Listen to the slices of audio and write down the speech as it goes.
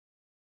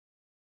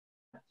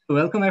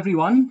Welcome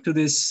everyone to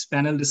this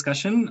panel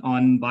discussion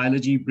on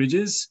biology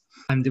bridges.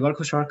 I'm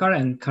Debarghya Sarkar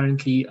and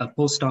currently a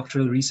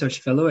postdoctoral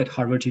research fellow at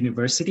Harvard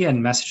University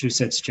and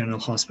Massachusetts General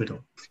Hospital.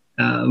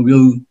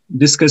 We'll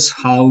discuss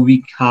how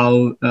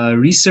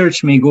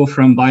research may go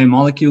from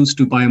biomolecules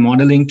to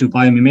biomodeling to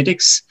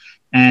biomimetics.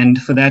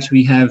 And for that,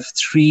 we have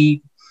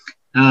three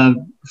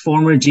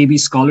former JB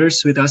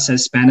scholars with us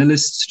as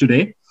panelists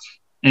today.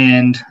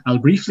 And I'll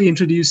briefly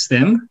introduce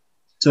them.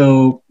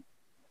 So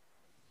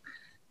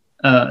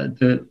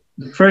the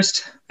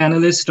first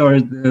panelist,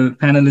 or the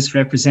panelist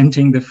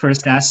representing the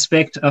first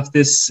aspect of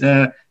this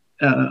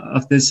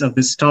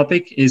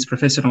topic, is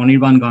Professor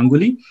Anirban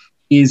Ganguly.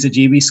 He is a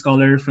JB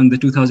scholar from the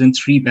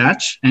 2003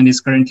 batch and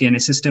is currently an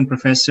assistant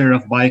professor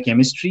of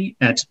biochemistry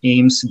at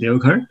AIIMS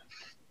Deoghar.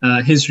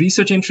 His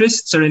research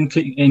interests are in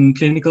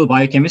clinical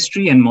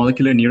biochemistry and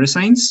molecular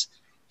neuroscience.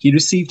 He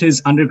received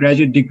his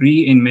undergraduate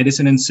degree in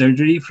medicine and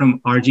surgery from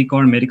RG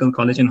Kaur Medical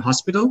College and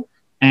Hospital,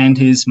 and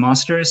his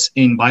master's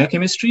in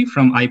biochemistry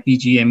from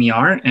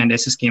IPGMER and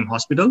SSKM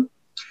Hospital.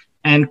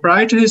 And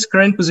prior to his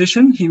current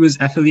position, he was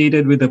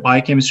affiliated with the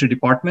biochemistry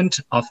department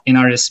of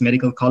NRS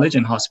Medical College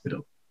and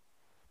Hospital.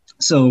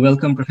 So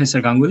welcome,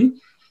 Professor Ganguly.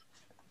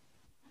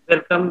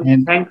 Welcome.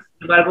 And thanks,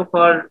 Debarghya,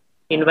 for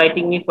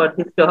inviting me for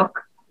this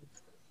talk.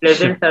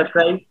 Pleasant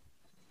surprise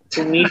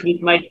to meet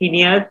with my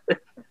seniors.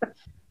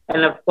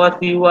 And of course,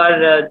 you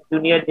are a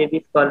junior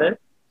JB scholar.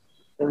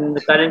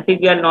 And currently,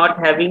 we are not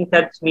having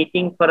such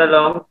meetings for a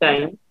long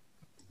time.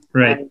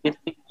 Right. And this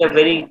is a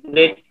very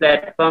great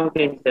platform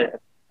to interact.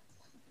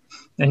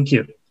 Thank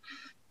you.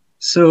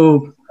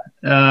 So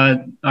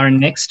our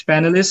next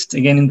panelist,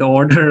 again in the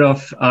order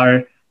of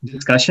our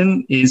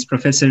discussion, is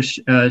Professor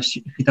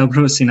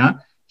Sitabhra Sinha.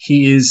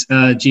 He is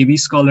a JB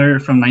scholar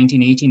from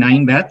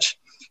 1989 batch.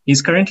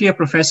 He's currently a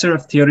professor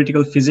of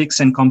theoretical physics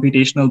and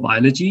computational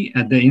biology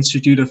at the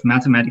Institute of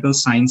Mathematical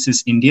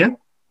Sciences, India.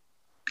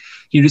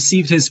 He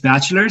received his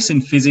bachelor's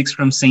in physics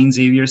from St.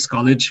 Xavier's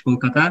College,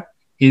 Kolkata,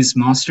 his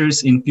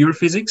master's in pure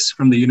physics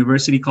from the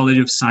University College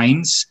of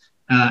Science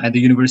at the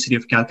University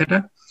of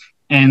Calcutta,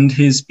 and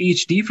his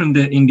PhD from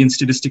the Indian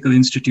Statistical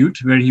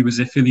Institute, where he was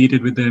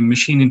affiliated with the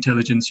Machine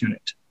Intelligence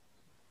Unit.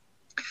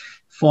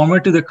 Former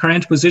to the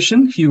current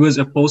position, he was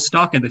a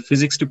postdoc at the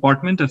Physics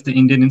Department of the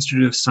Indian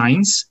Institute of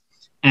Science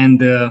and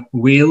the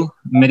Whale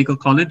Medical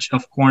College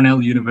of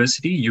Cornell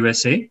University,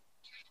 USA.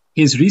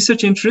 His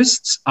research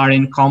interests are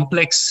in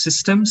complex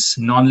systems,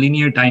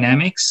 nonlinear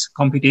dynamics,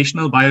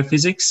 computational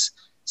biophysics,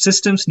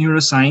 systems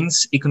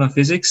neuroscience,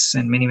 econophysics,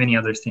 and many, many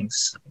other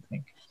things, I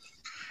think.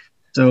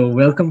 So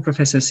welcome,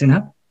 Professor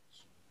Sinha.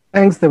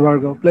 Thanks,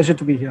 Debarghya. Pleasure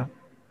to be here.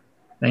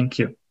 Thank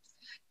you.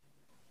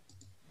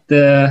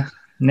 The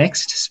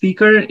next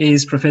speaker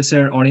is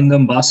Professor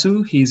Arindam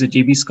Basu. He's a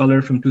JB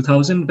scholar from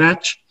 2000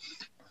 batch.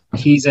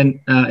 He's an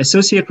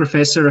associate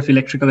professor of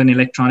electrical and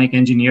electronic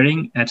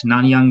engineering at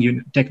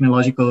Nanyang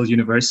Technological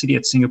University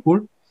at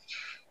Singapore.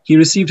 He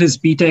received his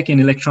BTech in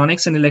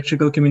electronics and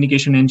electrical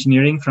communication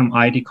engineering from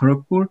IIT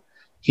Kharagpur,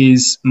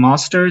 his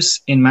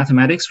master's in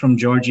mathematics from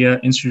Georgia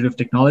Institute of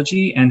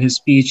Technology, and his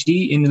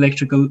PhD in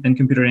electrical and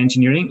computer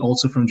engineering,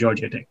 also from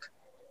Georgia Tech.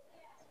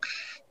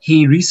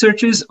 He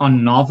researches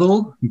on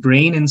novel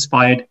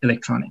brain-inspired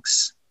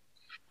electronics.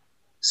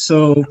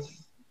 So,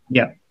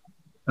 yeah.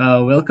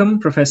 Welcome,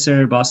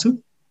 Professor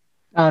Basu.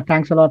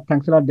 Thanks a lot,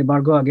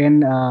 Debarghya.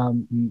 Again,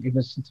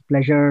 it's a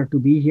pleasure to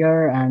be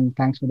here, and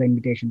thanks for the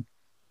invitation.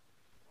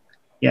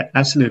 Yeah,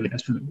 absolutely.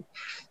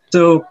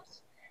 So,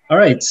 all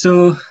right.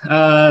 So,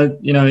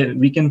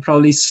 we can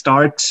probably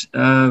start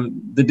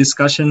the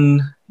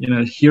discussion,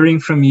 hearing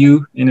from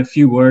you in a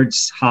few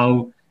words,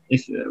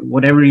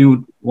 whatever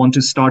you want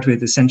to start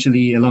with,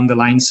 essentially along the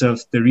lines of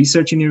the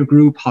research in your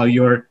group, how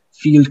your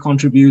field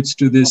contributes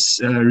to this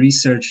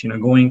research,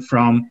 going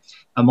from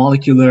a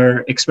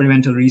molecular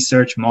experimental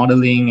research,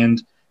 modeling,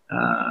 and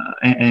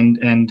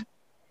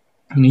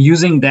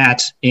using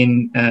that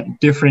in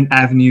different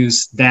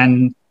avenues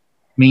than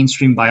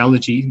mainstream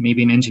biology,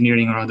 maybe in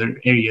engineering or other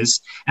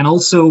areas, and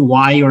also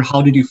why or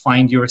how did you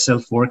find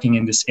yourself working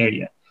in this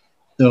area?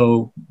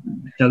 So,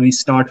 shall we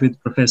start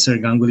with Professor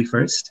Ganguly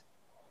first?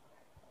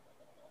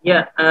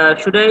 Yeah,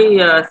 should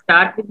I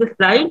start with the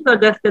slides or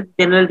just a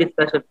general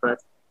discussion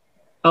first?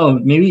 Oh,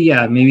 maybe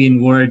in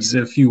words,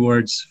 a few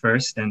words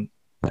first, and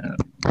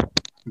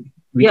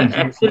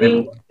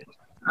actually,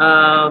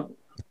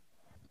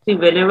 see,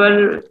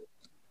 whenever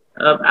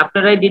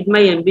after I did my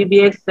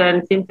MBBS,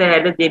 and since I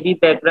had a JB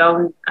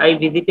background, I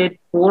visited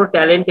 4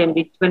 talent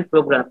enrichment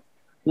programs.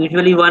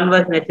 Usually one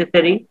was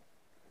necessary.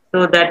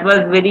 So that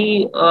was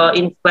very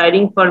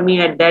inspiring for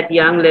me at that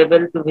young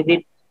level to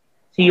visit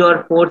 3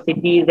 or 4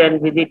 cities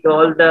and visit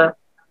all the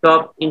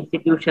top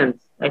institutions.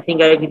 I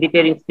think I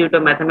visited Institute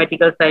of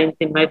Mathematical Science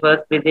in my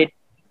first visit,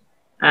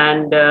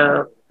 and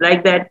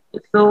like that.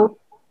 So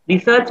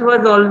research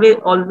was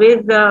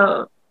always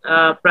the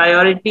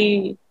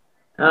priority,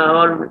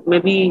 or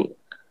maybe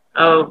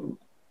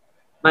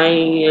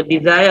my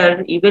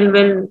desire, even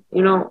when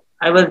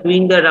I was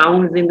doing the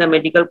rounds in the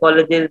medical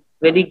colleges,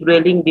 very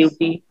grueling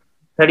duty,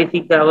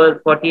 36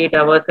 hours, 48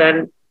 hours,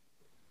 and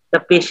the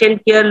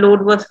patient care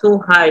load was so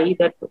high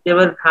that there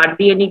was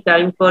hardly any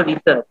time for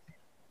research.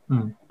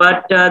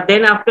 But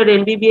then after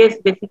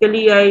MBBS,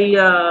 basically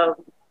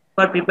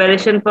for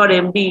preparation for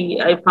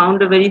MD, I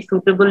found a very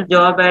suitable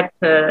job at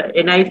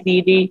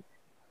NICD,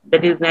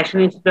 that is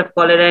National Institute of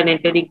Cholera and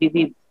Enteric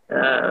Disease,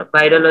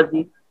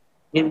 Virology,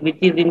 which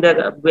is in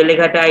the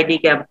Belaghatta ID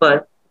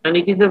campus. And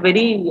it is a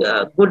very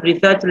good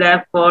research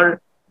lab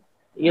for,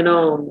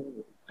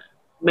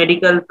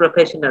 medical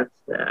professionals.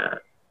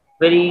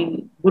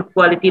 Very good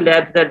quality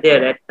labs are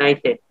there at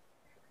NICED.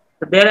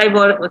 So there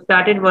I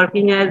started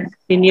working as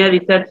senior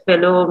research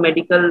fellow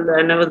medical,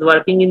 and I was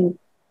working in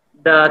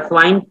the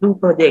swine flu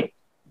project.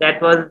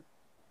 That was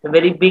a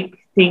very big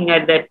thing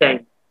at that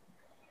time.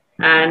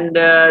 And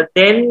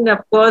then, of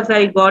course,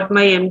 I got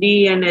my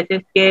MD and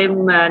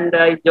SSKM, and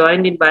I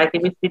joined in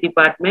biochemistry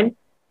department.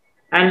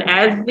 And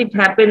as it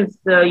happens,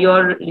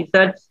 your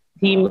research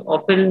theme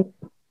often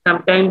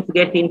sometimes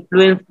gets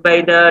influenced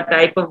by the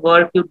type of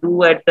work you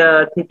do at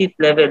the thesis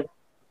level.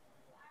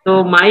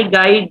 So my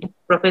guide,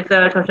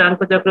 Professor Shashank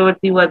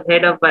Chakravarti, was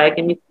head of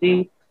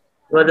biochemistry,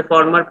 was a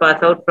former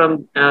pass out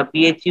from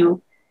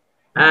PHU,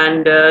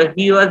 and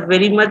he was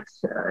very much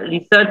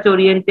research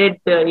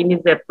oriented in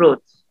his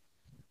approach.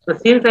 So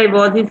since I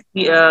was his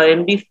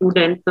MD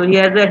student, so he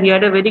had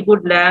a very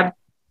good lab,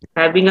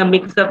 having a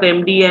mix of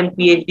MD and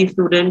PhD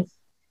students,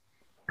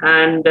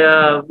 and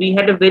we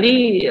had a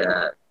very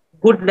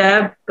good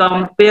lab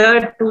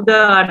compared to the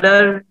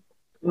other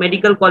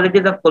medical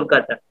colleges of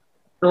Kolkata.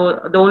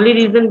 So the only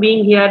reason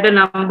being he had a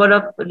number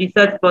of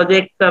research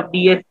projects of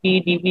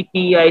DSP,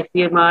 DBT,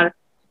 ICMR,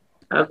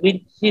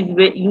 which is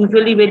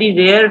usually very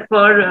rare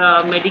for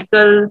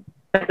medical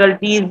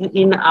faculties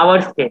in our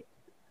state.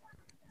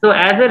 So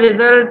as a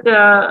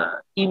result,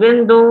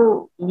 even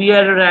though we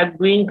are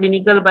doing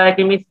clinical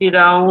biochemistry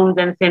rounds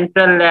and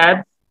central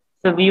labs,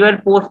 so we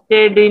were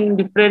posted in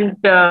different,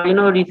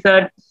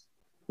 research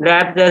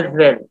labs as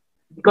well,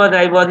 because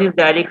I was his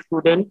direct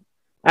student,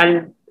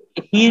 and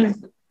his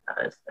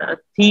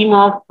theme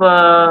of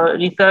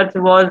research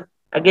was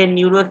again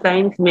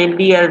neuroscience,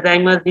 mainly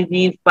Alzheimer's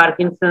disease,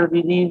 Parkinson's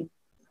disease,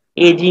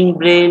 aging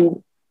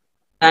brain,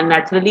 and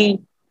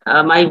naturally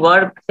my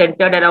work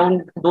centered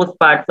around those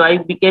parts. So I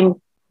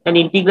became an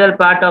integral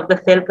part of the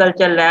cell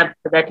culture lab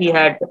that he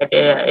had at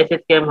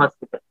SSKM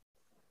hospital.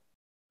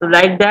 So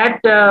like that,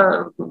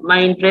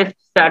 my interest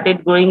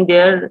started growing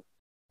there,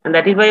 and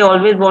that is why I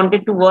always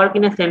wanted to work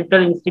in a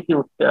central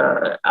institute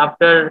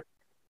after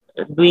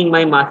doing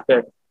my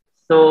master's.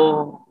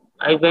 So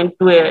I went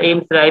to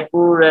AIIMS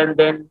Raipur and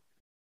then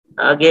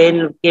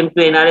again came to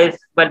NRS,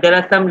 but there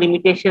are some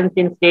limitations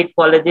in state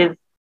colleges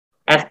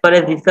as far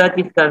as research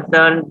is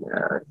concerned,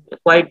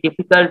 quite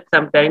difficult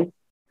sometimes.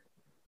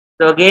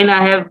 So again,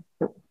 I have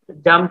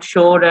jumped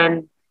shore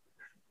and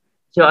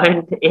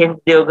joined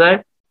AIIMS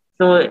Deoghar.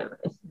 So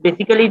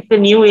basically it's a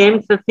new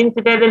AIIMS. So since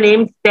it has an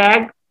AIIMS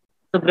tag,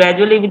 so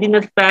gradually within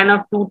a span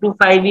of 2 to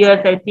 5 years,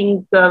 I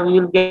think we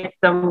will get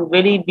some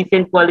very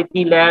decent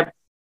quality labs.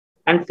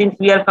 And since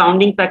we are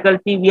founding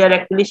faculty, we are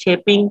actually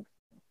shaping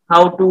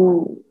how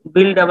to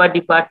build our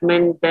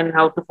department and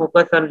how to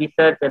focus on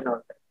research and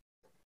all that.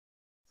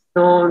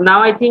 So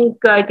now I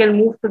think I can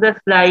move to the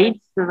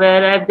slides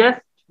where I've just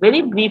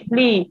very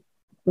briefly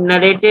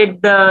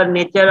narrated the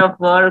nature of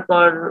work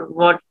or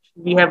what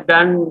we have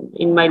done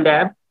in my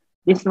lab.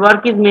 This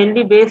work is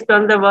mainly based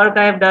on the work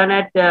I have done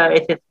at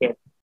SSK.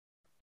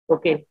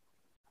 Okay.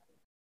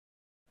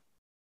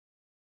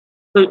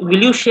 So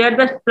will you share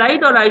the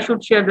slide or I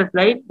should share the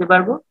slide,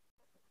 Debarghya?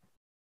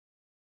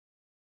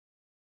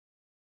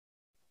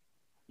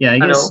 Yeah, I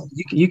guess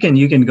you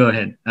can go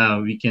ahead.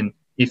 We can,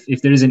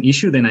 if there is an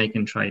issue, then I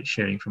can try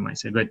sharing from my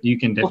side, but you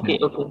can definitely.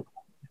 Okay.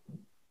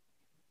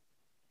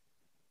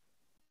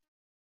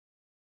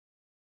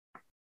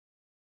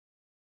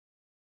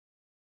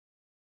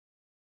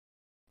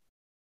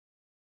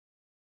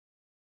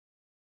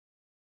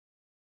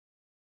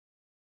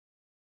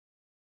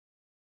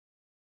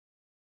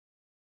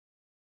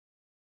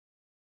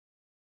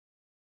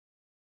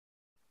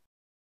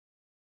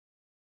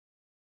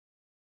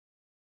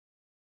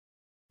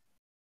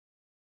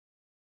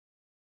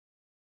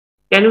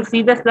 Can you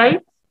see the slide?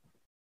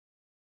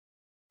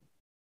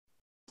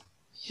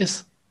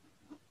 Yes.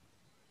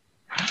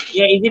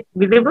 Yeah, is it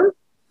visible?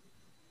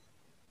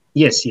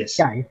 Yes. Yeah, it's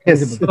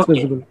visible. It's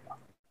visible.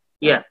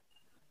 Yeah.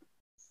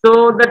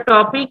 So the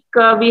topic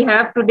we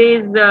have today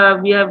is,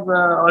 we have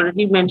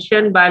already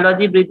mentioned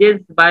biology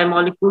bridges,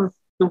 biomolecules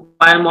to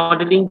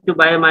biomodeling to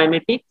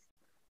biomimetics.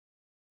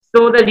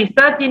 So the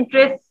research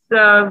interests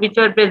which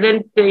are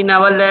present in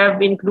our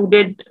lab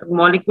included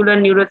molecular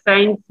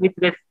neuroscience with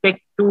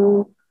respect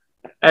to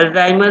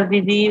Alzheimer's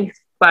disease,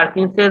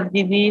 Parkinson's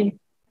disease,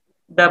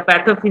 the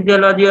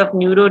pathophysiology of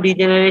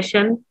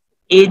neurodegeneration,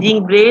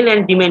 aging brain,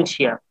 and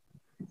dementia.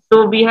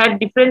 So we had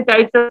different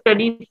types of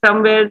studies.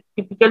 Some were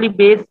typically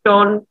based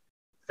on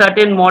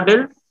certain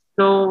models.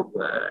 So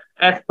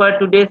as per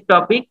today's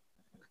topic.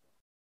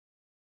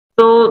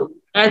 So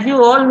as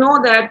you all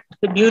know that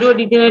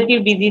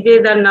neurodegenerative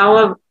diseases are now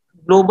a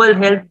global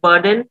health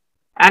burden,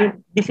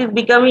 And this is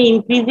becoming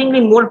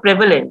increasingly more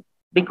prevalent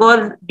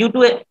because due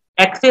to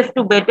access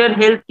to better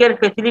healthcare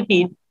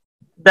facilities,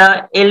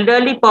 the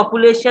elderly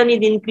population is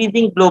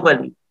increasing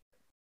globally.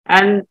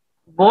 And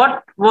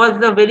what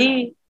was a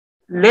very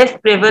less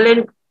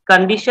prevalent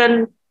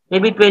condition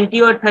maybe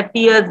 20 or 30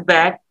 years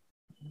back,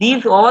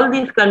 all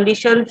these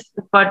conditions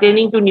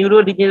pertaining to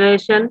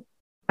neurodegeneration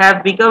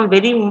have become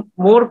very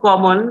more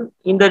common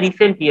in the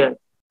recent years.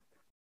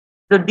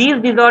 So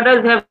these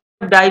disorders have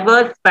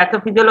diverse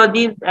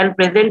pathophysiologies and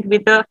present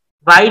with a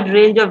wide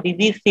range of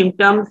disease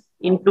symptoms,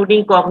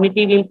 including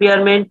cognitive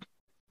impairment,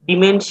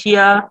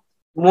 dementia,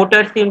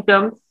 motor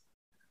symptoms.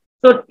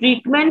 So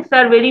treatments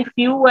are very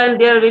few and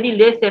they are very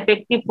less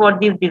effective for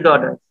these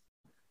disorders.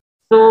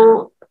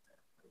 So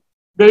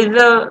there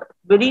is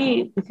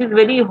this is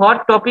very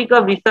hot topic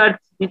of research,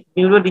 this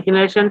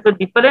neurodegeneration. So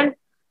different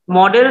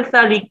models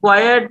are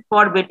required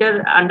for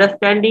better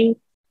understanding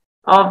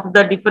of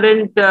the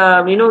different,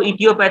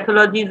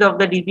 etiologies of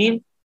the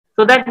disease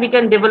so that we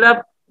can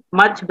develop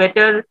much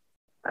better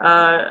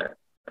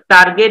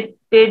targeted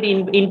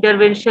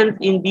interventions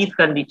in these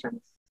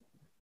conditions.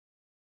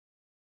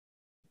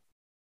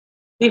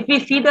 If we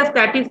see the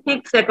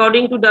statistics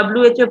according to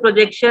WHO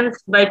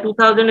projections by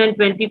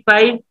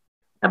 2025,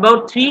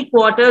 about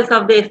 3/4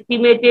 of the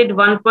estimated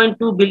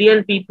 1.2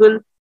 billion people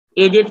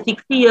aged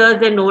 60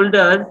 years and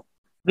older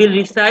will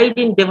reside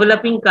in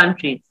developing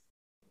countries.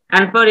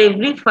 And for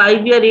every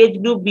 5-year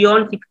age group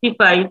beyond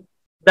 65,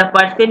 the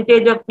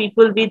percentage of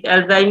people with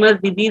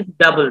Alzheimer's disease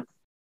doubles.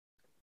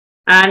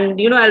 And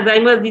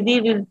Alzheimer's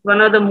disease is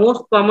one of the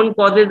most common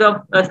causes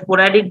of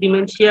sporadic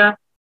dementia.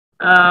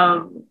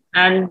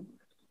 And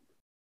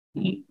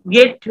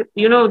yet,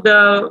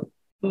 the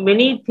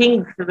many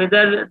things,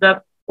 whether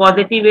the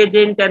positive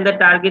agent and the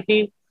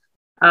targeted,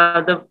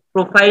 the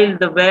profile,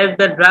 where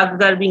the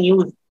drugs are being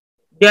used,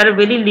 they are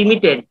very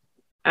limited.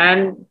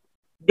 And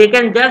they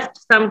can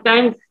just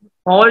sometimes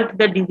halt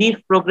the disease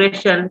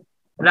progression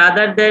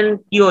rather than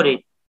cure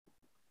it.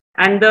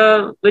 And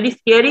the very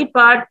scary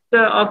part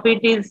of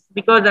it is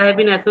because I have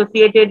been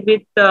associated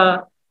with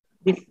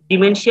this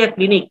dementia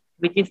clinic,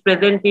 which is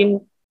present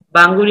in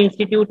Ganguly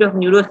Institute of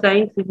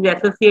Neuroscience, which is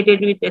associated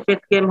with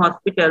SSKM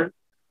Hospital,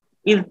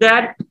 is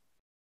that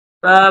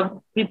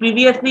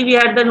previously we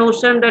had the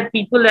notion that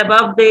people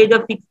above the age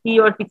of 60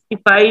 or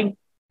 65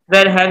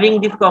 were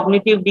having this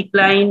cognitive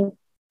decline,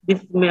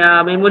 this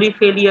memory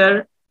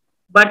failure,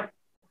 but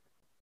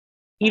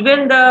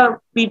even the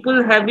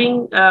people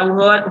having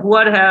who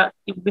are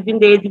within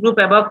the age group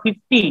above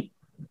 50,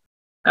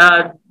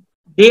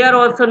 they are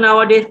also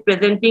nowadays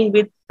presenting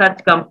with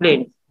such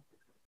complaints.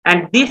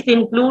 And this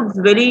includes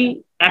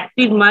very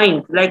active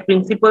minds like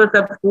principals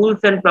of schools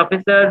and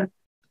professors.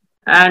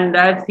 And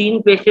I have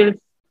seen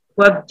patients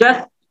who have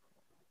just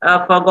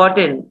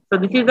forgotten. So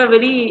this is a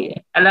very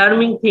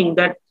alarming thing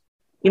that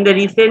in the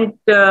recent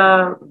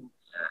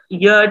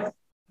years,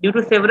 due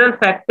to several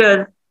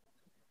factors,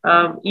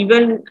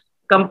 even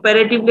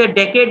comparatively a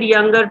decade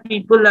younger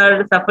people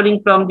are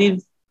suffering from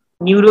these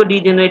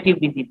neurodegenerative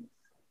diseases.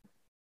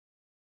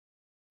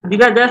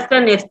 These are just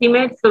an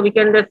estimate, so we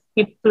can just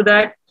skip to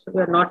that.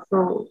 They are not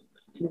so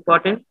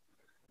important.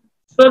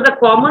 So the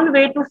common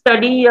way to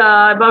study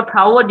about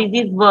how a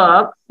disease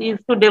works is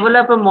to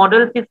develop a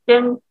model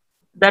system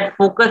that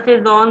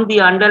focuses on the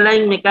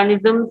underlying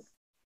mechanisms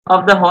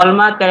of the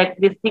hallmark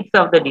characteristics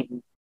of the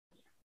disease.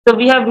 So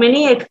we have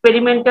many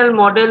experimental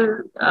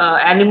model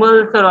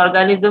animals or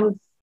organisms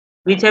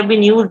which have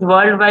been used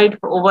worldwide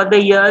over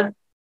the years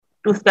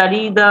to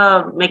study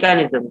the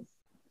mechanisms.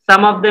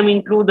 Some of them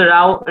include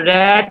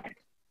rat,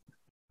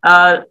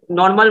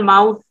 normal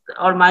mouse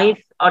or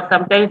mice, or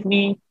sometimes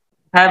we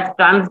have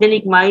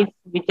transgenic mice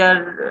which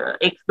are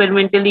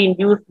experimentally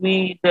induced.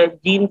 The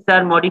genes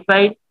are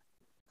modified.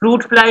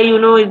 Fruit fly,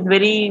 is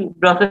very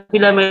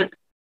Drosophila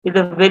is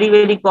a very,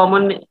 very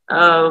common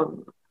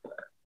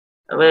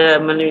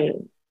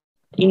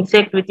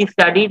insect which is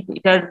studied.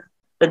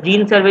 The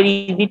genes are very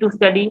easy to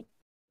study.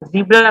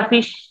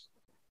 Zebrafish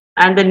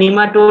and the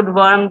nematode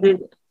worm, the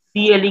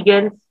C.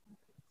 elegans.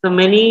 So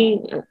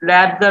many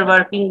labs are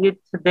working with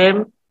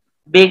them.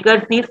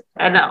 Baker's yeast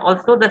and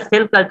also the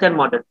cell culture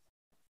model.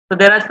 So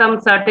there are some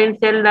certain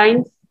cell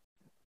lines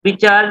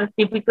which are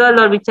typical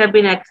or which have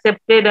been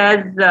accepted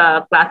as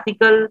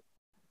classical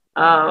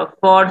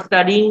for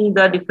studying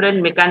the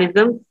different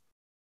mechanisms.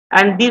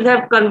 And these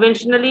have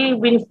conventionally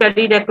been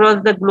studied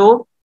across the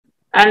globe.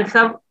 And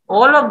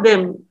all of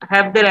them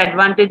have their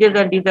advantages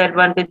and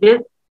disadvantages.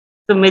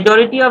 So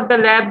majority of the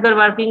labs are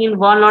working in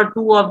one or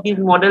two of these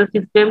model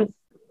systems,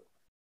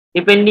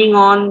 depending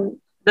on,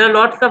 there are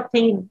lots of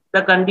things,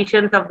 the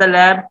conditions of the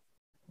lab,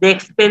 the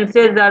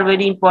expenses are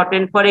very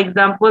important. For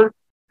example,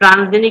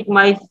 transgenic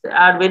mice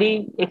are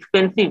very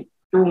expensive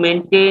to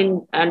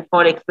maintain and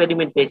for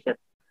experimentation.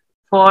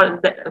 For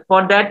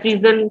that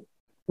reason,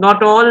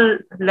 not all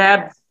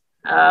labs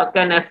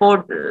can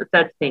afford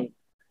such things.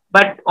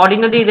 But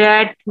ordinary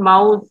rat,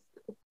 mouse,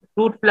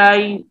 fruit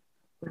fly,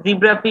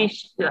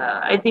 zebrafish,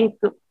 I think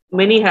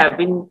many have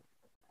been.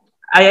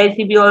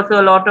 IICB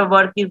also a lot of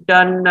work is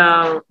done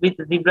with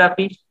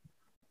zebrafish.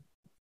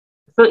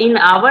 So in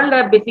our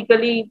lab,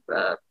 basically,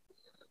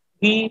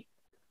 we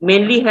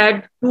mainly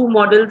had two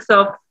models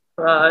of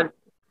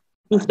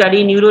to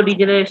study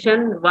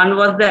neurodegeneration. One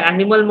was the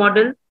animal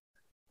model,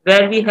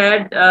 where we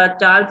had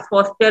Charles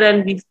Foster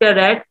and Vista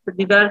rats.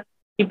 These are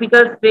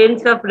typical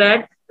strains of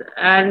rats.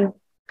 And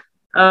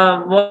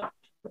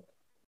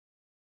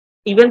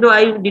even though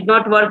I did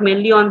not work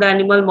mainly on the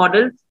animal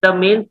models, the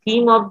main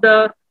theme of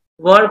the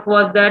work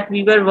was that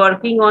we were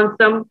working on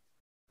some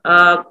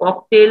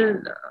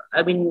cocktail.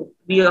 I mean,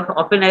 we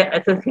often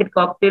associate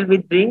cocktail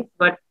with drinks,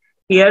 but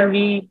here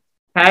we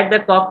had the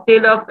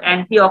cocktail of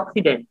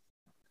antioxidants,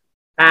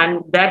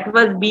 and that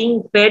was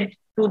being fed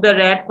to the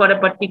rat for a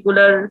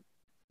particular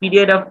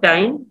period of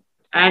time,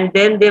 and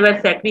then they were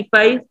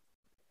sacrificed,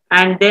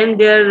 and then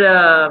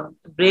their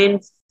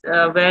brains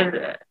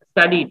were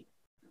studied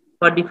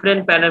for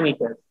different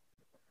parameters.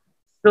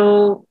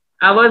 So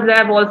our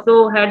lab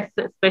also had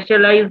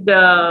specialized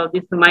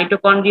this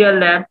mitochondrial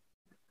lab,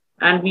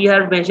 and we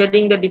are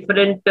measuring the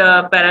different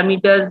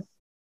parameters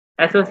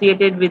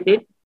associated with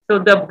it. So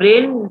the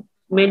brain,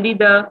 mainly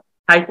the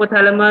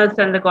hypothalamus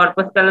and the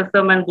corpus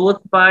callosum and those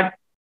parts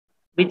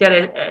which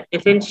are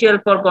essential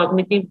for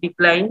cognitive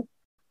decline,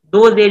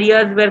 those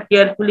areas were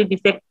carefully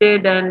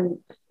dissected and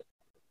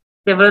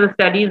several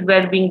studies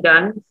were being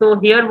done. So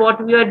here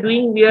what we are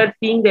doing, we are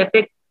seeing the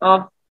effect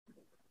of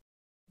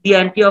the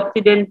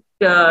antioxidant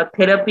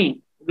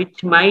therapy,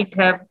 which might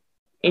have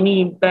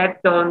any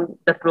impact on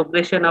the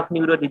progression of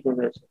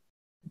neurodegeneration.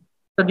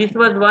 So this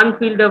was one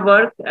field of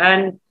work.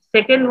 And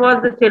second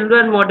was the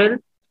cellular model.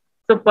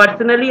 So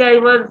personally, I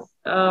was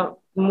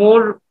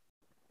more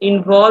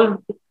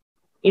involved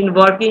in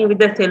working with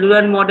the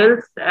cellular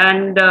models,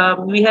 and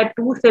we had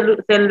two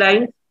cell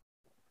lines,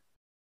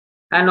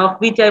 and of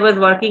which I was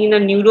working in a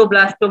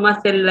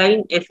neuroblastoma cell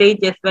line,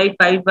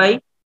 SHSY5Y.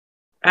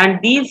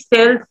 And these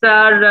cells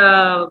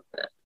are,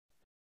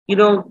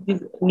 this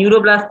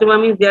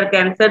neuroblastoma means they are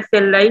cancer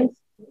cell lines,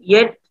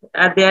 yet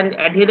they are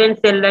adherent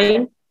cell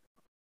lines,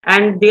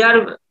 and they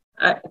are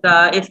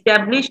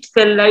established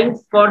cell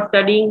lines for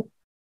studying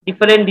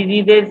different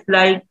diseases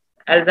like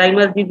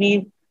Alzheimer's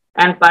disease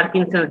and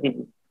Parkinson's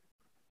disease.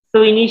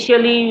 So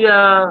initially,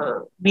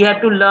 we had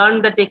to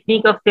learn the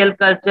technique of cell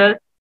culture.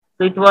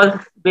 So it was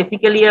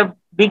basically a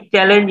big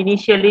challenge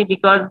initially,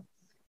 because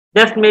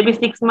just maybe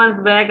 6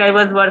 months back, I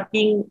was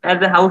working as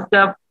a house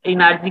staff in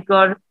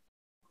Arjikor,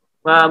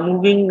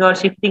 moving or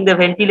shifting the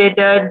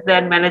ventilators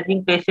and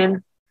managing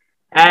patients.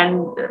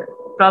 And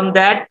from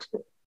that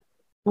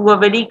to a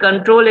very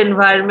controlled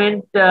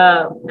environment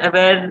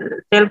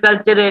where cell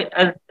culture,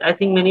 as I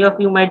think many of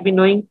you might be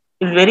knowing,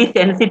 is very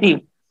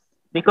sensitive,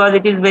 because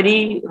it is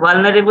very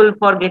vulnerable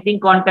for getting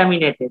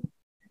contaminated.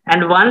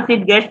 And once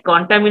it gets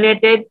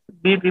contaminated,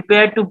 be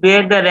prepared to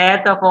bear the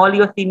wrath of all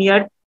your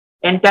seniors.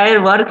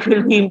 Entire work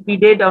will be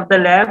impeded of the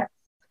lab,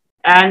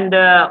 and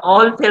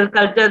all cell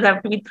cultures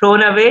have to be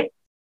thrown away,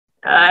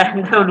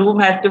 and the room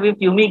has to be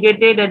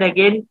fumigated, and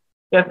again,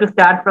 you have to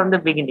start from the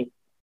beginning.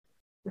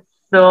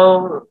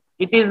 So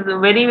it is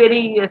very,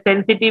 very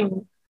sensitive,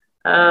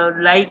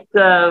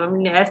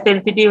 as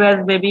sensitive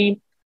as maybe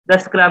the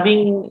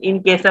scrubbing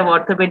in case of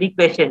orthopedic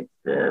patients,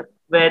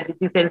 where it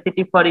is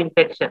sensitive for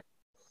infection.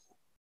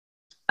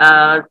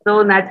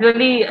 So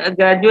naturally,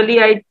 gradually,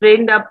 I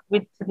trained up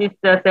with this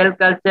cell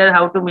culture,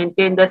 how to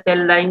maintain the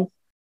cell lines.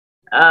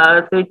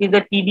 So it is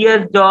a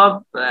tedious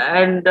job,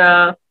 and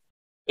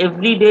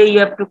every day you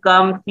have to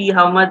come see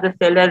how much the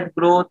cell has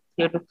growth.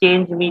 You have to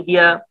change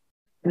media.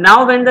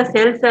 Now, when the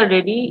cells are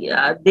ready,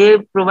 they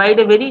provide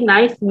a very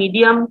nice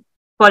medium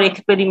for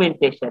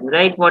experimentation,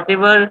 right?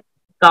 Whatever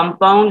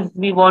compounds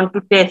we want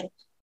to test,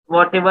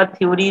 whatever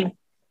theories,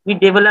 we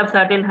develop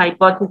certain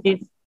hypotheses.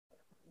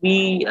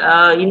 We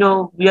are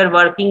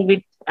working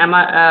with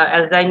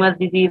Alzheimer's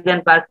disease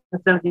and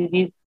Parkinson's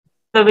disease.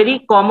 So a very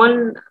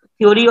common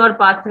theory or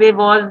pathway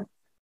was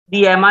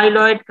the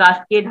amyloid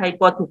cascade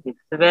hypothesis,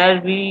 where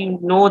we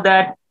know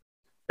that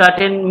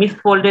certain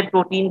misfolded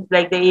proteins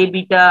like the A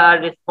beta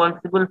are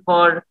responsible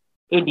for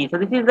AD. So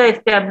this is the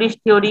established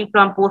theory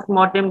from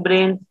post-mortem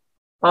brains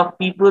of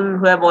people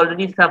who have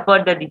already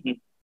suffered the disease.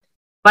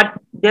 But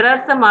there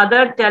are some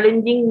other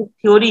challenging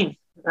theories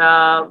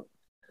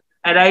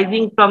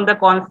arising from the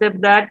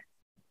concept that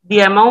the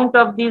amount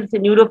of these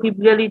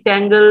neurofibrillary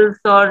tangles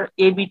or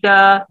A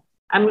beta,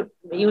 I'm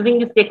using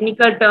these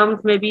technical terms,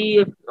 maybe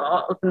if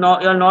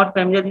you're not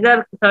familiar, these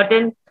are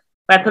certain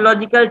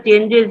pathological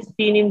changes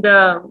seen in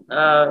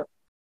the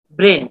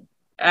brain.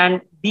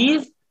 And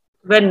these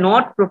were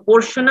not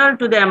proportional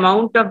to the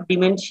amount of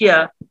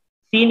dementia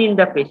seen in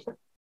the patient.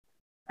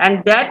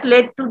 And that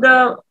led to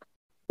the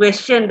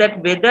question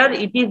that whether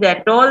it is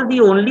at all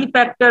the only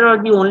factor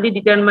or the only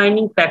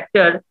determining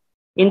factor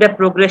in the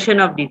progression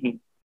of disease.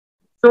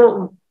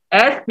 So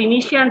as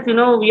clinicians,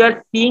 we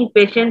are seeing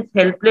patients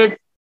helpless.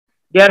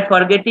 They are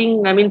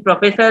forgetting,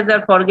 professors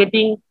are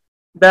forgetting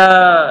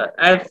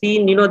I've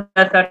seen, there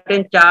are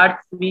certain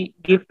charts we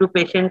give to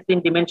patients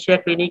in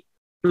dementia clinic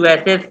to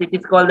assess. It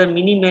is called the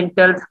mini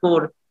mental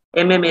score.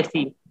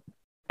 MMSE,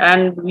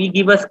 and we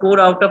give a score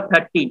out of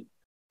 30,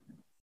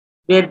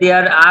 where they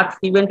are asked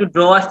even to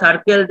draw a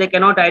circle. They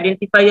cannot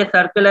identify a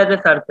circle as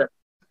a circle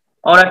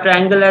or a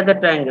triangle as a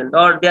triangle.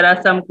 Or there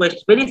are some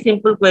very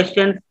simple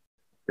questions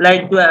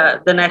like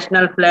the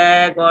national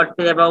flag, or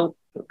say about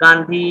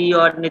Gandhi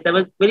or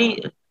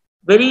Netaji,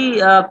 very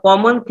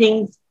common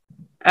things.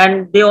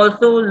 And they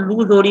also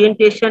lose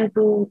orientation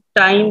to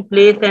time,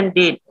 place, and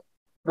date.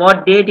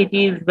 What date it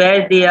is,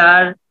 where they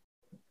are.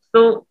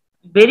 So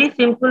very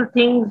simple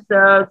things.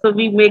 So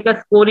we make a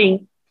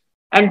scoring,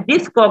 and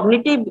this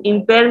cognitive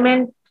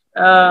impairment.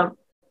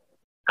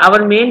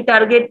 Our main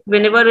target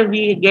whenever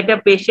we get a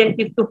patient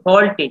is to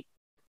halt it.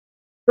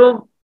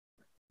 So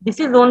this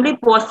is only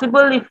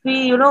possible if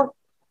we,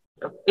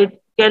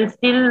 it can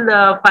still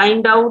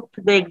find out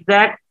the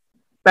exact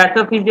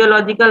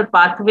pathophysiological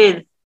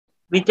pathways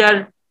which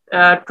are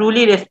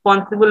truly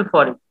responsible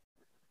for it.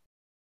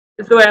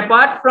 So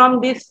apart from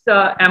this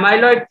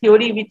amyloid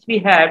theory which we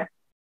had,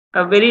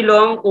 a very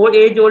long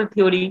age-old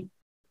theory,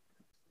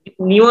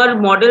 newer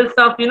models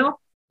of,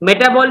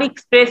 metabolic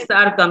stress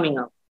are coming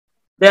up.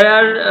 There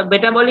are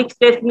metabolic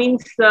stress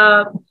means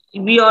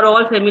we are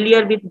all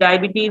familiar with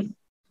diabetes.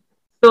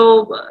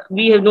 So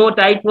we have no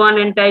type 1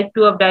 and type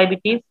 2 of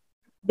diabetes.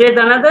 There's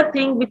another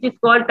thing which is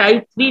called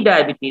type 3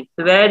 diabetes,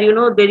 where,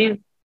 there is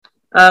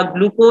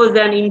glucose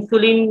and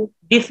insulin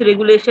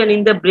dysregulation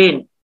in the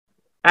brain.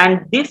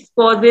 And this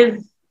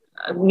causes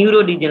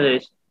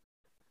neurodegeneration.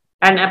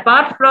 And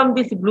apart from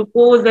this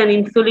glucose and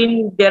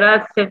insulin, there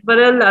are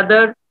several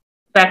other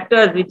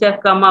factors which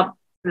have come up,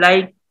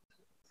 like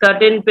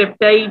certain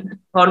peptide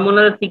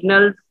hormonal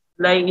signals,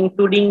 like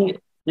including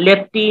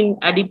leptin,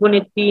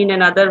 adiponectin,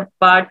 and other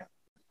parts,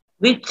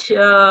 which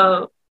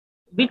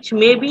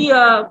may be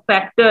a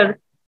factor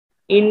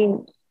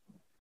in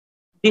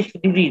this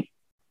disease.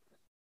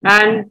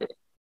 And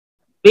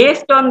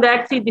based on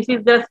that, see, this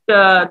is just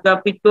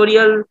the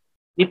pictorial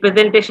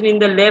representation in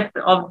the left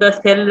of the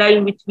cell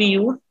line which we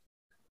use.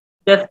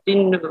 Just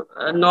in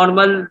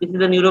normal, this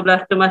is a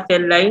neuroblastoma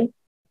cell line.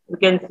 You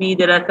can see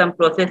there are some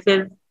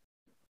processes.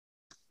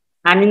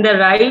 And in the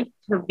right,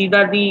 these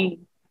are the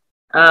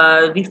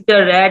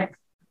Richter rats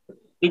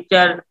which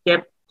are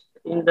kept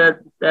in the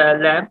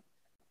lab.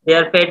 They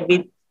are fed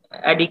with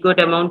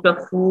adequate amount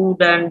of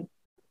food and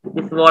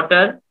this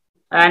water.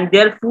 And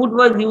their food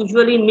was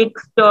usually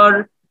mixed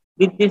or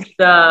with this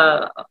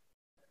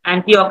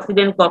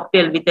antioxidant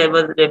cocktail which I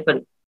was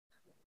referring.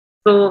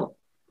 So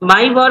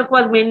my work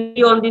was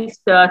mainly on this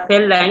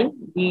cell line.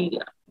 The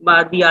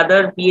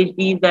other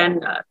PhDs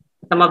and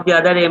some of the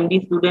other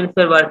MD students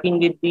were working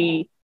with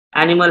the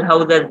animal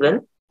house as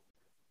well.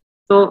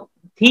 So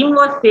theme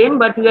was same,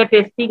 but we are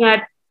testing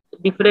at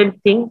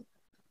different things.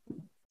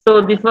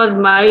 So this was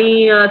my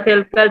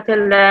cell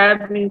culture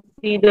lab. You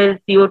see the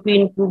CO2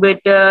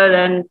 incubator,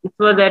 and this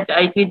was at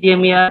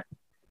IPGMER.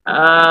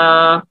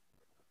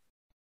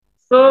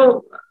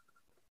 So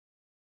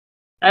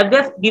I've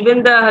just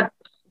given the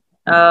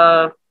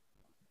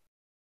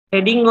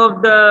heading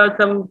of the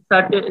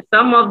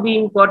some of the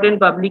important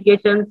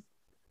publications.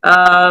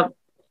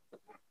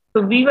 So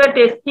we were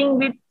testing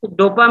with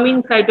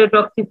dopamine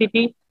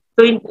cytotoxicity.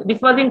 So this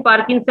was in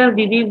Parkinson's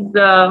disease.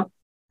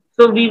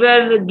 So we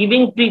were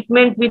giving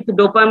treatment with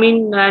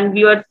dopamine, and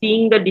we were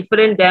seeing the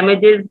different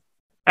damages,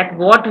 at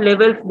what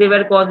levels they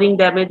were causing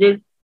damages,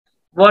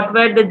 what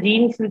were the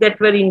genes that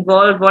were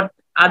involved, what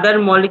other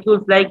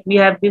molecules, like we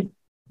have this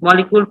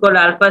molecule called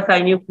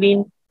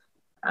alpha-synuclein,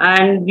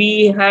 and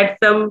we had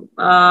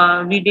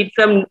we did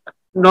some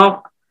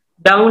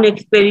knockdown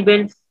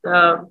experiments.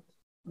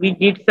 We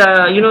did,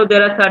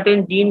 there are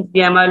certain genes,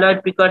 the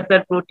amyloid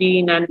precursor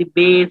protein and the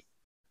base,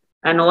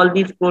 and all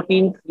these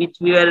proteins which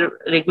we were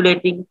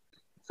regulating.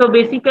 So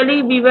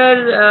basically, we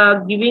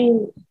were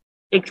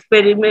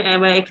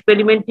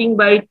experimenting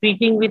by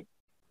treating with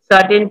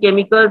certain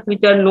chemicals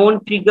which are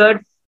known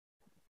triggers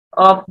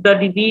of the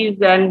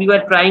disease, and we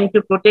were trying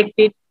to protect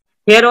it.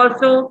 Here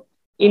also,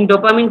 in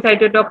dopamine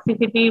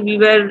cytotoxicity, we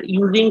were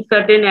using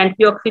certain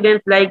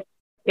antioxidants like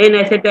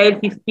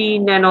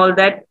N-acetylcysteine and all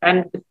that,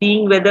 and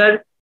seeing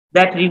whether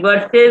that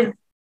reverses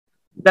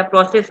the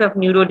process of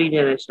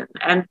neurodegeneration.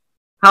 And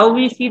how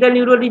we see the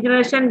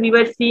neurodegeneration, we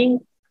were seeing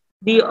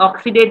the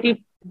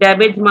oxidative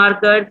damage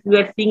markers, we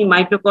were seeing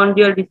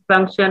mitochondrial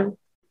dysfunction,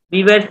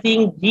 we were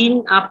seeing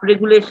gene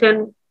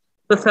upregulation.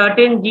 So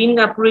certain gene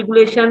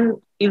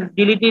upregulation is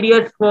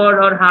deleterious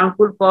for or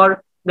harmful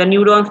for the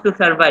neurons to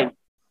survive.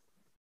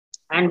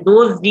 And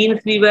those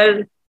genes we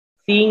were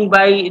seeing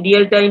by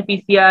real-time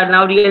PCR.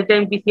 Now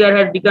real-time PCR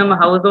has become a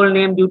household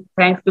name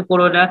thanks to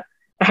Corona.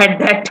 At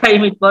that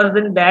time, it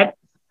wasn't that.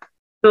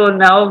 So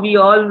now we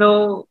all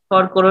know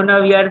for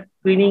Corona, we are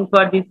screening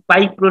for this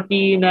spike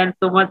protein and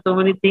so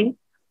many things.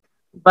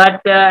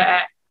 But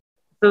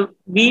so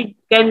we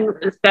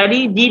can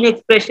study gene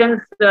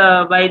expressions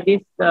by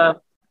this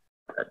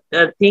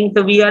thing.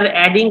 So we are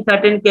adding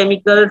certain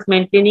chemicals,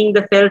 maintaining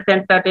the cells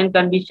and certain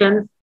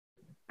conditions.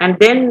 And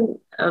then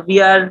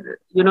we are,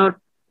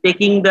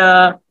 taking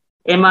the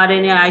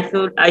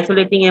mRNA,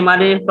 isolating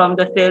mRNA from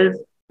the cells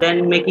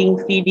then making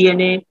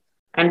cDNA,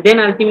 and then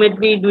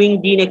ultimately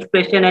doing gene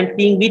expression and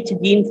seeing which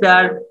genes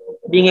are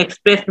being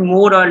expressed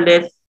more or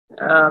less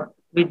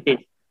with this.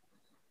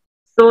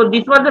 So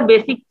this was the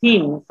basic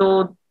theme.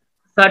 So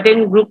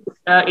certain group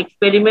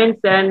experiments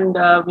and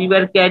we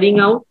were carrying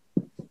out.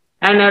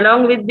 And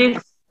along with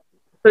this,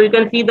 so you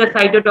can see the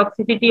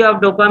cytotoxicity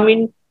of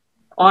dopamine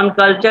on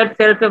cultured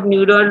cells of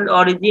neural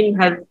origin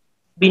has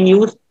been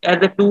used as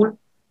a tool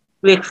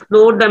to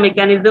explore the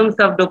mechanisms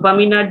of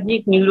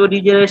dopaminergic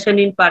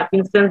neurodegeneration in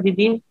Parkinson's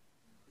disease.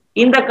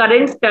 In the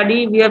current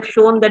study, we have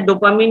shown that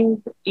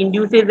dopamine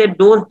induces a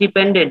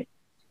dose-dependent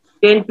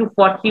 10 to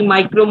 40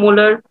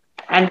 micromolar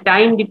and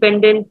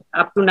time-dependent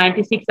up to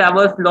 96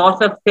 hours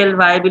loss of cell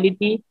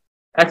viability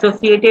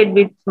associated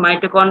with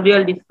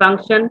mitochondrial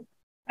dysfunction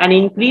and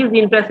increased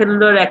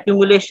intracellular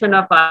accumulation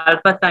of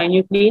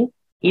alpha-synuclein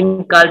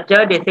in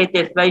cultured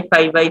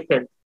SHSY5Y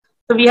cells.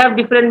 So we have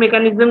different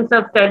mechanisms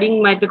of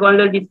studying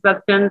mitochondrial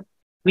dysfunctions.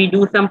 We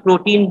do some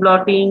protein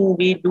blotting,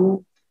 we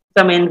do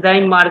some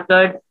enzyme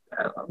markers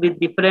with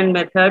different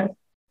methods.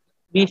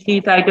 We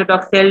see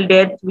cytotoxic cell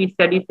death, we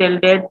study cell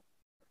death.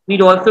 We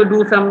also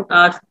do some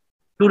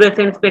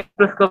fluorescence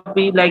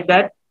spectroscopy like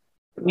that.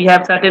 We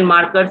have certain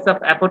markers of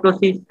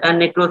apoptosis and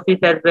necrosis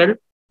as well.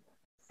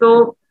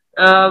 So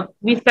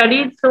we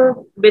studied,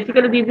 so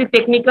basically this is a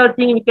technical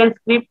thing we can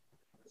script.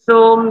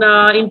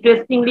 So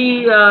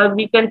interestingly,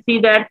 we can see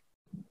that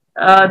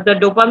the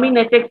dopamine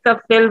effects of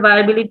cell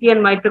viability and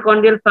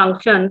mitochondrial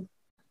functions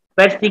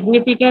were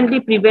significantly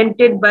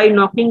prevented by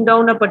knocking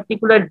down a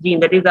particular gene,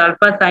 that is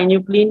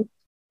alpha-synuclein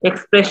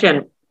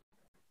expression.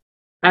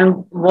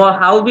 And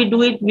how we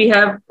do it, we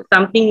have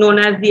something known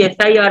as the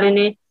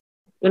siRNA.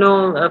 You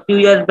know, a few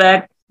years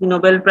back, the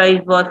Nobel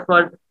Prize was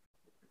for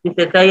this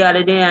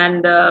siRNA,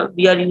 and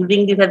we are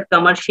using this as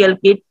commercial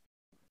kit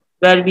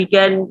where we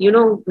can,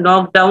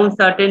 knock down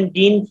certain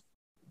genes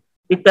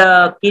with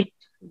a kit,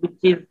 which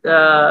is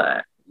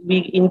we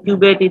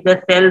incubate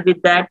the cell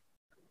with that,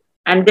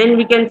 and then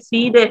we can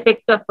see the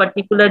effect of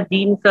particular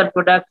genes or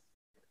products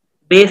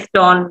based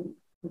on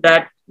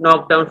that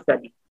knockdown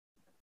study.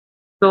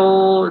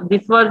 So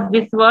this was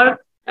this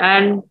work.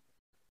 And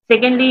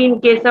secondly,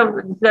 in case of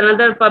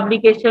another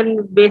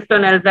publication based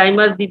on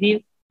Alzheimer's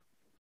disease,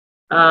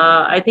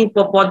 I think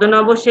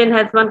Padmanabhan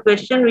has one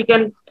question. We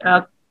can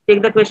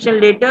take the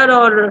question later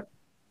or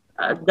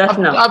just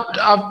now.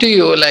 Up to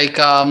you. Like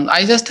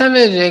I just have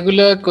a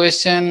regular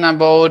question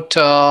about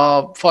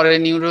for a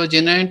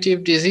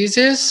neurodegenerative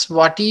diseases.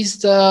 What is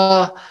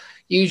the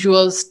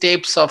usual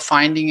steps of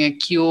finding a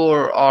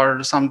cure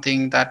or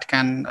something that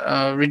can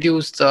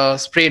reduce the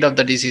spread of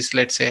the disease,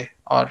 let's say?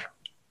 Or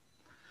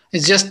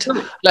it's just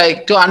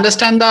like to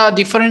understand the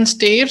different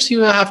steps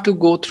you have to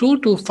go through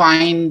to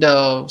find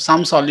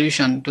some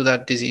solution to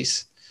that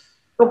disease.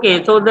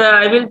 Okay, so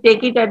I will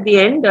take it at the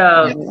end.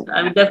 Yes.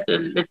 I will just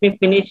let me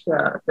finish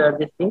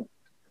this thing.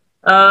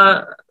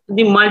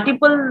 The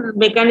multiple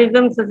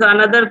mechanisms is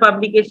another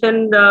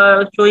publication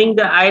showing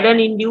the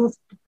iron-induced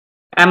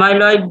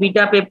amyloid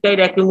beta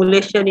peptide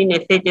accumulation in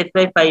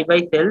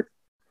SHSY5Y cells.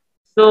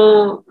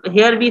 So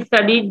here we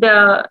studied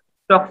the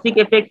toxic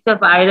effects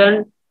of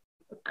iron.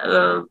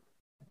 So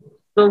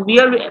we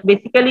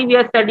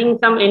are studying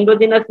some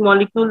endogenous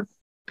molecules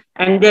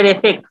and their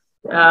effects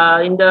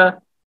in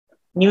the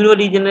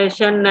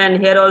neurodegeneration, and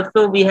here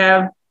also we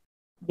have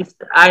this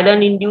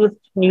iron-induced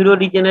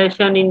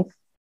neurodegeneration in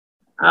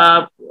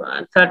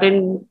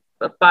certain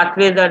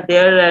pathways are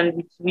there and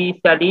which we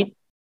studied.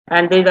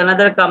 And there is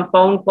another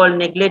compound called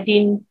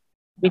negletin,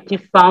 which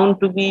is found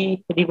to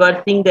be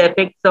reversing the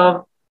effects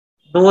of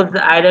those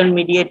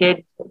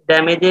iron-mediated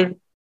damages.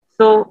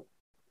 So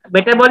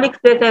metabolic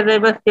stress, as I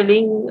was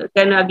telling,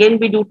 can again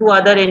be due to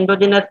other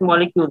endogenous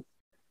molecules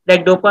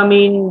like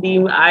dopamine,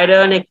 the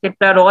iron, etc.,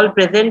 are all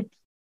present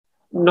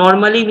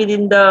normally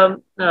within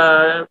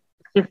the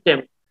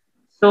system.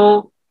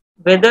 So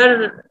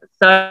whether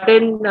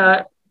certain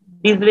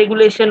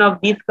dysregulation of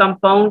these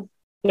compounds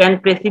can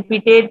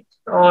precipitate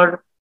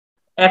or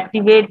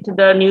activate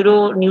the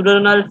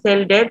neuronal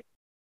cell death,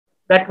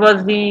 that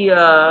was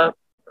the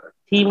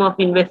theme of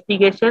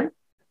investigation.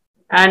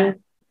 And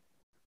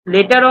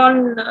later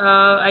on,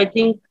 I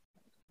think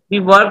we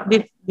worked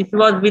this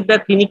was with the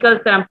clinical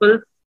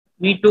samples.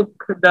 We took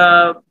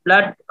the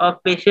blood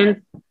of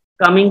patients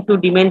coming to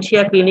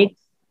dementia clinics,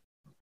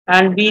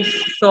 and we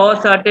saw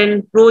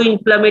certain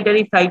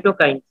pro-inflammatory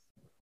cytokines.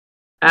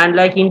 And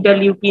like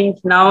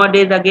interleukins,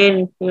 nowadays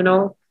again,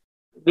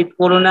 with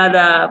corona,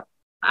 the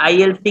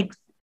IL-6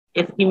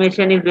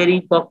 estimation is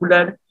very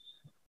popular.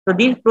 So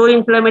these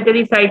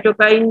pro-inflammatory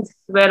cytokines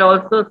were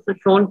also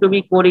shown to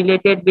be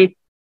correlated with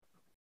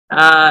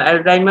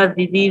Alzheimer's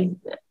disease.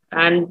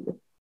 And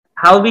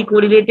how we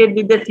correlated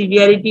with the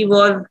severity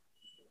was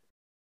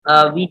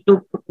we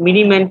took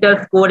mini-mental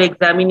score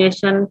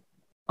examination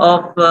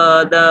of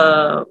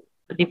the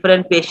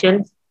different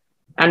patients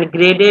and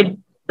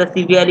graded the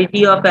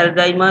severity of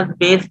Alzheimer's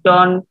based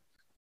on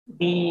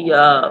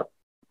the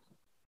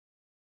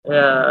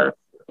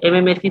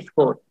MMSE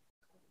score.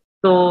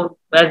 So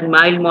as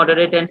mild,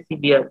 moderate, and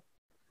severe.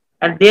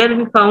 And there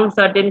we found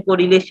certain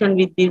correlation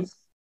with these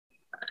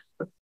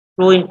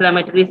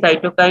pro-inflammatory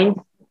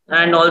cytokines,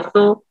 and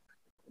also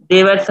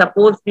they were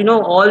supposed,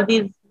 all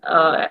these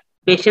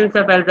patients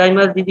of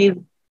Alzheimer's disease,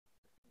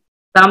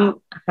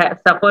 some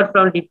suffered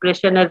from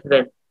depression as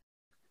well.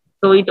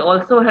 So it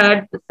also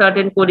had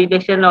certain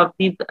correlation of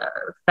these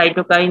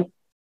cytokines.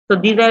 So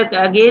these are,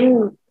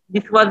 again,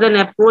 this was an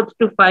approach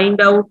to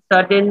find out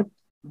certain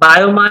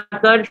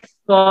biomarkers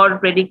for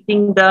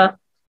predicting the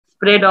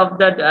spread of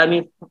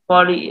the,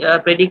 for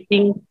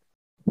predicting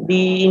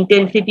the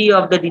intensity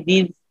of the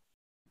disease,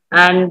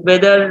 and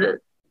whether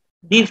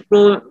we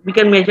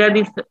can measure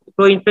these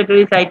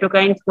pro-inflammatory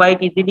cytokines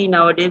quite easily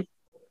nowadays,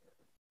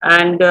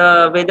 and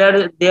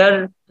whether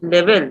their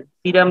level,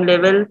 serum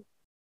level,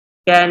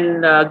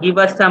 can give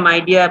us some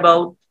idea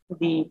about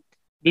the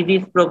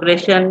disease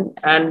progression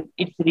and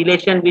its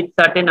relation with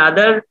certain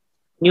other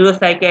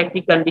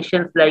neuropsychiatric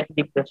conditions like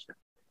depression.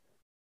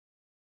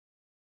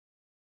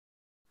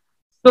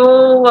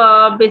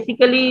 So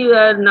basically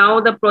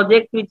now the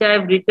project which I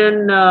have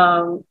written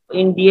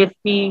in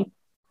DSP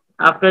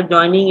after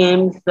joining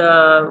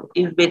AIIMS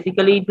is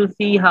basically to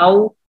see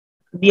how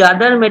the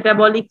other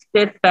metabolic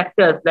stress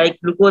factors like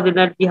glucose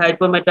energy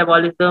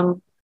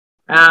hypometabolism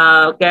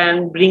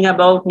can bring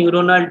about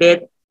neuronal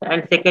death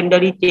and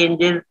secondary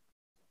changes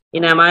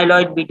in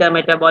amyloid beta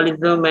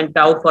metabolism and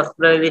tau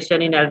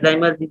phosphorylation in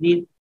Alzheimer's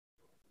disease,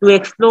 to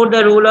explore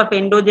the role of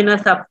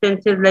endogenous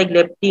substances like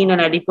leptin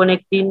and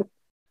adiponectin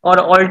or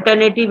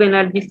alternative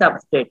energy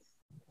substrates.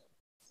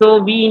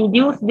 So we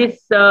induce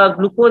this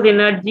glucose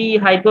energy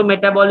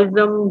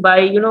hypometabolism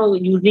by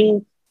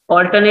using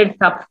alternate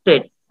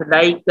substrates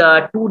like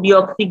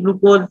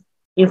 2-deoxyglucose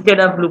instead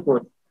of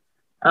glucose,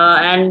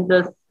 and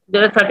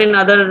there are certain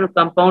other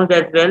compounds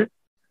as well.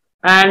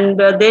 And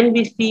then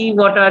we see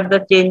what are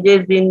the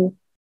changes in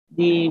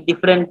the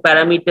different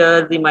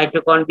parameters, the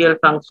mitochondrial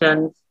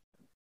functions,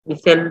 the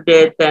cell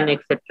death, and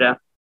etc.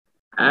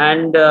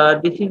 And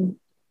this is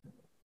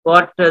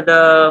what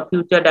the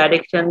future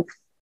directions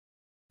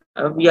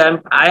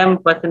I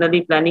am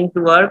personally planning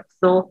to work.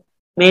 So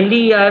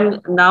mainly I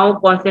am now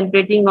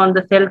concentrating on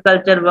the cell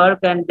culture work,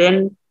 and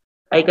then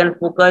I can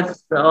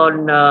focus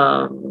on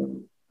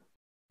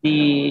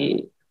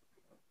the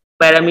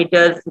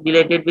parameters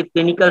related with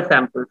clinical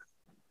samples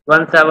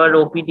once our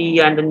OPD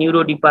and the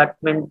neuro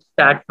department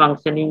start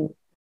functioning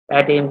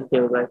at AIIMS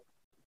Deoghar.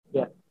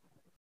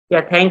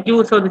 Yeah, thank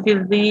you. So this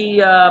is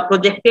the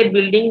projected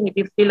building. It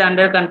is still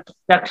under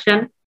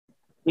construction.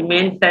 The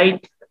main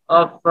site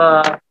of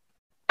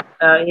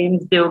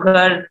AIIMS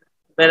Deoghar,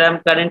 where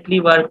I'm currently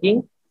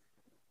working.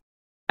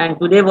 And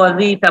today was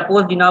the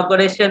supposed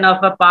inauguration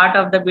of a part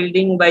of the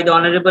building by the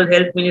Honorable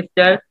Health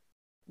Minister,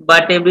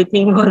 but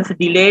everything was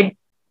delayed.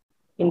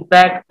 In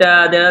fact,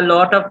 there are a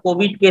lot of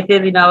COVID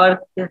cases in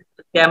our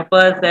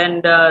campus,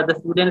 and the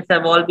students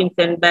have all been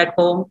sent back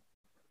home.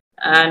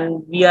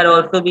 And we are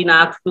also being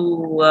asked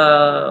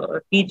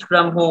to teach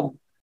from home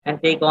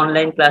and take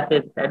online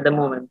classes at the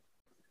moment.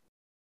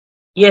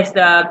 Yes,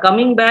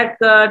 coming back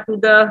to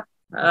the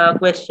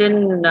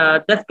question,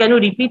 just can you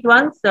repeat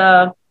once?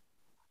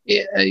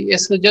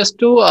 Yes, so just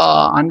to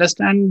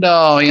understand,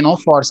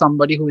 for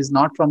somebody who is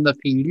not from the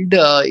field,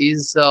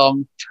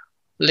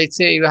 let's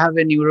say you have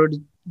a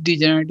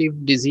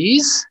neurodegenerative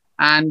disease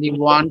and you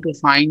want to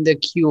find the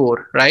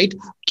cure, right?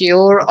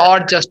 Cure or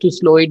just to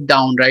slow it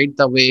down, right?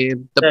 The way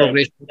the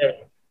progression.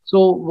 Right.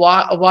 So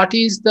what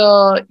is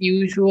the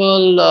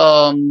usual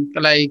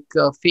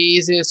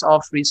phases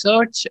of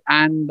research,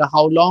 and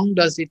how long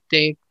does it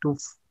take to,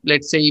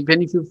 let's say,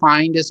 even if you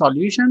find a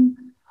solution,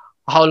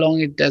 how long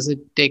does it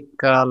take,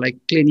 like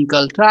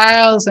clinical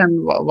trials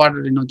and what,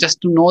 just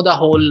to know the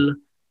whole,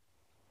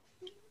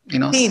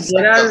 See,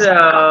 there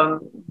are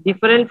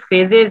different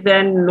phases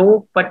and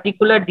no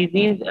particular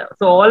disease.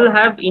 So all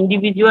have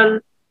individual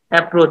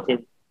approaches.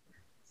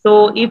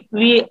 So if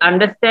we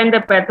understand the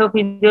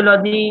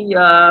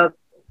pathophysiology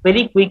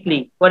very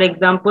quickly, for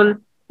example,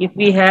 if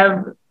we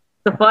have,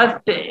 so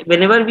first,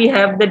 whenever we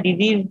have the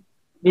disease,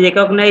 we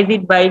recognize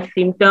it by its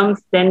symptoms,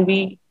 then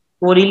we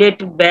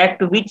correlate back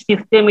to which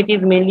system it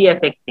is mainly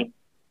affecting.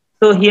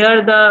 So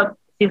here the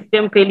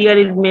system failure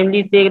is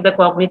mainly, say, the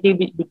cognitive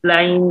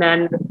decline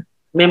and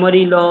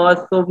memory loss.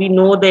 So we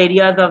know the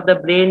areas of the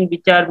brain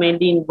which are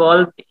mainly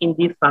involved in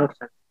these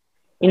functions.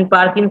 In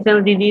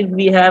Parkinson's disease,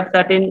 we have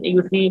certain,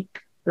 you see,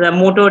 the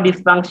motor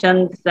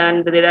dysfunctions,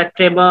 and there are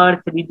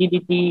tremors,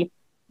 rigidity,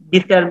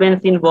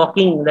 disturbance in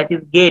walking, that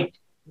is gait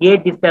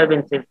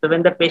disturbances. So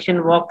when the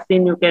patient walks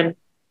in, you can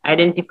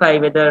identify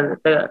whether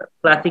the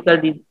classical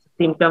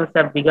symptoms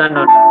have begun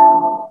or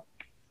not.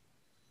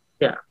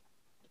 Yeah.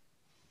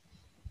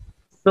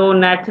 So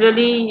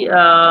naturally,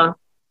 so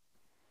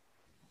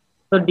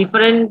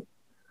different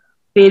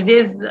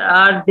phases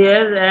are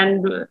there,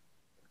 and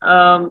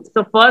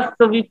so first,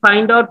 so we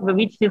find out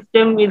which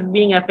system is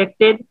being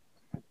affected,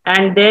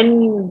 and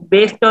then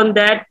based on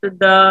that,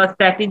 the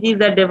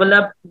strategies are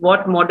developed,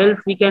 what models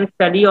we can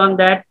study on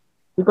that,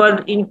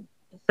 because in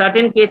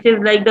certain cases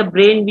like the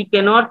brain, we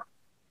cannot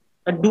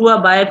do a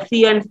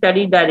biopsy and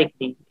study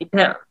directly.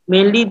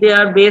 Mainly they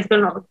are based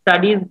on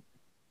studies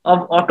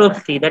of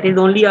autopsy, that is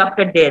only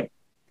after death.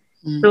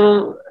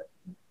 So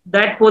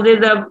that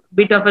poses a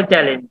bit of a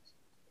challenge.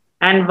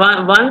 And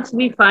once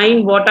we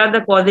find what are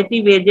the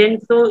causative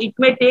agents, so it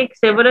may take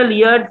several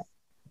years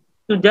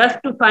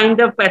to find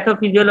the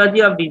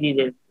pathophysiology of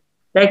diseases.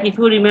 Like if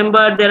you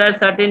remember, there are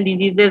certain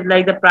diseases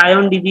like the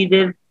prion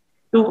diseases.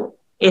 To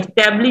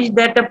establish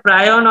that a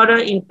prion or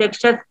an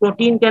infectious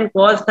protein can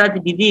cause such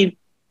disease,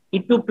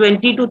 it took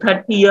 20 to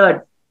 30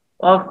 years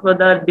of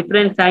the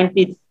different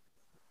scientists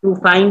to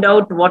find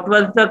out what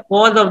was the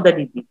cause of the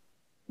disease.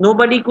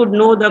 Nobody could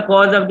know the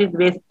cause of this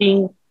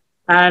wasting.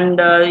 And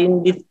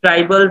in these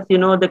tribals,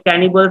 the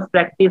cannibals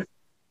practice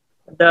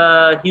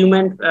the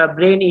human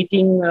brain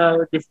eating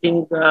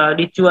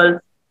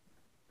rituals,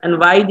 and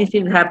why this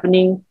is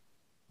happening.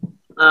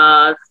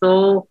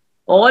 So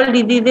all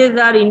diseases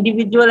are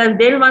individual, and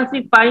then once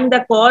we find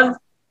the cause,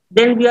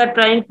 then we are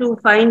trying to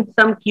find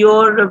some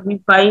cure. We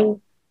find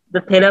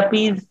the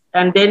therapies,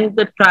 and then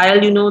the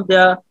trial.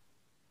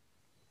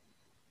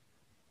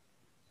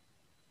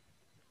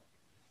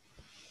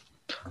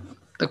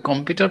 The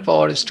computer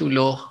power is too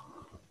low.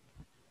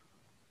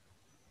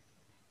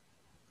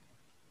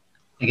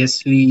 I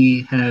guess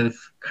we have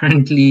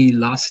currently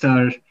lost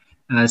our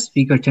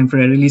speaker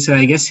temporarily, so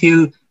I guess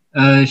we'll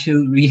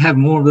have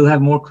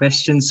more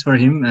questions for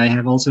him. I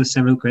have also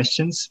several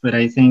questions, but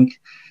I think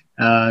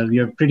we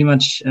are pretty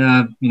much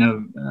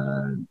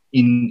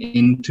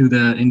into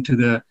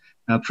the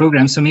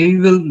program. So maybe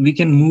we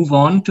can move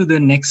on to the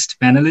next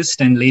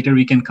panelist, and later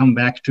we can come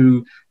back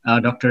to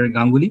Dr.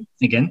 Ganguly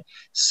again.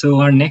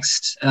 So our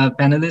next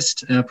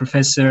panelist,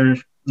 Professor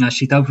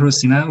Sitabhra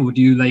Sinha, would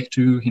you like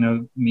to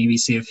maybe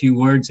say a few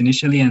words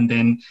initially, and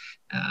then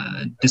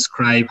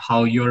describe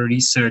how your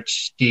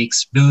research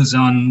builds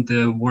on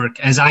the work,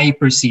 as I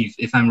perceive.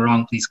 If I'm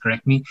wrong, please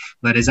correct me.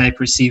 But as I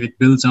perceive, it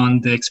builds on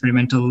the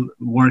experimental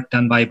work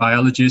done by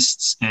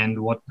biologists, and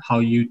how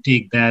you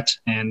take that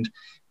and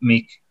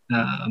make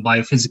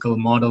biophysical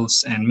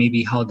models, and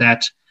maybe how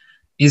that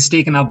is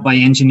taken up by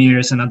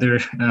engineers and other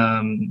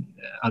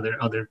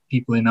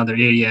people in other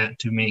area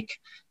to make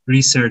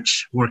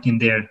research work in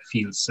their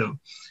fields. So,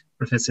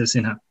 Professor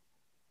Sinha.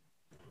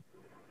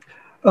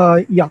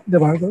 Yeah,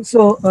 Debarghya.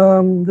 So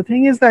the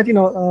thing is that,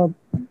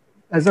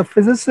 as a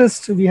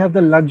physicist, we have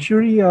the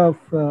luxury of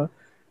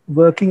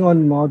working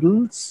on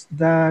models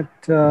that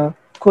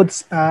could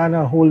span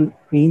a whole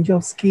range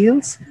of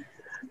scales.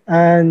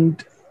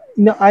 And,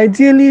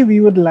 ideally,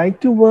 we would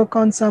like to work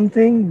on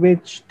something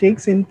which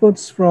takes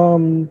inputs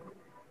from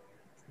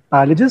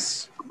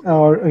biologists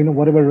or,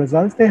 whatever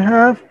results they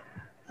have,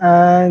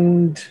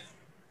 and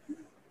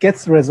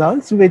gets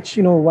results which,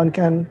 one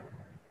can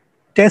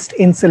test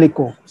in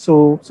silico.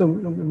 So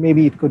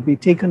maybe it could be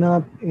taken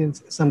up in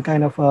some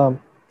kind of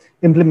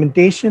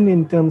implementation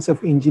in terms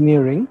of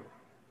engineering.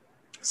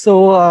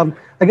 So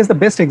I guess the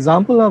best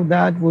example of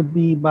that would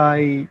be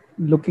by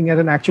looking at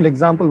an actual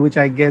example, which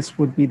I guess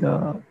would be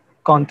the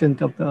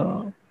content of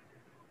the,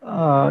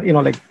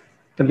 like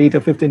the later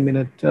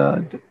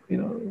 15-minute,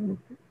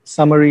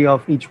 summary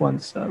of each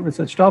one's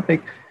research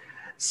topic.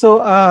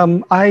 So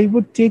I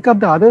would take up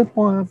the other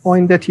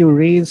point that you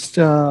raised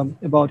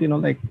about,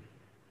 like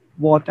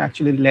what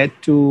actually led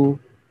to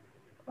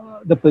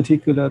the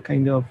particular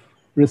kind of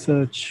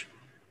research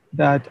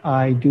that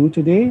I do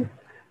today.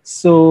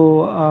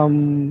 So,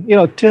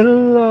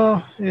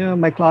 till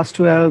my class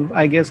 12,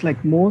 I guess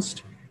like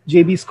most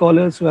JB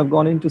scholars who have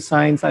gone into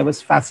science, I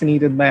was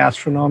fascinated by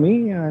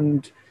astronomy,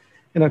 and,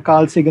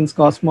 Carl Sagan's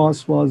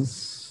Cosmos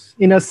was,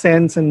 in a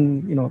sense,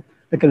 and,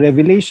 like a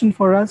revelation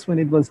for us when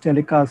it was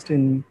telecast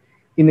in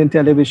Indian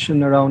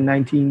television around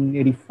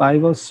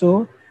 1985 or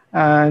so.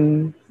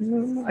 And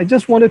I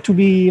just wanted to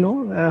be,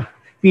 a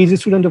PhD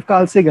student of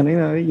Carl Sagan.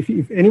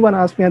 If anyone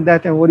asked me at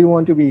that time, what do you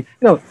want to be?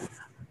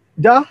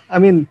 I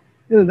mean,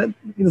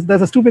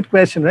 that's a stupid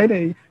question,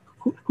 right?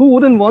 Who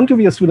wouldn't want to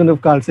be a student of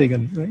Carl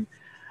Sagan, right?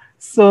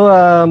 So,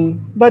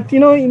 but,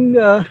 in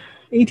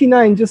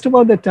 89, just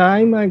about the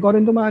time I got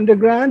into my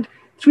undergrad,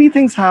 three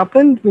things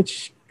happened,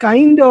 which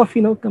kind of,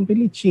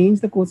 completely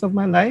changed the course of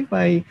my life.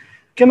 I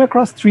came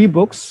across three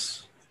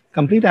books,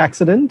 complete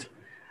accident.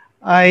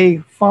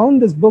 I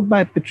found this book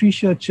by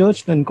Patricia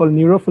Churchland called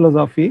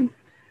Neurophilosophy,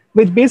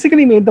 which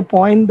basically made the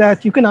point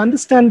that you can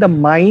understand the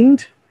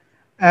mind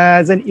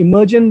as an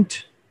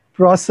emergent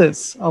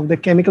process of the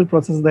chemical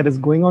process that is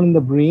going on in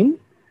the brain,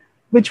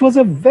 which was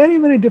a very,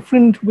 very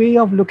different way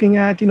of looking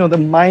at, the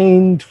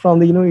mind from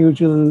the,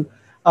 usual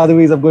other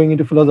ways of going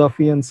into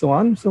philosophy and so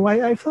on. So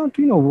I thought,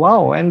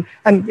 wow. And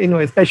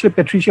especially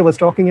Patricia was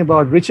talking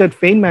about Richard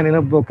Feynman in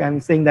a book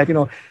and saying that,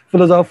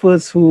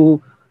 philosophers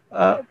who,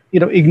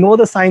 ignore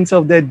the science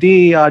of their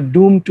day are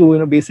doomed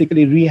to,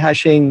 basically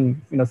rehashing,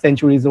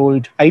 centuries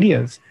old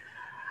ideas.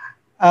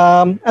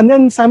 And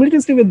then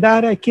simultaneously with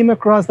that, I came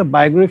across the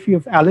biography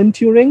of Alan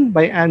Turing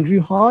by Andrew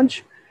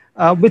Hodge,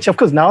 which of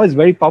course now is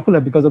very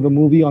popular because of the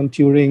movie on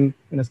Turing,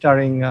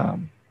 starring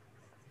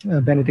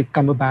Benedict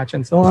Cumberbatch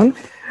and so on.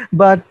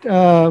 But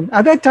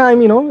at that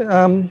time,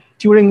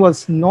 Turing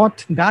was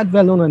not that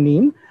well known a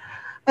name.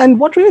 And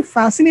what really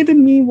fascinated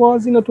me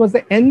was, towards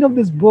the end of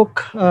this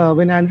book,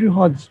 when Andrew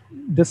Hodge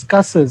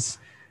discusses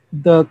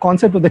the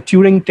concept of the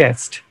Turing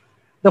test,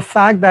 the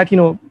fact that,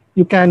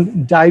 you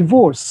can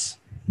divorce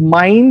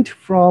mind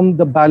from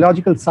the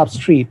biological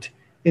substrate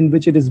in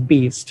which it is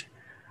based.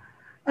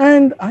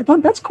 And I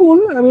thought that's cool.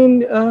 I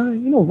mean,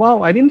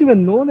 wow, I didn't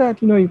even know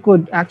that, you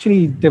could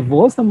actually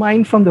divorce the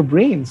mind from the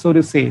brain, so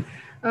to say.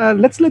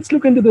 Let's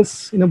look into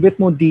this in a bit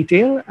more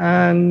detail.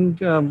 And,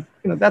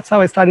 that's how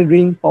I started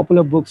reading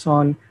popular books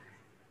on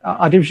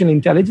artificial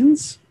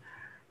intelligence.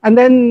 And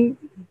then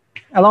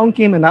along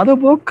came another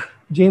book,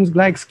 James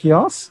Gleick's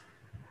Chaos,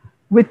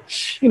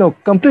 which,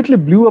 completely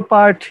blew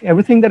apart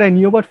everything that I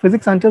knew about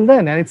physics until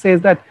then. And it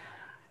says that,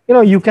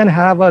 you can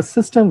have a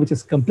system which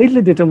is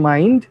completely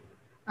determined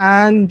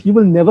and you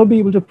will never be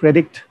able to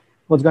predict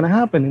what's going to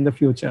happen in the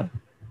future.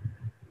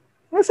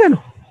 I said,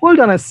 hold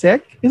on a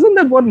sec. Isn't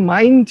that what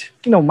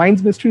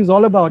mind's mystery is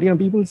all about?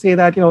 People say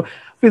that,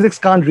 physics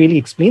can't really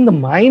explain the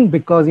mind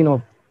because,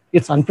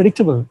 it's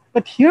unpredictable.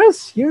 But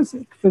here's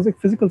a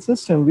physical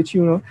system which,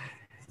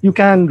 you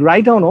can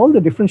write down all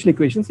the differential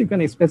equations. You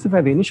can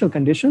specify the initial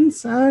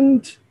conditions,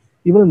 and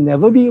you will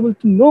never be able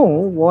to know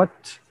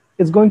what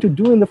it's going to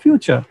do in the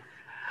future.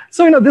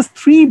 So, these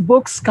three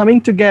books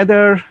coming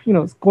together,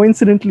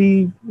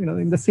 coincidentally,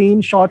 in the same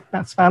short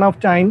span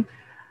of time,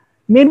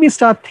 made me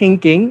start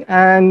thinking.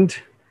 And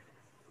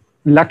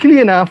luckily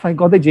enough, I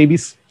got the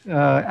JBs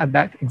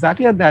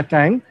exactly at that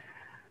time.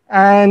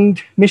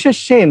 And Mrs.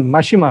 Shane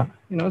Mashima,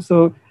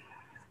 so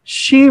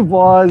she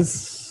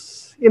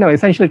was,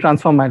 essentially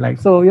transformed my life.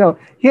 So,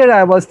 here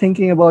I was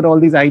thinking about all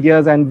these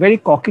ideas, and very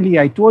cockily,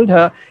 I told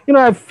her,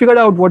 I've figured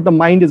out what the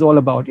mind is all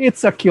about.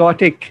 It's a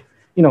chaotic,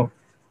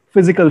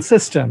 physical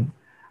system.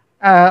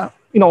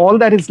 All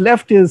that is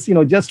left is,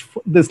 just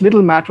this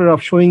little matter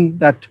of showing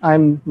that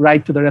I'm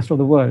right to the rest of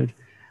the world.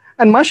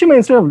 And Mashima,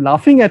 instead of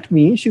laughing at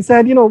me, she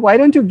said, why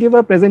don't you give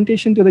a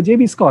presentation to the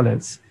JB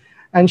scholars?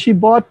 And she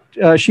brought,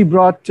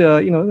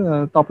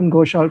 Tapan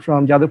Ghoshal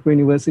from Jadavpur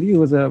University, who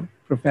was a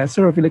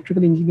professor of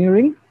electrical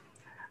engineering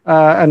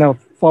and a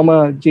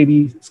former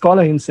JB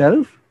scholar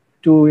himself,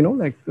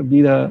 to,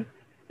 be the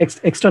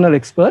external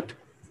expert.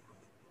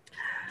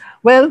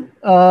 Well,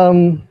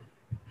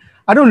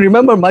 I don't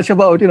remember much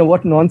about,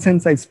 what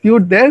nonsense I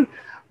spewed there,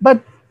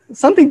 but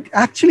something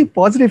actually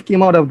positive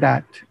came out of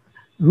that.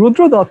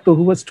 Rudra Dotto,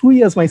 who was 2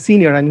 years my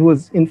senior and who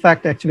was in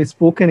fact actually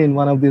spoken in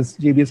one of these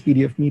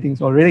JBSPDF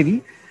meetings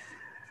already,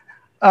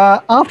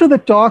 after the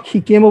talk, he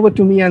came over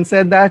to me and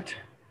said that,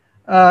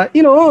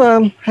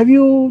 have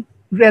you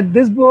read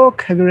this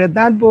book? Have you read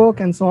that book?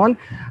 And so on.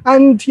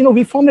 And,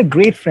 we formed a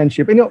great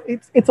friendship.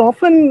 It's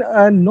often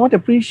not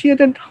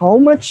appreciated how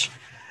much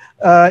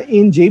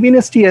in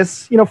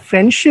JBNSTS,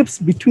 friendships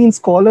between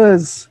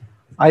scholars,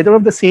 either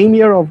of the same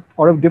year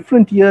or of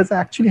different years,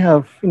 actually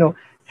have,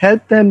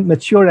 helped them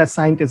mature as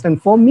scientists.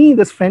 And for me,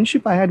 this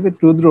friendship I had with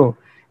Rudro,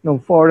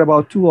 for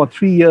about 2 or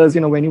 3 years,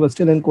 when he was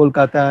still in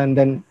Kolkata, and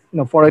then,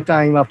 for a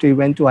time after he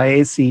went to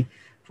IISc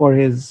for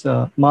his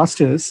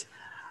master's,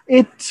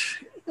 it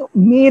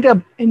made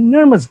an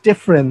enormous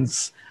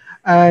difference.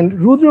 And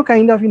Rudro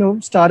kind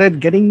of, started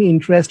getting me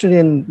interested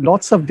in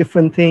lots of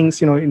different things,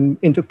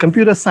 into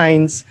computer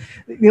science.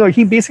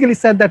 He basically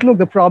said that, look,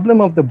 the problem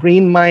of the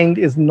brain-mind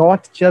is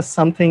not just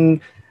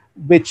something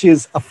which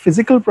is a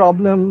physical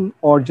problem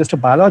or just a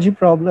biology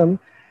problem.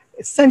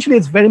 Essentially,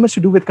 it's very much to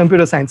do with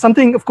computer science.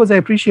 Something, of course, I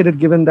appreciated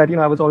given that,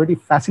 I was already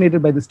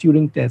fascinated by this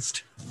Turing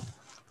test.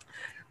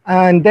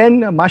 And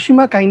then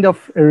Mashima kind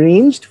of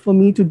arranged for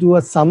me to do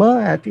a summer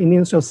at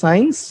Indian Institute of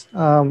Science,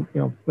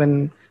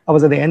 when I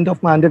was at the end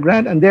of my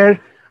undergrad. And there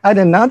I had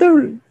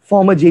another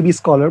former JB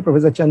scholar,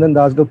 Professor Chandan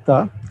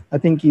Dasgupta, I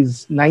think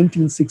he's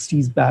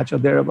 1960s batch or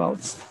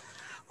thereabouts,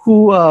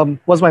 who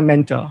was my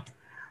mentor.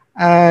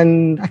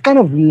 And I kind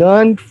of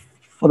learned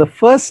for the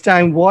first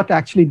time what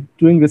actually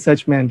doing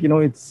research meant.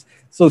 It's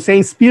so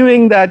saying,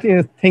 spewing that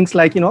things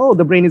like, oh,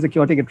 the brain is a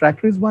chaotic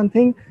attractor is one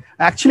thing.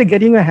 Actually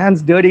getting your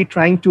hands dirty,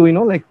 trying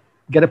to,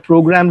 get a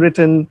program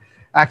written,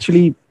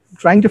 actually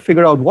trying to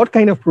figure out what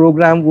kind of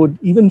program would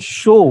even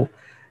show,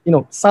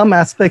 some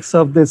aspects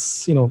of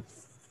this,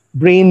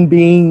 brain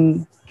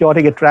being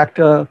chaotic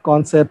attractor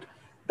concept,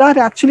 that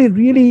actually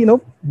really,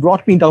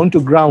 brought me down to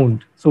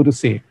ground, so to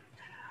say.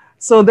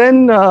 So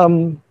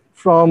then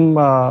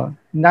from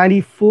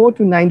 94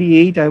 to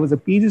 98, I was a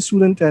PhD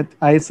student at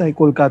ISI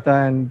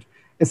Kolkata, and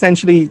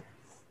essentially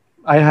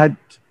I had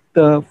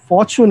the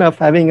fortune of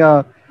having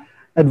a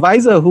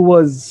advisor who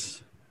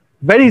was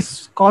very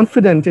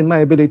confident in my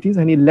abilities,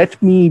 and he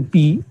let me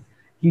be.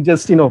 He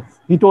just,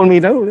 he told me,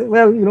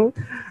 well,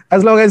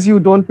 as long as you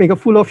don't make a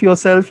fool of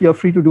yourself, you're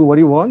free to do what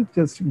you want.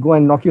 Just go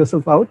and knock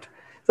yourself out.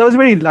 So I was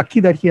very lucky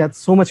that he had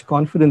so much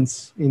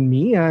confidence in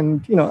me.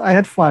 And, I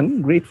had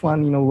fun, great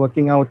fun,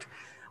 working out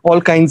all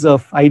kinds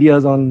of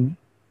ideas on,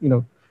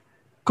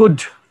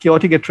 could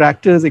chaotic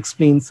attractors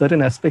explain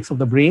certain aspects of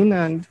the brain,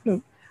 and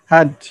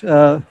had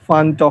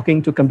fun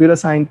talking to computer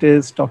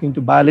scientists, talking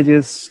to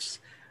biologists,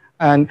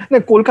 And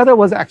Kolkata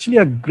was actually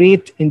a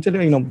great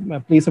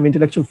place of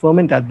intellectual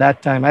ferment at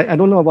that time. I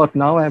don't know about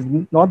now. I have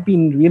not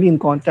been really in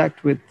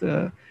contact with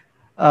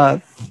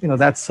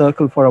that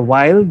circle for a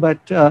while,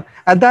 but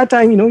at that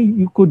time,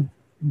 you could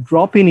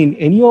drop in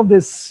any of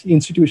these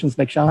institutions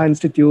like Shah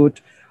Institute,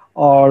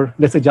 or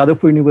let's say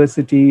Jadavpur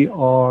University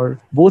or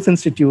Bose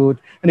Institute,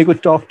 and you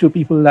could talk to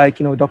people like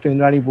Dr.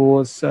 Indrani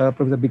Bose,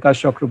 Professor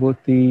Bikash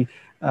Chakraborty,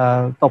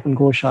 Tapan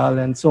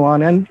Ghoshal, and so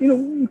on. And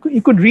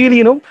you could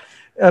really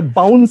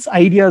bounce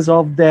ideas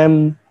of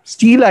them,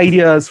 steal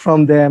ideas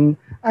from them,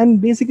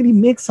 and basically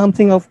make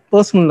something of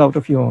personal out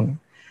of your own.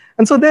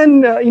 And so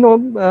then,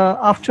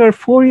 after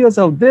 4 years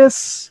of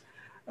this,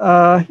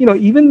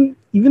 even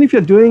if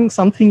you're doing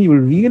something you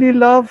really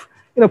love,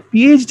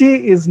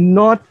 PhD is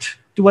not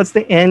towards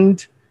the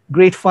end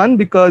great fun,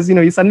 because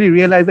you suddenly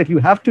realize that you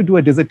have to do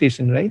a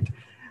dissertation, right?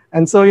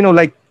 And so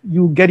like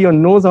you get your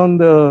nose on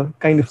the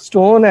kind of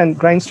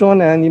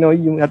grindstone, and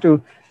you have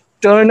to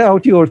turn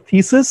out your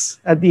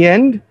thesis at the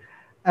end.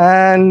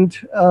 And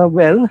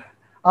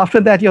after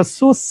that, you're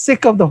so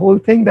sick of the whole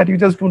thing that you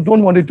just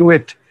don't want to do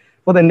it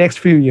for the next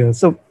few years.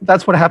 So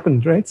that's what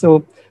happened, right?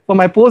 So for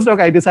my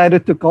postdoc, I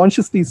decided to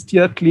consciously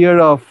steer clear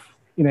of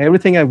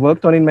everything I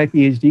worked on in my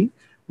PhD.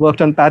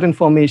 Worked on pattern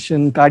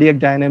formation, cardiac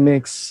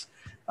dynamics,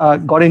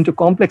 got into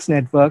complex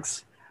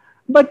networks.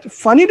 But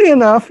funnily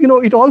enough,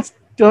 it all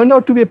turned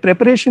out to be a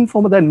preparation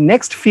for the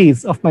next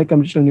phase of my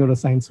computational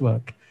neuroscience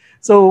work.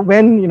 So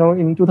when,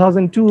 in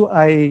 2002,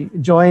 I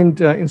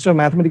joined Institute of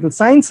Mathematical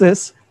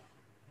Sciences,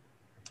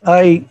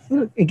 I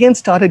again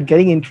started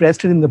getting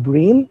interested in the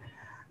brain.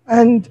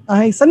 And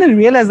I suddenly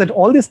realized that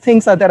all these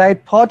things that I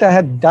thought I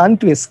had done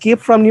to escape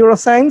from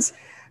neuroscience,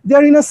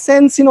 they're in a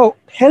sense,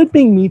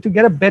 helping me to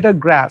get a better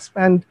grasp.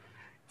 And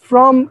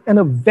from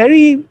a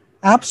very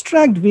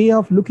abstract way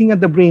of looking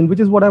at the brain, which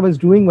is what I was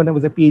doing when I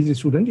was a PhD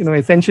student,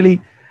 essentially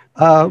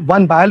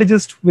one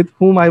biologist with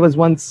whom I was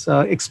once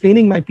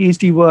explaining my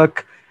PhD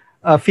work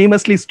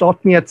famously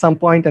stopped me at some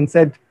point and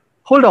said,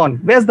 "Hold on,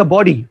 where's the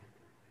body?"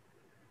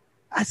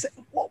 I said,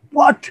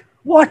 what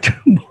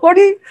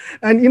body?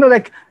 And,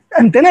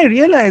 and then I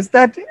realized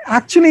that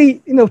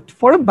actually,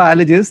 for a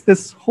biologist,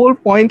 this whole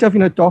point of,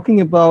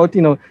 talking about,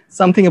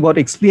 something about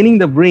explaining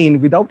the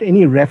brain without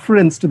any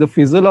reference to the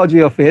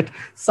physiology of it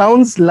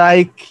sounds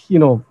like,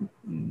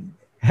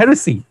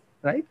 heresy,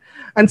 right?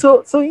 And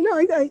so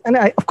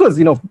I of course,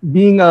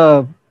 being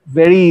a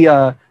very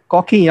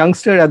cocky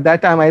youngster at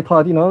that time, I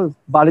thought,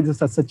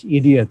 biologists are such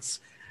idiots.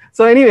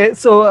 So anyway,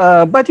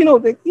 but,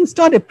 you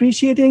start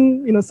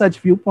appreciating, such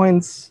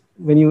viewpoints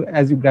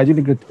as you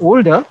gradually get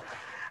older.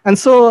 And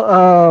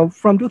so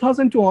from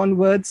 2002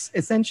 onwards,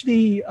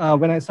 essentially,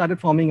 when I started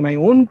forming my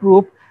own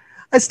group,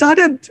 I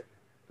started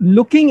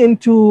looking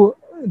into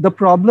the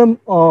problem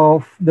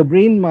of the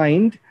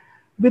brain-mind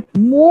with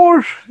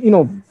more,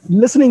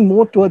 listening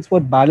more towards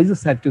what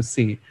biologists had to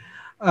say.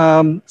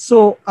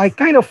 So I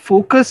kind of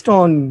focused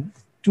on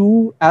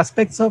two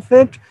aspects of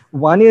it.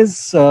 One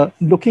is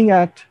looking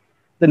at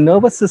the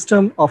nervous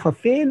system of a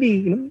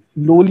fairly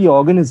lowly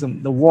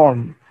organism, the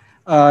worm.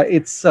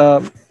 It's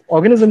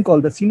organism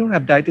called the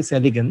Sinorhabditis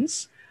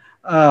elegans.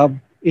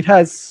 It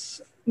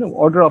has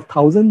order of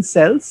 1,000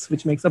 cells,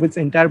 which makes up its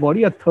entire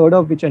body, a third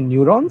of which are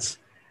neurons.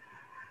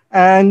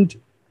 And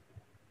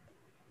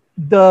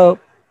the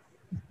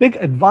big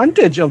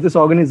advantage of this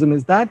organism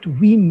is that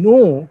we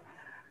know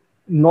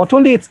not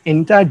only its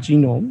entire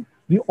genome,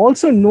 we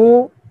also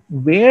know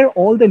where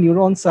all the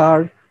neurons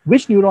are,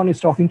 which neuron is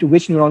talking to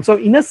which neuron. So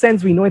in a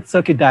sense, we know its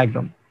circuit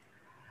diagram.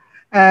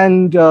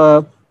 And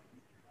a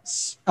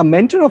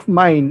mentor of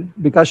mine,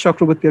 Bikash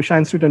Chakraborty of Shah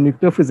Institute of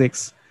Nuclear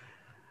Physics,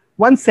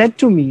 once said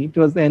to me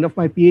towards the end of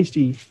my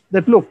PhD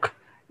that, look,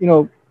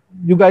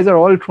 you guys are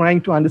all trying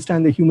to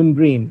understand the human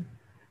brain,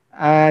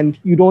 and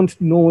you don't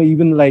know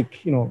even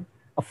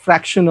a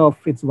fraction of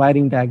its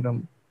wiring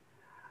diagram.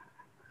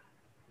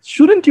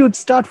 Shouldn't you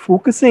start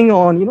focusing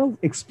on,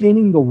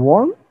 explaining the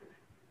worm?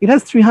 It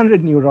has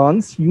 300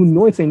 neurons,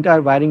 its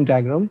entire wiring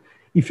diagram.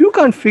 If you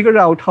can't figure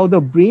out how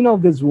the brain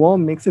of this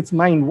worm makes its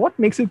mind, what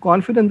makes you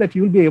confident that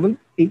you'll be able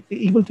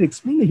to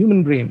explain the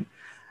human brain?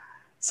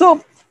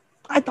 So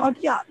I thought,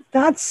 yeah,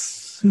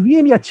 that's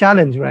really a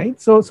challenge, right?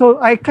 So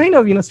I kind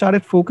of,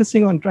 started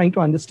focusing on trying to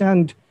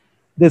understand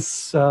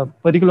this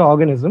particular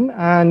organism.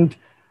 And,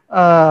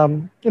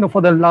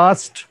 for the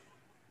last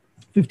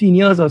 15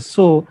 years or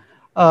so,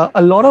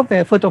 a lot of the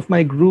effort of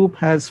my group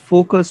has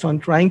focused on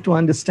trying to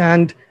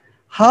understand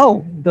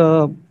how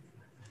the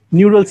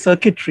neural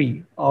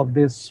circuitry of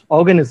this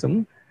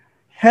organism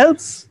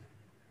helps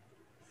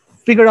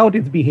figure out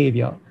its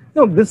behavior.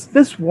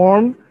 This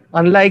worm,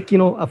 unlike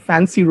a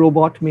fancy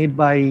robot made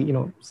by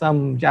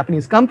some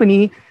Japanese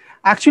company,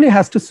 actually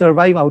has to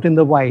survive out in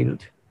the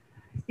wild.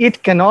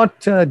 It cannot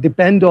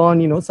depend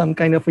on some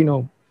kind of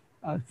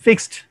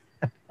fixed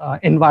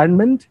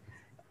environment.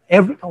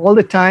 All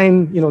the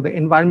time, the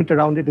environment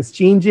around it is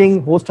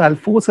changing. Hostile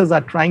forces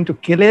are trying to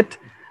kill it,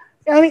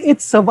 and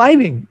it's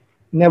surviving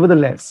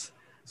nevertheless.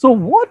 So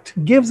what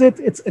gives it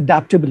its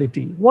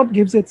adaptability? What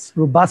gives its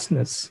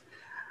robustness?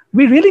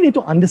 we really need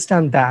to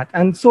understand that.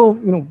 And so,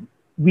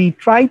 we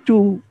try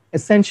to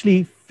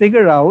essentially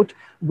figure out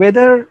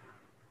whether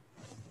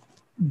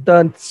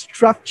the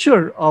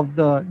structure of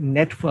the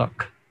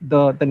network,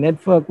 the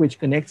network which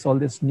connects all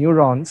these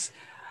neurons,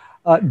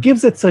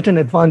 gives it certain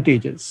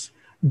advantages.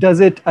 Does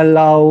it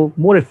allow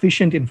more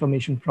efficient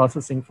information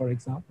processing, for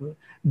example?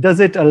 Does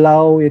it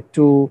allow it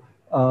to,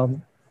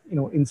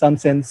 in some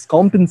sense,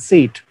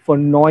 compensate for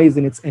noise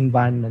in its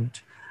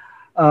environment?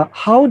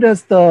 How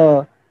does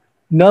the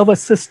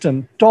nervous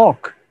system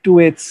talk to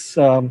its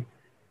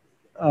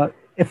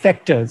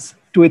effectors,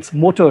 to its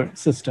motor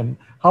system?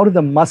 How do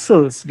the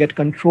muscles get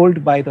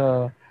controlled by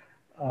the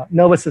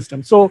nervous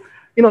system? So,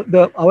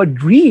 our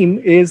dream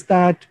is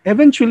that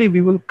eventually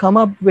we will come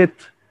up with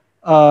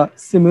a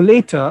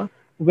simulator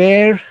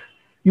where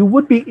you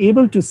would be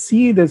able to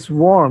see this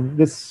worm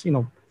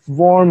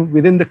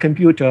within the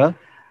computer,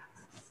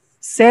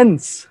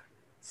 sense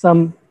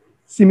some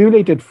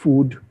simulated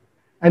food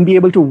and be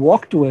able to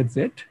walk towards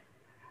it.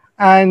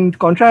 And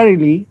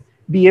contrarily,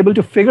 be able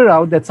to figure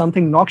out that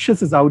something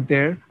noxious is out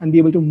there and be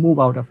able to move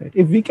out of it.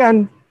 If we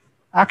can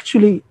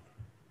actually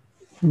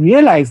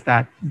realize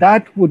that,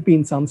 that would be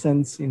in some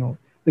sense,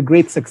 the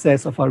great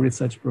success of our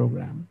research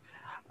program.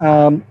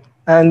 Parallel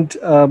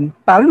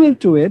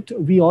to it,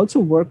 we also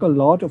work a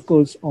lot, of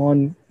course,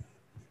 on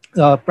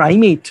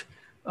primate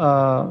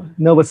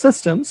nervous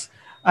systems.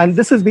 And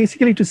this is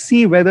basically to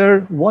see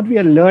whether what we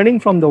are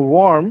learning from the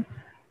worm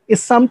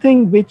is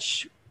something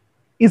which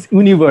is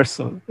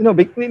universal.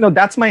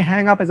 That's my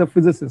hang up as a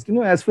physicist.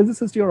 As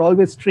physicists, you're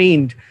always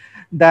trained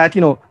that,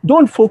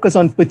 don't focus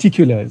on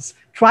particulars.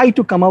 Try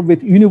to come up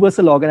with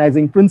universal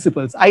organizing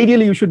principles.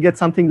 Ideally, you should get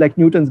something like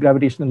Newton's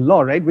gravitational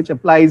law, right? Which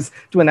applies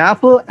to an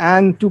apple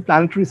and to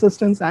planetary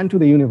systems and to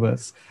the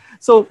universe.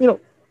 So,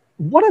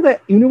 what are the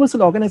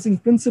universal organizing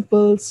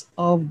principles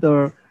of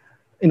the,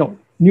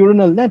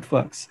 neuronal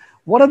networks?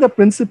 What are the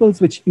principles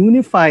which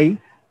unify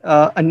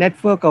a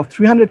network of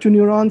 302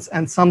 neurons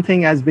and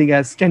something as big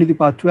as 10 to the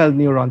power 12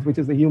 neurons, which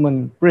is the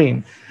human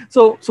brain?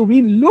 So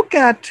we look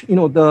at,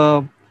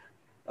 the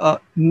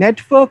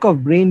network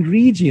of brain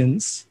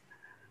regions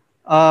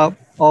of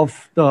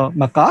the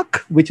macaque,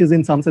 which is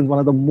in some sense one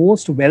of the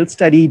most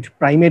well-studied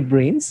primate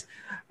brains.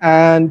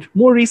 And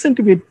more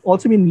recently, we've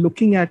also been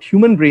looking at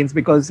human brains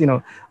because,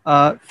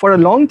 for a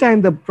long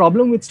time, the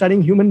problem with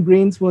studying human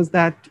brains was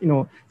that,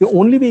 the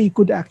only way you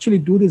could actually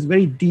do this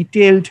very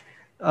detailed,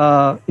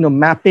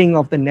 mapping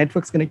of the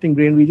networks connecting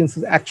brain regions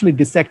is actually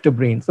dissect a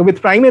brain. So with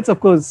primates,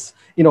 of course,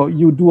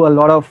 you do a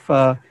lot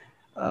of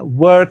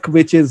work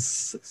which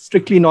is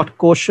strictly not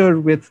kosher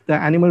with the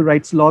animal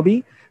rights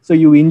lobby. So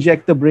you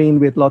inject the brain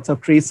with lots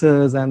of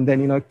tracers and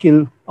then,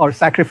 kill or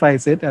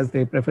sacrifice it, as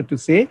they prefer to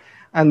say.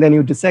 And then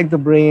you dissect the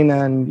brain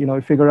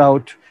and, figure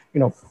out,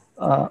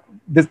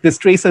 these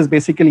tracers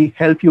basically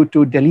help you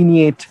to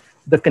delineate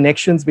the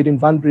connections between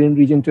one brain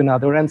region to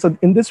another. And so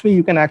in this way,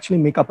 you can actually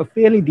make up a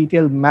fairly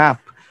detailed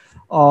map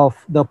of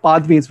the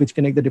pathways which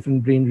connect the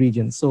different brain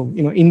regions. So,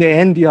 in the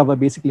end, you have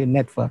basically a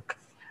network.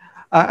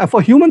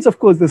 For humans, of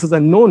course, this is a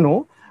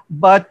no-no.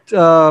 But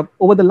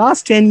over the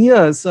last 10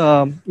 years,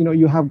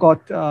 you have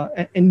got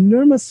an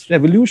enormous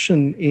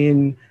revolution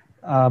in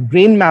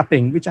brain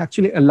mapping, which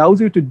actually allows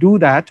you to do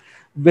that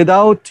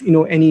without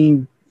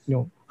any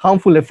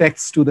harmful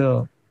effects to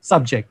the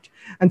subject.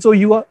 And so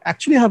you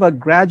actually have a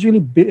gradually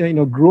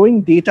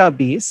growing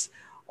database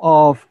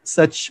of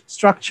such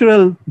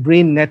structural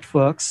brain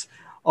networks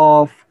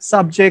of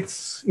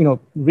subjects,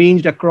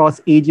 ranged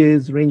across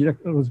ages, ranged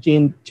across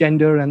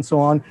gender, and so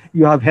on.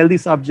 You have healthy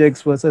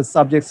subjects versus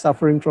subjects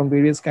suffering from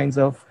various kinds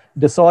of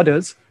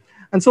disorders.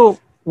 And so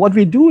what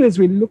we do is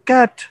we look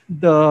at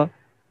the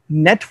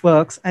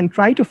networks and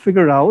try to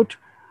figure out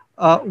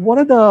what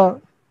are the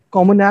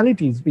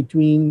commonalities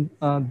between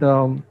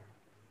the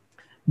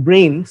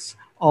brains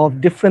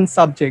of different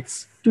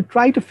subjects to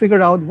try to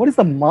figure out what is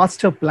the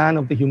master plan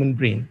of the human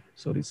brain,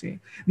 so to say.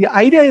 The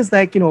idea is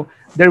like,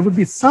 there would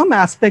be some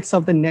aspects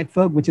of the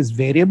network which is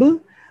variable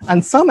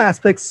and some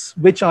aspects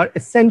which are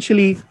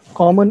essentially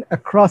common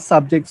across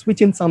subjects,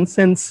 which in some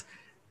sense,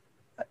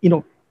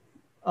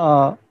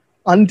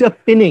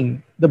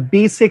 underpinning the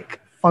basic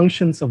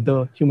functions of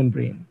the human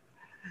brain.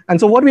 And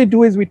so what we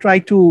do is we try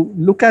to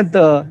look at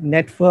the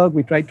network,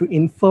 we try to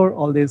infer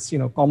all these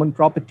common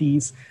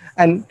properties.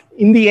 And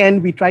in the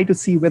end, we try to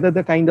see whether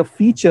the kind of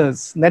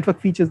features,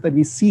 network features that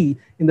we see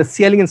in the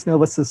Sialian's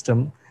nervous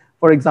system,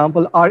 for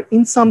example, are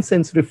in some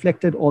sense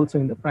reflected also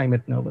in the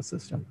primate nervous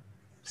system.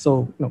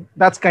 So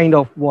that's kind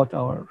of what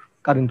our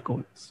current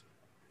goal is.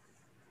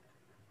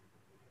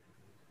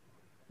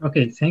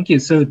 Okay, thank you.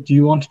 So do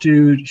you want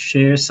to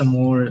share some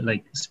more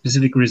like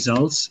specific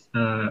results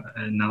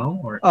now?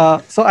 Or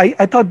so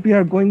I thought we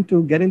are going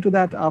to get into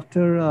that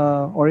after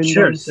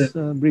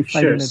Arindam's brief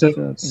 5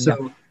 minutes.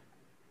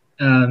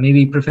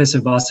 Maybe Professor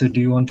Basu, do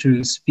you want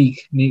to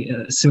speak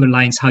similar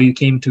lines, how you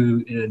came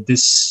to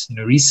this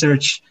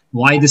research,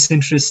 why this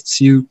interests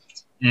you,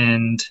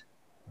 and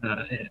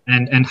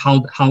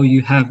how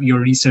you have your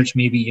research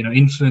maybe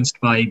influenced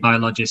by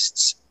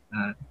biologists,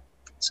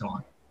 so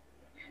on.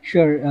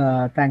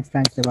 Sure. Thanks,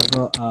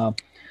 Debarghya.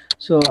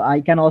 So I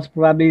can also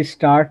probably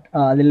start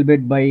a little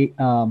bit by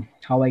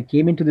how I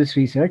came into this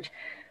research.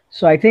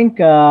 So I think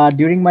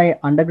during my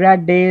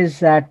undergrad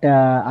days at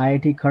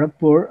IIT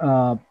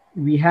Kharagpur,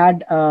 we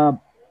had a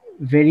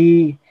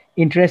very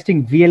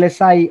interesting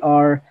VLSI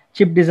or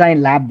chip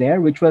design lab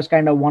there, which was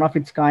kind of one of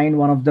its kind,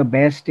 one of the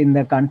best in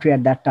the country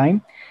at that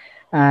time.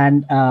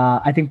 And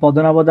I think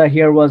Padmanabha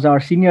here was our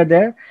senior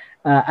there.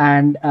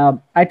 And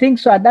I think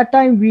so at that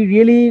time, we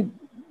really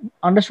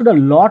understood a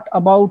lot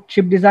about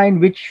chip design,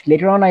 which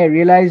later on I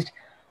realized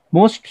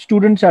most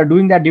students are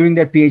doing that during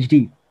their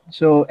PhD.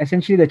 So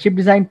essentially, the chip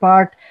design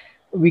part,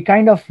 we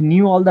kind of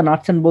knew all the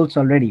nuts and bolts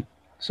already.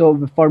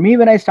 So for me,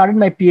 when I started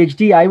my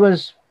PhD, I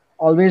was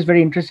always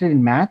very interested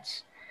in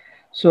maths.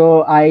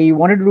 So I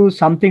wanted to do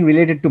something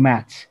related to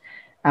maths.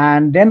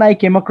 And then I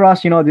came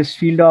across, this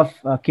field of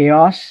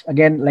chaos.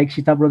 Again, like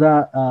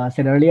Sitabhra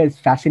said earlier, it's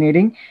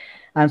fascinating.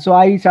 And so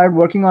I started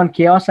working on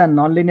chaos and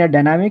nonlinear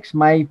dynamics.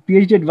 My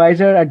PhD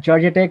advisor at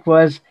Georgia Tech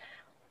was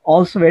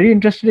also very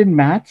interested in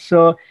maths.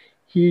 So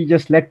he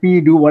just let me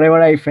do whatever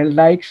I felt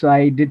like. So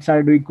I did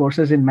start doing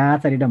courses in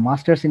math. I did a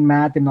master's in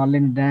math in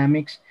nonlinear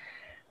dynamics.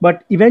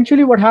 But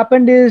eventually what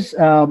happened is,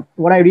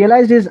 what I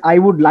realized is I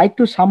would like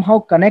to somehow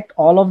connect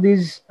all of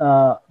these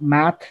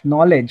math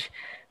knowledge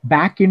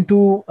back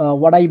into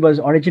what I was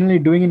originally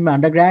doing in my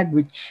undergrad,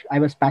 which I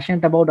was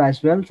passionate about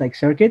as well, like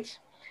circuits.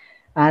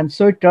 And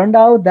so it turned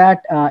out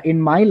that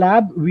in my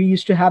lab, we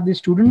used to have these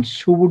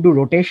students who would do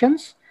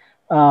rotations.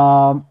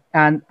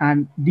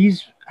 And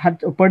these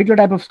had a particular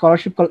type of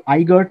scholarship called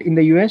IGERT in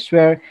the US,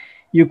 where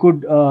you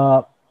could,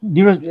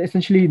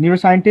 essentially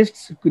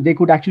neuroscientists, they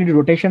could actually do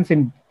rotations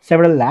in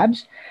several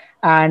labs.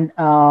 And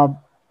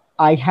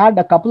I had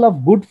a couple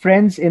of good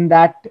friends in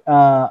that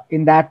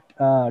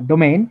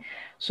domain.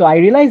 So I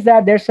realized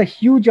that there's a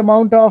huge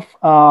amount of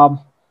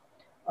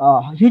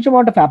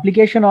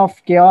application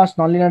of chaos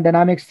nonlinear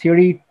dynamics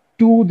theory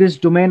to this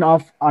domain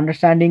of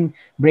understanding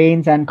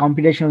brains and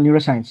computational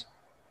neuroscience.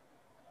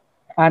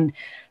 And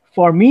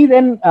for me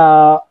then,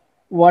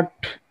 what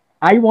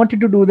I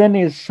wanted to do then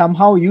is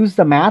somehow use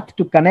the math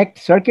to connect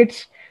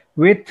circuits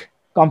with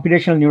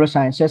computational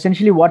neuroscience. So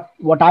essentially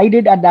what I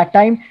did at that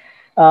time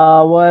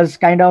was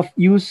kind of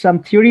use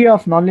some theory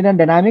of nonlinear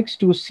dynamics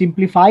to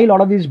simplify a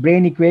lot of these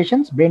brain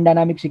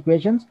dynamics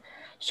equations,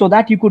 so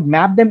that you could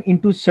map them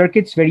into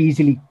circuits very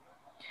easily.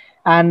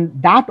 And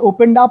that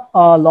opened up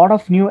a lot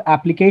of new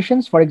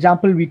applications. For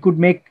example, we could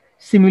make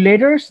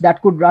simulators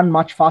that could run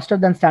much faster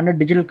than standard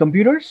digital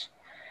computers.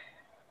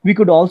 We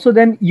could also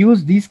then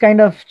use these kind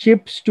of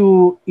chips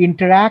to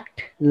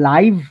interact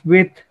live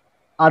with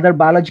other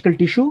biological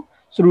tissue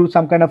through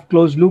some kind of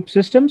closed loop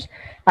systems.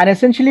 And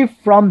essentially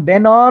from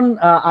then on,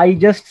 I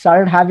just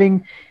started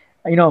having,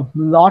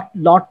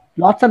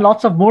 lots and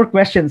lots of more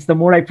questions the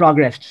more I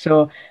progressed.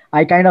 So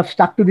I kind of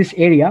stuck to this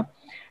area.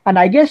 And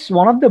I guess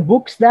one of the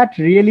books that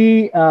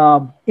really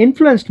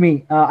influenced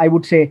me, I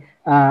would say,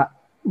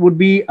 would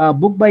be a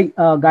book by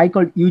a guy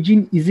called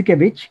Eugene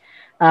Izikevich.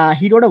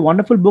 He wrote a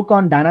wonderful book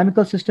on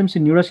dynamical systems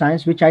in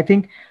neuroscience, which I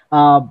think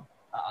a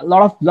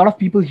lot of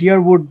people here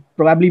would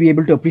probably be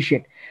able to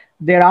appreciate.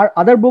 There are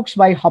other books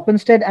by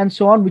Hoppenstedt and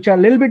so on, which are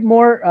a little bit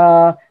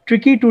more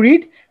tricky to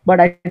read, but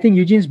I think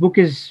Eugene's book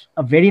is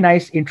a very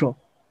nice intro.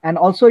 And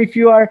also, if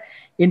you are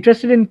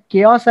interested in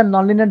chaos and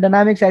nonlinear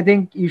dynamics, I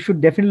think you should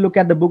definitely look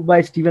at the book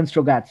by Steven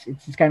Strogatz.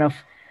 It's kind of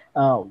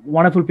a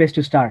wonderful place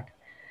to start.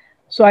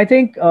 So I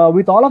think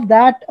with all of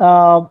that,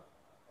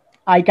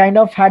 I kind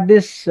of had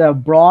this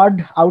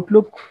broad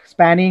outlook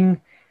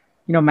spanning,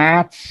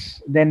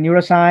 maths, then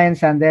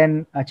neuroscience, and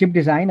then chip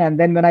design. And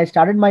then when I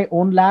started my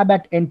own lab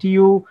at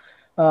NTU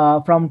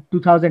from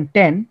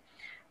 2010,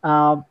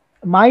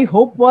 my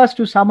hope was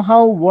to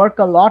somehow work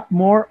a lot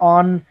more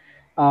on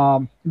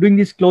doing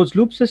these closed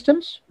loop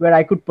systems, where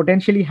I could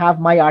potentially have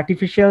my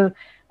artificial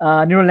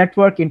neural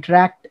network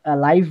interact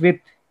live with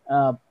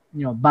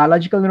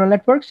biological neural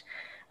networks.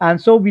 And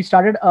so we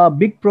started a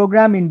big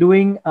program in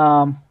doing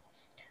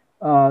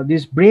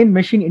these brain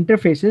machine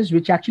interfaces,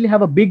 which actually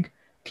have a big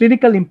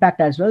clinical impact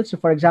as well. So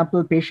for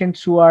example,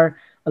 patients who are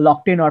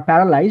locked in or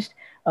paralyzed,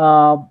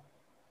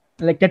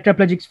 like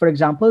tetraplegics, for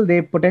example,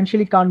 they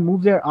potentially can't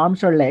move their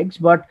arms or legs,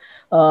 but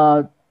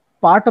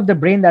part of the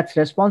brain that's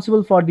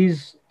responsible for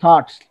these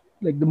thoughts,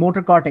 like the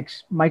motor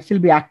cortex, might still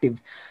be active.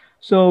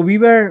 So we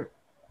were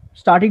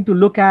starting to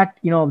look at,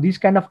 these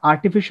kind of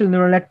artificial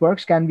neural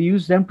networks. Can we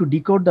use them to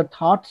decode the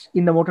thoughts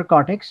in the motor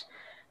cortex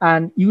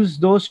and use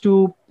those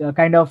to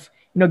kind of,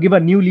 give a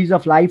new lease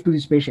of life to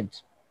these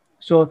patients?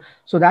 So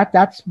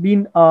that's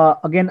been,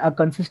 again, a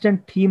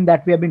consistent theme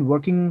that we have been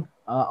working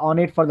on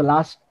it for the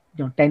last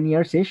 10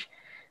 years-ish.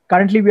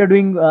 Currently, we are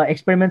doing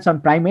experiments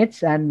on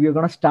primates, and we're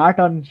going to start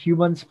on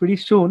humans pretty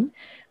soon.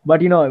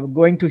 But,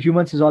 going to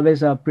humans is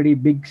always a pretty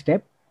big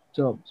step.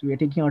 So we are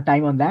taking our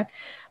time on that.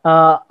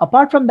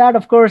 Apart from that,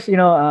 of course,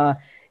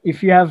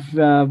 if you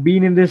have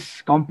been in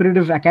this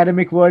competitive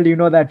academic world, you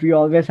know that we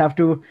always have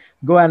to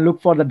go and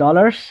look for the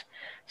dollars.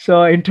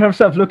 So in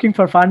terms of looking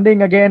for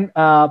funding, again,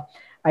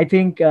 I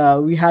think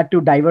we had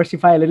to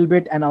diversify a little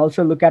bit and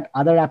also look at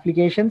other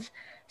applications.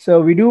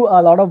 So we do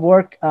a lot of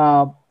work,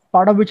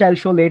 part of which I'll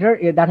show later,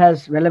 that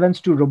has relevance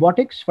to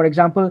robotics. For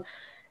example,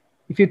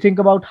 if you think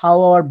about how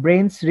our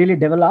brains really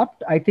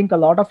developed, I think a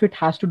lot of it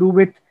has to do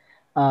with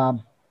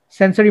um,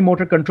 sensory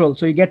motor control.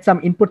 So you get some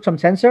input from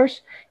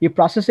sensors, you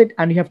process it,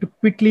 and you have to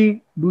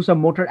quickly do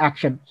some motor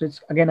action. So it's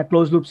again a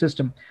closed loop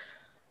system.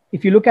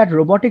 If you look at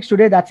robotics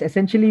today, that's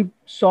essentially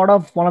sort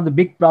of one of the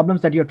big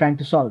problems that you're trying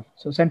to solve.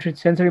 So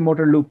sensory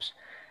motor loops.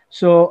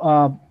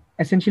 So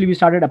essentially, we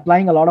started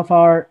applying a lot of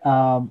our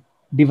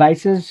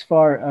devices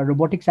for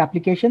robotics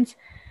applications.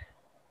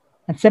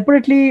 And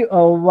separately,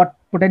 what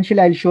potentially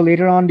I'll show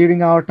later on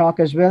during our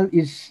talk as well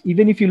is,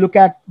 even if you look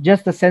at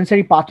just the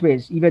sensory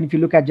pathways, even if you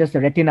look at just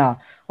the retina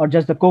or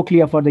just the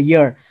cochlea for the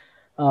ear,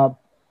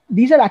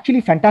 these are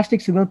actually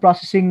fantastic signal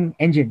processing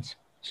engines.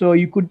 So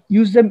you could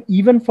use them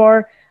even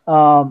for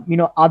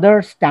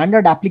other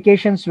standard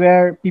applications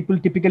where people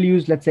typically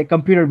use, let's say,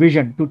 computer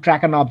vision to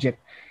track an object.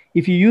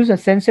 If you use a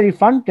sensory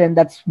front end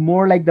that's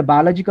more like the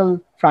biological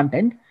front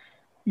end,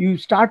 you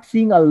start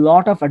seeing a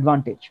lot of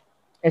advantage,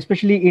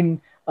 especially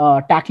in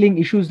tackling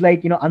issues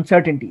like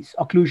uncertainties,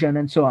 occlusion,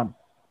 and so on.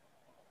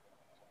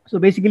 So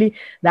basically,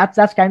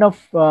 that's kind of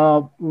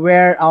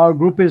where our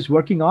group is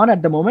working on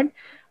at the moment.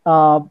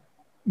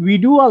 We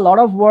do a lot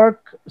of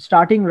work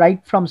starting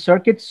right from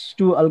circuits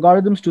to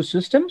algorithms to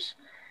systems.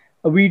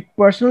 We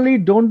personally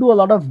don't do a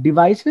lot of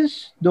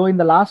devices, though in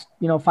the last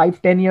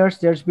 5-10 years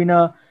there's been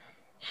a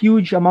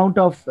huge amount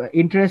of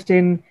interest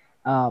in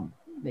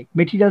like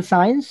material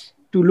science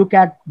to look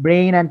at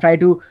brain and try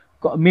to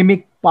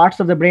mimic parts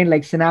of the brain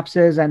like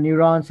synapses and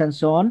neurons and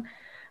so on.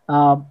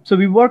 So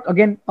we work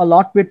again a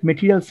lot with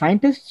material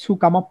scientists who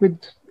come up with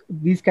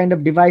these kind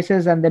of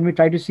devices, and then we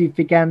try to see if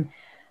we can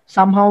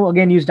somehow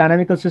again use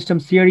dynamical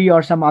systems theory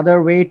or some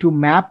other way to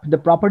map the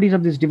properties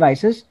of these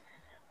devices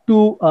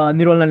to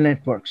neuronal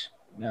networks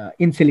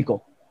in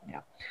silico.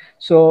 Yeah.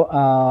 So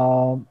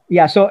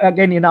so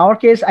again, in our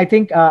case, I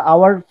think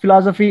our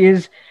philosophy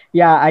is,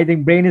 I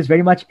think brain is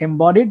very much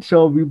embodied.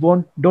 So we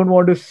don't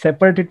want to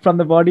separate it from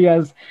the body,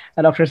 as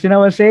Dr. Sinha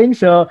was saying.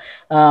 So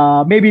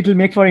maybe it will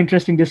make for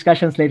interesting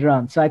discussions later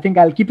on. So I think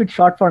I'll keep it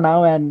short for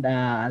now, and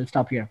I'll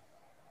stop here.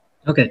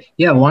 Okay.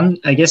 Yeah. One,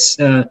 I guess,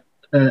 to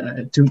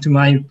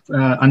my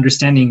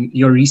understanding,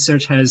 your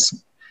research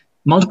has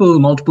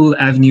multiple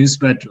avenues,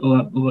 but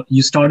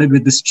you started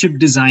with this chip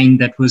design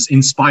that was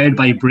inspired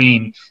by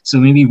brain. So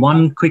maybe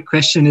one quick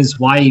question is,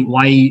 why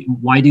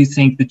do you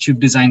think the chip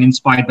design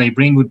inspired by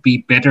brain would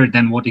be better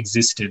than what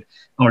existed?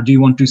 Or do you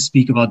want to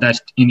speak about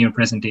that in your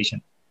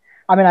presentation?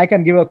 I mean, I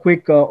can give a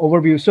quick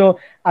overview. So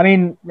I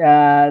mean,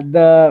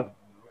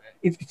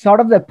 it's sort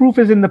of the proof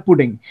is in the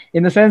pudding,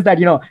 in the sense that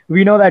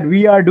we know that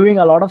we are doing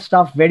a lot of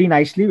stuff very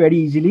nicely, very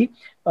easily,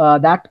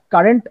 that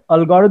current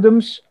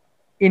algorithms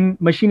in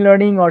machine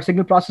learning or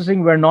signal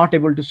processing were not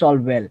able to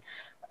solve well.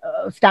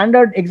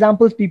 Standard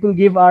examples people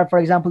give are, for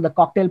example, the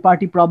cocktail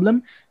party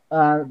problem.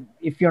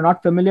 If you're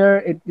not familiar,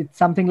 it's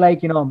something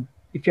like,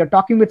 if you're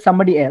talking with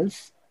somebody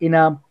else in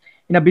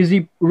a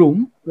busy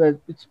room where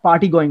it's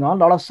party going on, a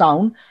lot of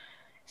sound,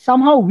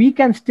 somehow we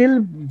can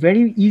still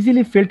very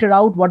easily filter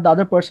out what the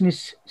other person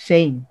is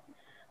saying,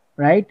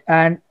 right?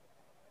 And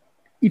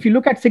if you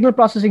look at signal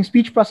processing,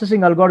 speech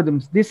processing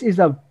algorithms, this is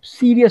a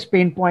serious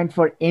pain point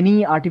for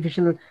any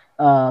artificial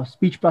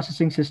speech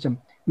processing system.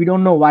 We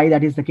don't know why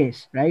that is the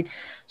case, right?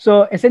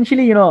 So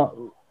essentially,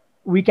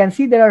 we can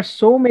see there are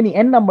so many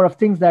n number of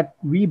things that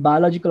we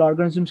biological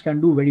organisms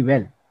can do very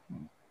well.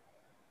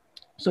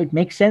 So it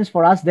makes sense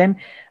for us then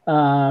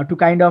to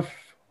kind of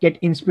get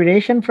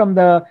inspiration from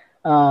the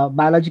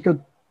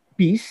biological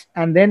piece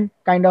and then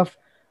kind of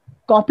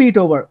copy it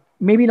over,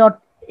 maybe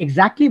not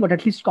exactly, but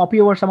at least copy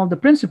over some of the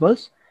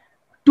principles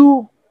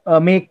to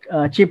make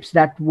chips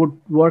that would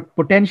work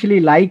potentially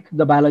like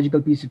the biological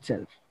piece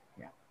itself.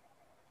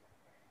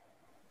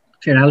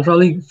 Sure, I'll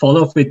probably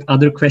follow up with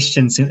other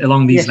questions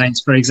along these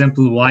lines. For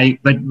example, why?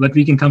 But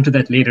we can come to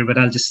that later. But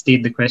I'll just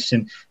state the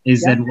question: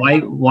 is that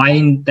why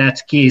in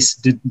that case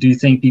do you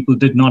think people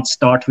did not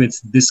start with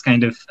this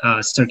kind of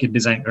circuit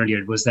design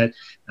earlier? Was that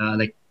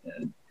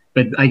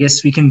but I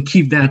guess we can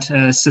keep that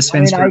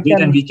suspense for a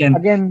bit, and we can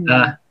again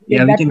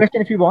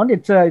question if you want.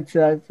 It's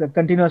a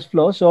continuous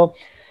flow. So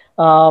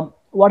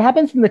what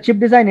happens in the chip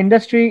design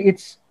industry?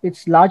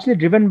 It's largely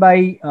driven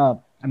by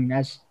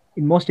as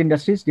in most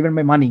industries, driven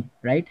by money,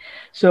 right?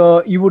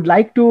 So you would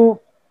like to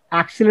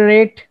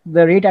accelerate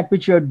the rate at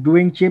which you're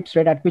doing chips,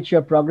 rate at which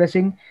you're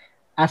progressing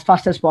as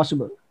fast as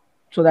possible,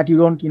 so that you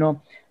don't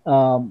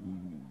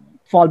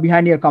fall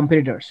behind your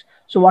competitors.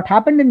 So what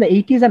happened in the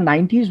 80s and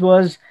 90s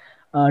was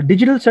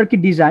digital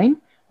circuit design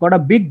got a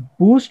big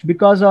boost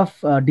because of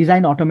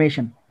design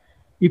automation.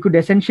 You could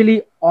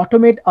essentially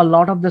automate a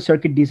lot of the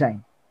circuit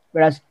design,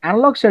 whereas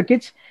analog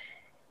circuits,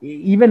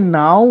 even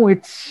now,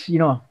 it's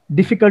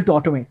difficult to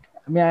automate.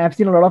 I mean, I've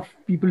seen a lot of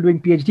people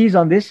doing PhDs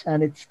on this,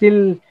 and it's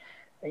still,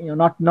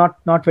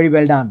 not very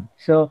well done.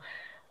 So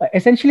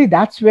essentially,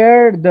 that's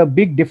where the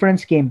big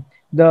difference came.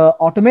 The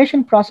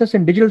automation process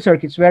in digital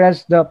circuits,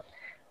 whereas the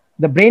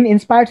the brain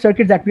inspired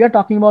circuits that we are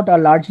talking about are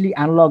largely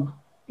analog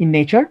in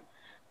nature.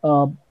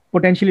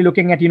 Potentially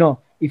looking at,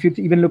 if you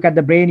even look at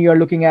the brain, you're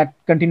looking at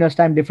continuous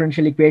time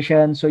differential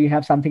equations. So you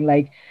have something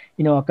like,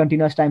 a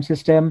continuous time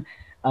system,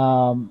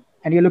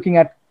 and you're looking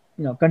at,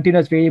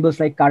 continuous variables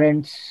like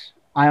currents,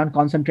 ion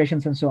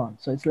concentrations, and so on.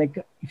 So it's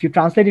like, if you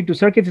translate it to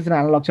circuits, it's an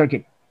analog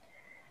circuit.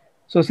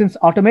 So since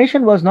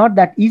automation was not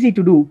that easy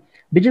to do,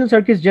 digital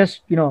circuits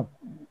just,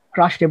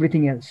 crushed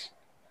everything else.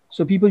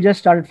 So people just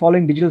started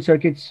following digital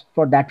circuits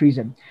for that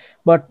reason.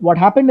 But what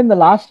happened in the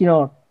last,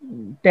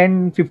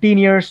 10, 15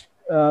 years,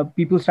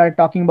 people started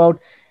talking about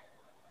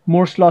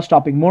Moore's law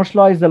stopping. Moore's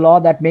law is the law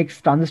that makes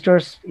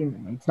transistors,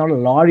 it's not a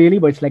law really,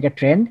 but it's like a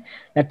trend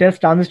that tells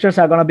transistors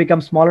are going to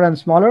become smaller and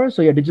smaller.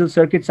 So your digital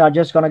circuits are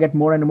just going to get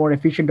more and more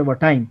efficient over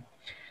time.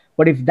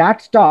 But if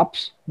that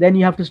stops, then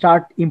you have to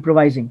start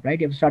improvising, right?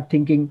 You have to start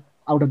thinking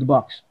out of the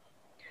box.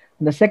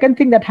 And the second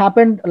thing that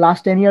happened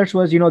last 10 years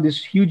was,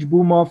 this huge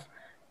boom of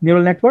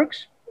neural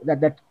networks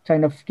that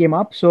kind of came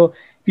up. So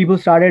people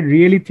started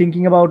really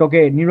thinking about,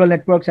 okay, neural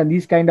networks and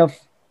these kind of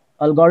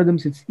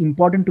algorithms, it's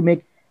important to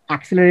make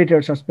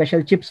accelerators or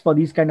special chips for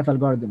these kind of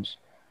algorithms.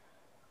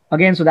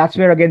 Again, so that's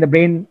where, again, the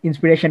brain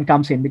inspiration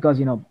comes in, because,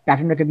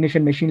 pattern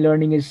recognition, machine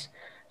learning is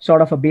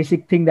sort of a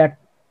basic thing that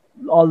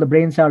all the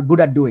brains are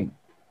good at doing.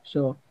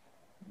 So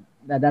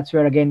that's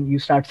where, again, you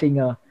start seeing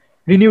a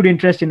renewed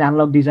interest in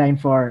analog design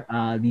for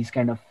these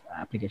kind of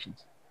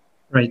applications.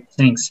 Right,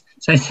 thanks.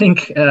 So I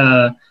think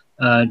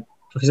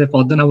Professor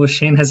Padmanabh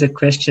Sen has a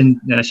question.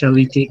 Shall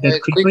we take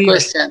that quickly? Quick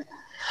question.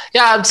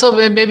 Yeah, so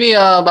maybe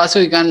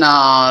Basu, you can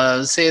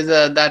say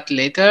that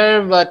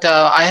later, but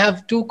I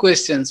have two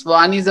questions.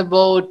 One is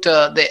about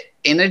the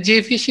energy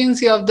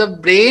efficiency of the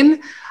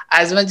brain.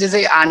 As much as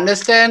I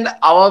understand,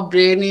 our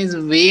brain is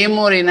way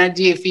more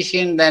energy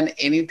efficient than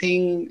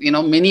anything,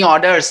 many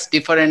orders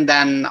different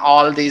than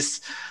all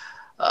these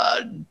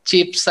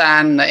chips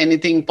and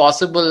anything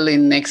possible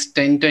in next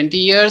 10, 20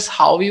 years.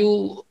 How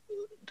you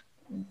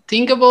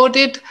think about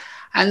it?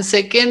 And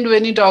second,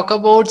 when you talk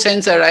about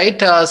sensor,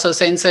 right? So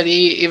sensory,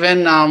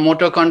 even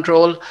motor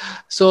control.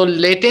 So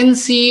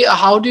latency,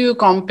 how do you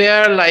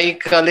compare?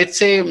 Like, let's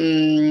say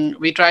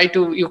you try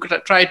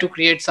to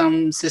create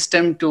some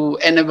system to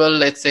enable,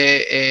 let's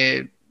say,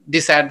 a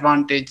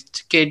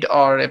disadvantaged kid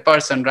or a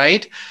person,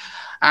 right?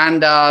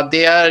 And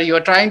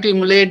you're trying to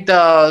emulate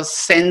the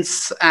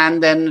sense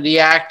and then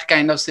react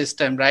kind of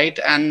system, right?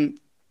 And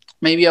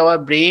maybe our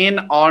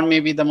brain or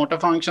maybe the motor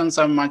functions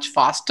are much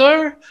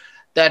faster,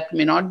 that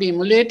may not be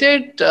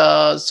emulated.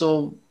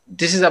 So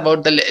this is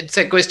about it's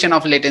a question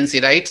of latency,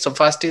 right? So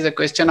first is a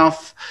question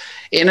of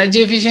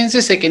energy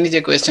efficiency. Second is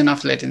a question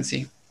of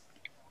latency.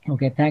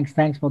 Okay, thanks,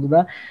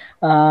 Madhuda.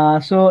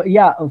 So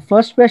yeah,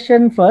 first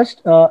question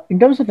first. In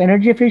terms of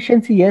energy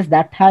efficiency, yes,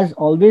 that has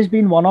always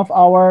been one of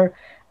our,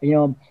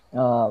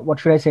 what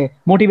should I say,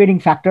 motivating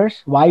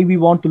factors. Why we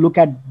want to look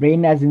at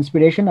brain as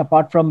inspiration,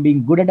 apart from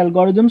being good at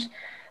algorithms,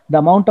 the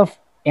amount of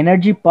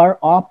energy per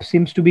op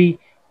seems to be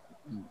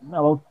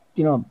about,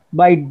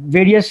 by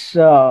various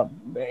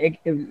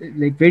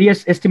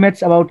various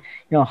estimates, about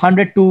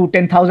 100 to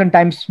 10,000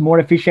 times more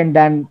efficient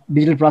than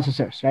digital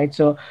processors, right?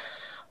 So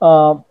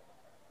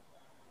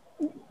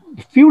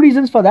few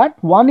reasons for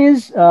that. One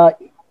is the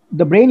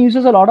brain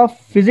uses a lot of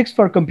physics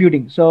for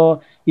computing.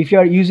 So if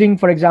you're using,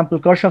 for example,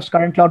 Kirchhoff's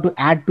current law to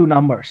add two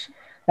numbers,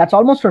 that's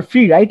almost for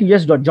free, right? You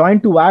just join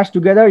two wires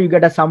together, you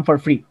get a sum for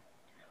free.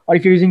 Or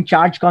if you're using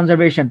charge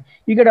conservation,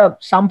 you get a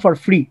sum for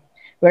free.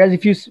 Whereas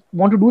if you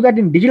want to do that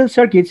in digital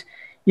circuits,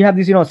 you have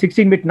this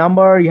 16-bit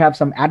number, you have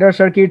some adder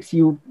circuits,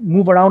 you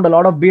move around a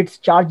lot of bits,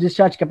 charge,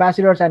 discharge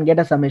capacitors, and get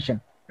a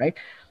summation, right?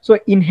 So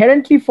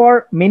inherently,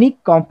 for many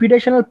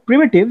computational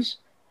primitives,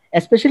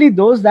 especially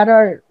those that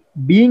are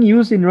being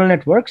used in neural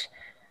networks,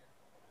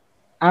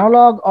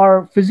 analog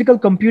or physical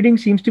computing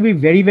seems to be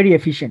very, very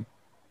efficient.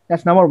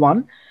 That's number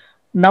one.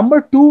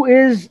 Number two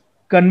is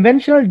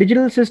conventional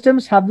digital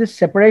systems have this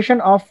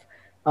separation of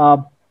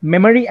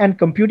memory and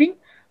computing.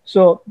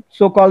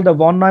 So-called the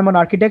von Neumann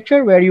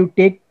architecture, where you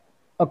take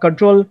a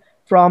control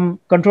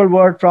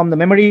word from the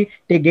memory,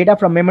 take data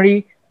from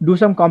memory, do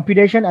some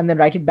computation, and then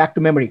write it back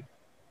to memory.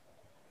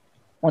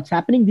 What's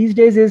happening these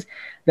days is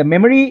the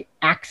memory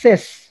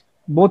access,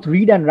 both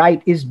read and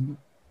write, is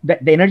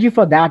the energy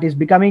for that is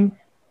becoming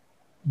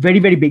very,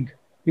 very big,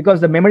 because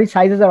the memory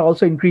sizes are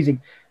also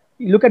increasing.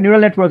 You look at neural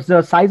networks,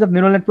 the size of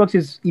neural networks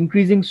is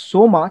increasing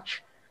so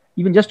much.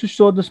 Even just to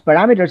show those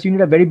parameters, you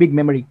need a very big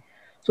memory.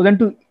 So then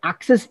to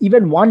access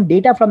even one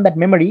data from that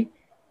memory,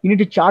 you need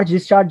to charge,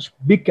 discharge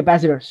big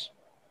capacitors.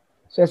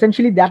 So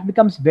essentially that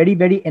becomes very,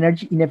 very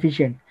energy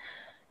inefficient.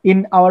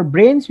 In our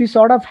brains, we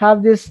sort of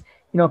have this,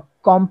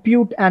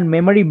 compute and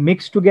memory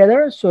mixed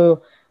together.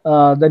 So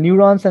the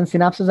neurons and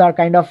synapses are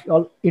kind of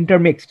all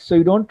intermixed. So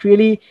you don't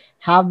really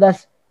have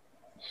this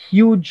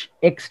huge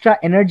extra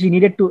energy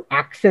needed to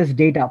access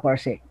data per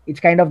se. It's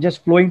kind of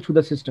just flowing through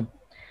the system.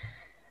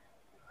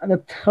 And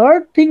the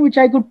third thing which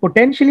I could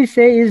potentially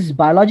say is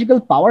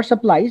biological power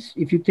supplies.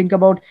 If you think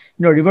about,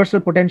 reversal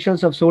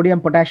potentials of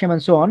sodium, potassium,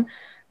 and so on,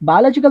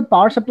 biological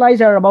power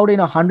supplies are about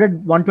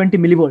 100, 120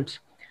 millivolts.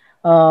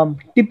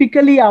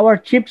 Typically, our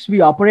chips,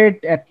 we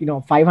operate at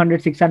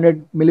 500,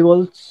 600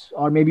 millivolts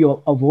or maybe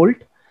a volt.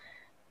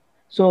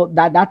 So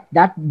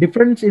that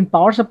difference in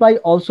power supply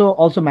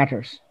also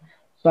matters.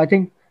 So I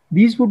think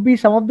these would be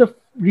some of the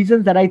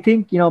reasons that I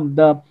think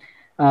the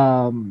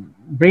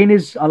brain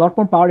is a lot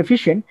more power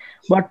efficient.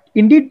 But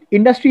indeed,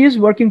 industry is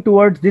working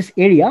towards this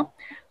area.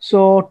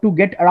 So to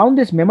get around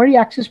this memory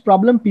access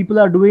problem, people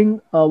are doing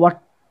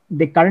what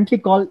they currently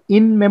call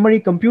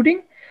in-memory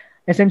computing.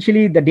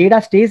 Essentially, the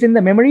data stays in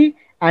the memory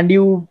and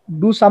you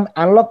do some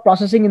analog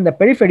processing in the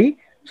periphery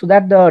so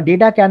that the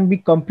data can be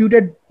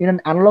computed in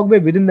an analog way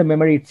within the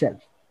memory itself.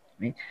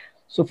 Right?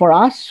 So for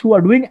us who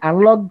are doing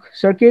analog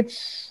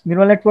circuits,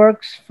 neural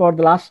networks for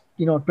the last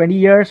 20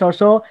 years or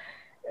so,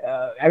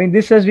 I mean,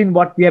 this has been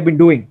what we have been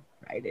doing.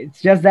 Right?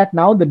 It's just that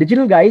now the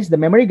digital guys, the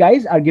memory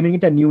guys, are giving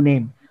it a new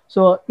name.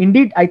 So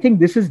indeed, I think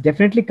this is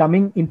definitely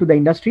coming into the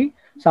industry,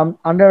 some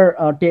under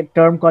a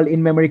term called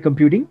in-memory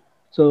computing.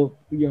 So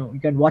you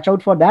can watch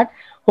out for that.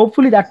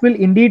 Hopefully, that will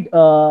indeed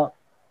allow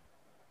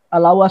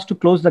us to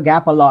close the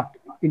gap a lot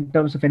in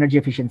terms of energy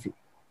efficiency.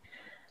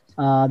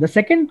 The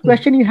second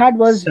question you had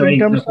was Sorry, in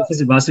terms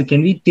Professor Basu,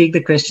 can we take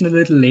the question a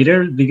little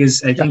later,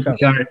 because I think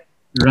we are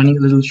running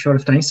a little short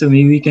of time. So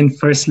maybe we can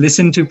first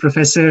listen to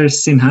Professor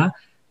Sinha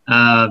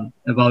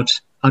about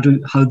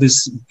how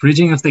this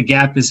bridging of the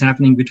gap is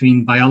happening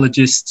between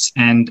biologists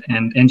and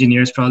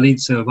engineers, probably.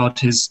 So about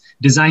his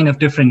design of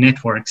different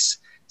networks.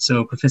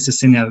 So Professor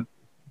Sinha,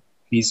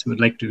 please,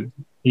 would like to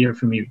hear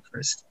from you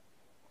first.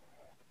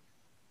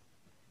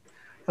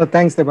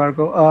 Thanks,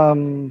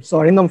 Debarghya. So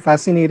Arindam,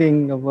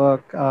 fascinating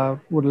work.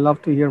 Would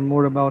love to hear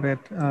more about it.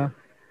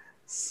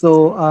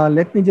 So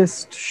let me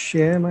just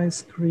share my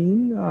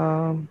screen.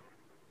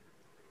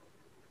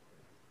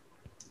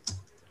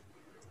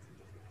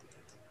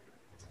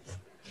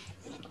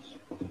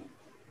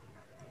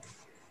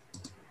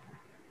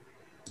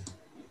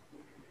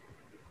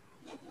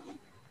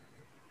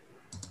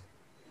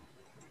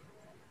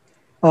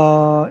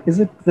 Is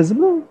it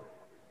visible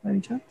by any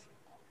chance?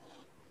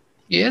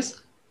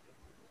 Yes.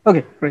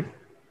 Okay, great.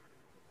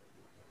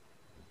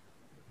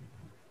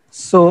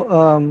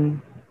 So,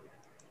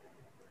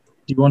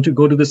 do you want to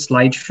go to the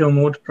slideshow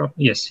mode?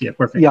 Yes, yeah,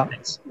 perfect. Yeah.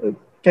 Thanks.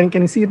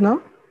 Can you see it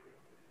now?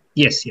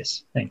 Yes,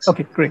 thanks.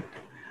 Okay, great.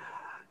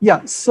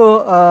 Yeah.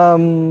 So,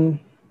 when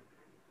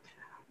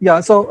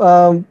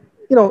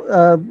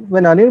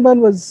Anirban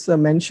was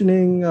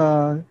mentioning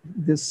all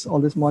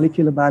this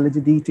molecular biology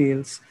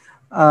details,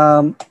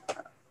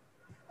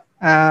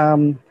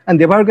 and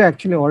Debarghya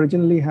actually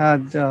originally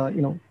had,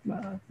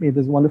 made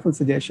this wonderful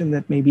suggestion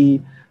that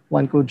maybe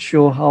one could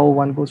show how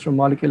one goes from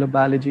molecular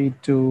biology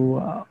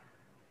to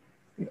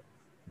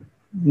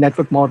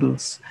network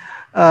models.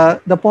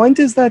 The point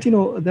is that,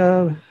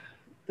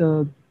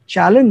 the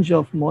challenge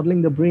of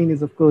modeling the brain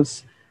is, of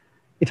course,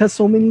 it has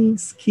so many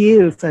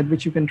scales at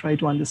which you can try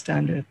to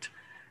understand it.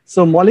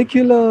 So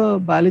molecular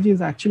biology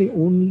is actually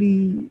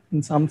only,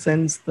 in some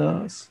sense,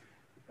 the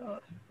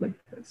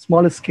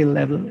smallest scale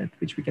level at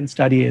which we can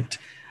study it.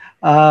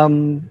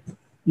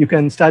 You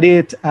can study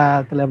it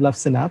at the level of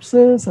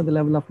synapses, at the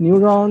level of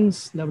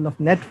neurons, level of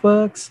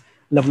networks,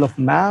 level of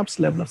maps,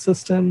 level of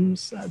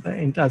systems, the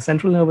entire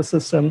central nervous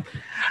system.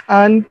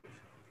 And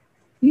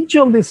each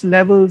of these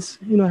levels,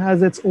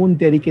 has its own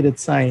dedicated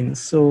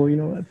science. So,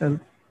 at the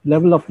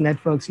level of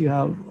networks, you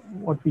have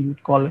what we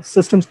would call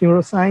systems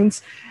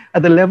neuroscience.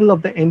 At the level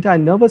of the entire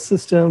nervous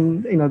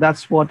system,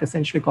 that's what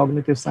essentially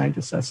cognitive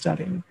scientists are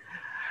studying.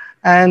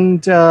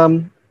 And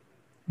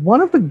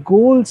one of the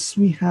goals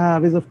we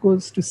have is, of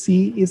course, to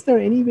see, is there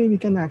any way we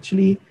can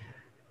actually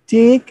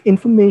take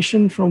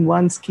information from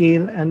one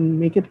scale and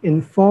make it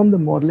inform the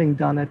modeling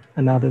done at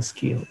another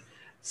scale?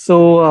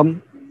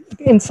 So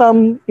in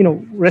some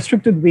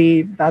restricted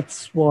way,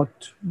 that's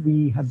what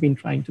we have been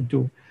trying to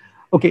do.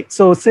 Okay,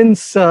 so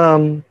since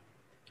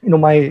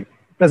my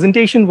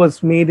presentation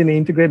was made in an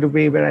integrated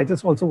way, where I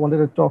just also wanted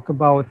to talk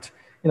about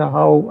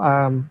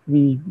how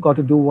we got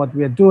to do what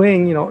we are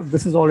doing.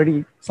 This is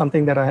already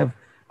something that I have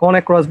gone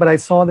across, but I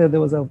saw that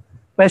there was a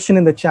question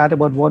in the chat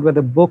about what were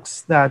the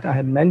books that I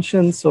had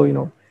mentioned.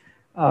 So,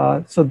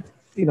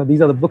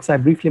 these are the books I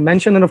briefly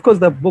mentioned. And of course,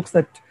 the books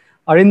that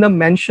Arindam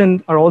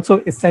mentioned are also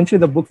essentially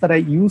the books that I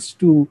used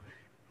to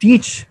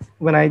teach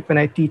when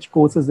I teach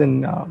courses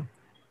in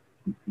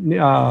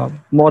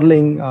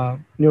modeling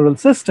neural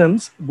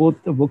systems, both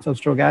the books of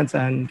Strogatz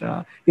and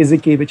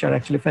Iziki, which are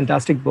actually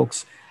fantastic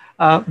books.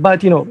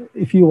 But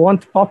if you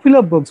want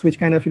popular books which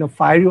kind of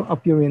fire you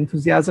up your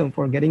enthusiasm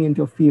for getting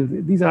into a field,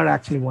 these are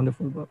actually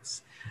wonderful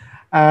books.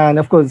 And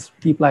of course,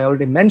 people I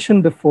already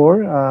mentioned before,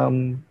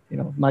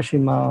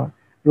 Mashima,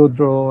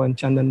 Rudro, and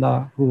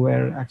Chandanda, who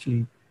were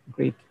actually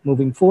great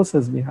moving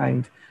forces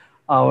behind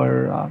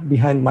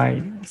behind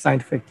my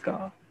scientific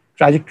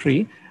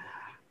trajectory.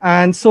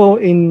 And so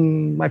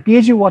in my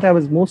PhD, what I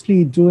was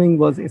mostly doing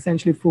was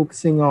essentially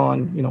focusing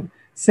on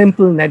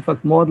simple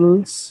network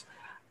models,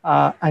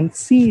 and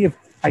see if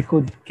I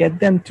could get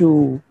them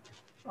to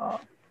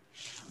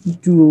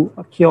do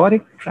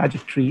chaotic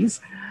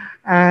trajectories.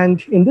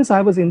 And in this,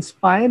 I was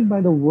inspired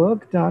by the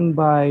work done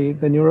by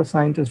the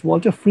neuroscientist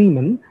Walter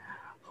Freeman,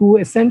 who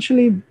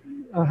essentially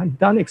had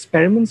done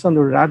experiments on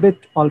the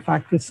rabbit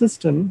olfactory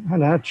system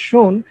and had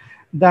shown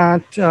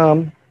that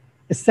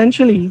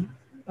essentially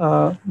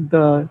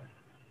the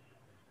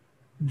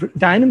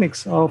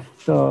dynamics of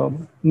the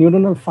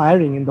neuronal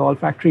firing in the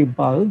olfactory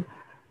bulb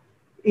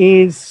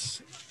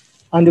is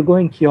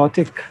undergoing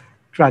chaotic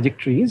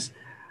trajectories.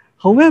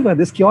 However,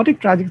 this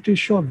chaotic trajectories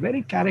show a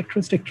very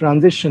characteristic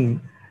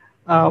transition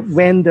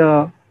when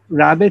the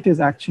rabbit is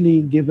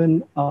actually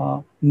given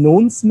a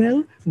known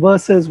smell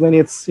versus when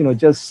it's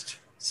just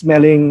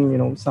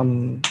smelling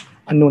some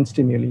unknown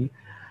stimuli.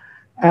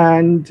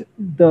 And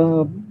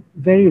the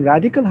very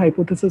radical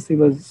hypothesis he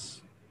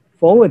was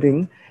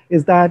forwarding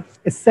is that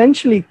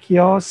essentially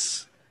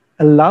chaos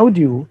allowed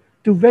you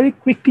to very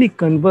quickly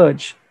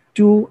converge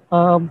to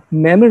a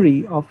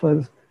memory of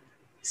a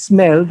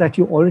smell that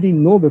you already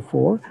know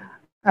before.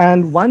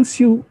 And once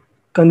you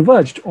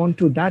converged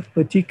onto that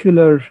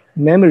particular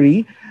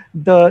memory,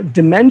 the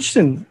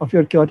dimension of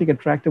your chaotic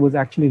attractor was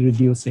actually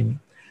reducing.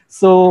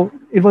 So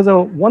it was a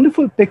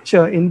wonderful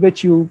picture in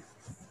which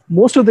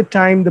most of the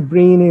time the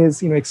brain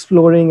is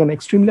exploring an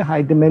extremely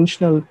high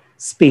dimensional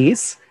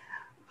space.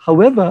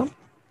 However,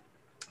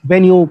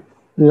 when you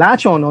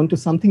latch onto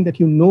something that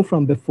you know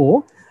from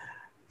before,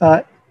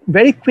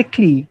 very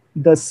quickly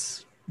the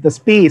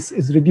space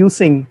is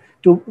reducing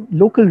to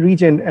local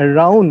region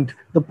around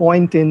the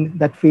point in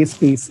that phase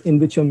space in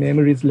which your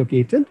memory is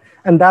located.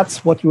 And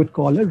that's what you would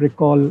call a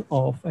recall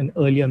of an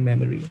earlier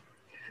memory.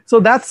 So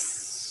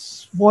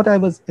that's what I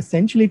was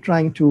essentially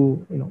trying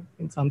to,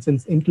 in some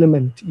sense,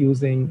 implement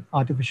using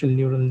artificial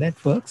neural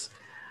networks.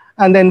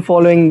 And then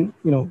following,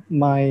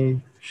 my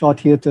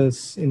short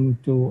hiatus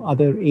into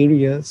other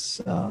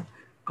areas,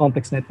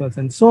 complex networks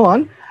and so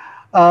on.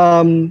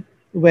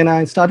 When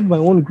I started my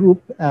own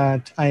group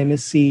at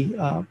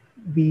IMSC,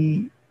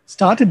 we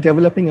started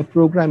developing a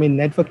program in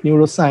network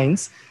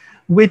neuroscience,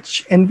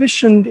 which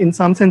envisioned, in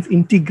some sense,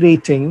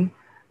 integrating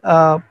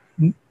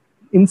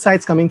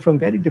insights coming from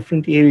very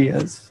different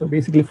areas. So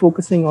basically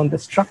focusing on the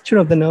structure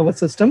of the nervous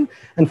system.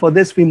 And for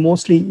this, we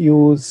mostly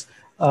use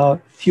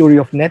theory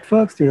of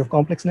networks, theory of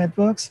complex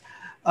networks,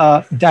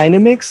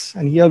 dynamics.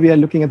 And here we are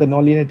looking at the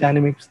nonlinear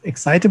dynamics,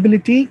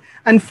 excitability,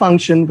 and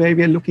function, where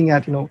we are looking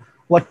at,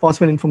 what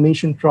possible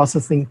information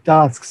processing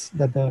tasks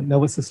that the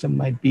nervous system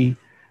might be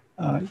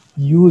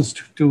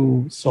used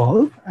to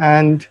solve.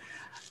 And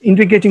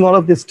integrating all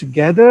of this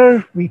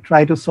together, we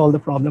try to solve the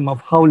problem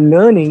of how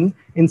learning,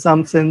 in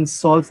some sense,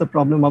 solves the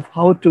problem of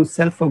how to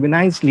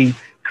self-organizedly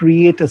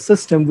create a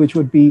system which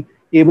would be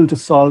able to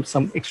solve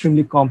some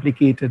extremely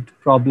complicated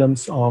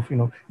problems of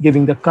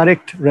giving the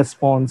correct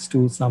response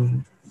to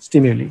some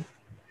stimuli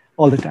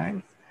all the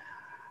time.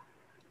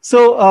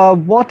 So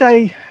what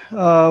I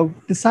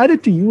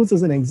decided to use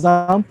as an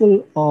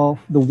example of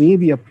the way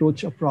we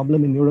approach a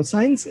problem in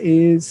neuroscience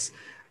is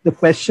the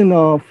question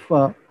of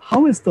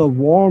how is the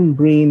warm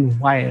brain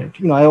wired?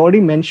 I already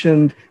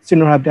mentioned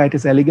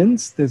Synorhabditis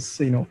elegans,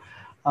 this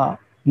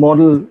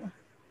model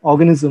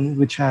organism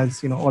which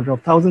has order of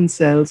 1,000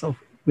 cells, of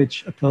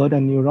which a third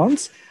are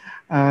neurons,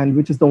 and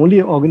which is the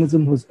only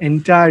organism whose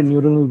entire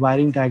neuronal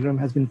wiring diagram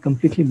has been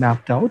completely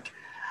mapped out.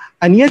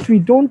 And yet we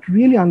don't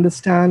really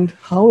understand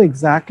how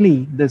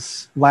exactly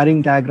this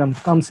wiring diagram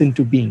comes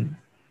into being.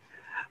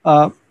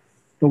 So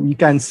we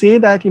can say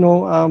that,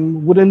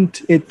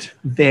 wouldn't it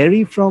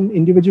vary from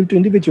individual to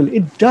individual?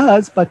 It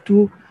does, but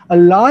to a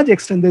large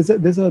extent,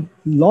 there's a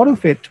lot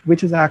of it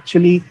which is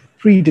actually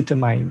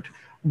predetermined,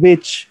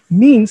 which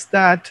means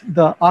that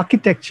the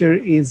architecture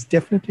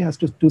definitely has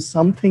to do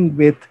something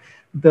with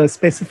the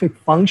specific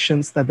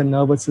functions that the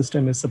nervous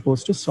system is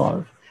supposed to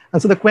solve.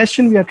 And so the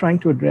question we are trying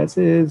to address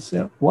is,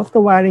 what's the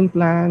wiring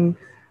plan?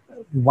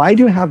 Why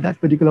do you have that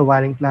particular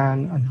wiring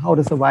plan? And how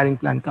does the wiring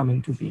plan come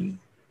into being?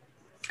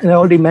 And I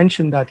already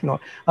mentioned that,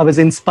 I was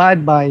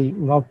inspired by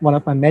one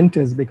of my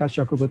mentors, Vikas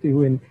Chakraborty,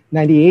 who in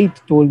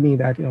 '98 told me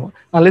that,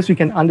 unless we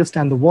can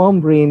understand the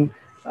worm brain,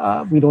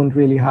 we don't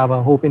really have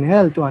a hope in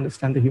hell to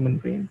understand the human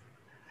brain.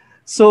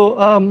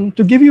 So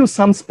to give you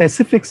some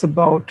specifics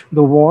about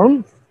the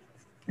worm,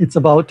 it's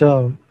about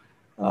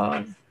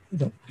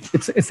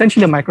it's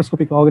essentially a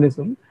microscopic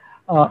organism.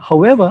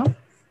 However,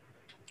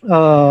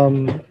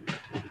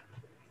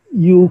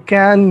 you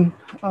can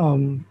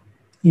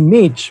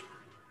image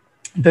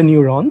the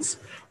neurons,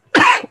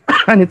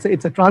 and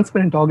it's a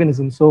transparent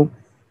organism. So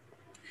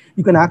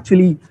you can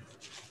actually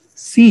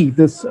see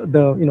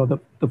the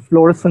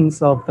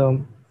fluorescence of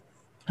the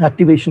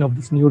activation of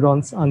these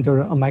neurons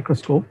under a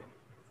microscope,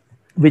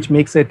 which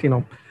makes it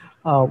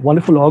a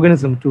wonderful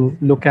organism to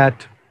look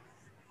at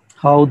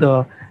how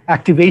the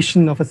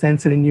activation of a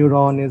sensory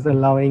neuron is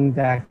allowing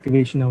the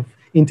activation of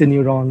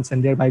interneurons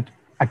and thereby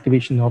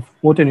activation of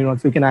motor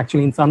neurons. So you can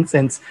actually, in some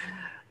sense,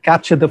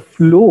 capture the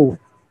flow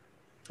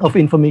of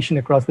information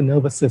across the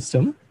nervous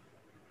system.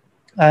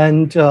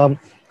 And a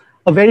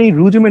very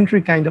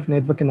rudimentary kind of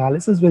network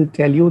analysis will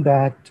tell you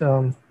that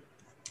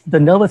the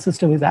nervous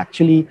system is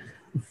actually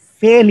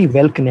fairly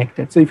well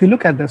connected. So if you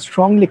look at the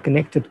strongly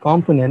connected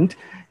component,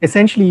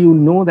 essentially you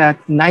know that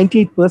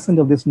 98%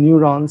 of these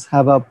neurons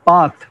have a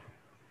path,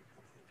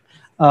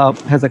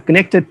 has a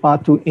connected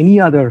path to any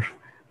other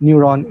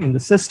neuron in the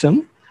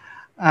system.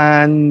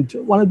 And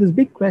one of these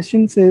big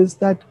questions is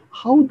that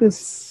how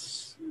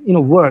this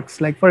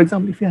works. Like, for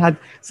example, if you had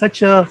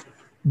such a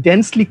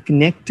densely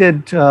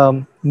connected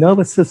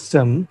nervous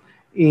system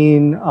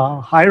in a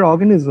higher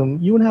organism,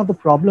 you would have the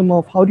problem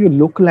of how do you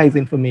localize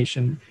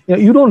information.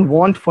 You don't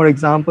want, for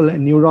example, a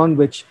neuron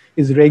which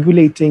is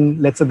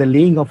regulating, let's say, the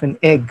laying of an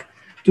egg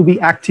to be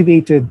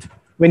activated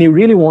when you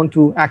really want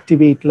to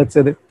activate, let's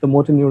say, the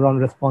motor neuron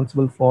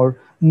responsible for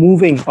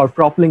moving or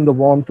propelling the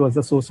worm towards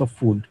a source of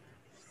food.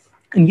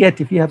 And yet,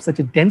 if you have such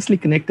a densely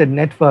connected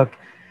network,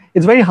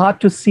 it's very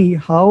hard to see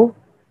how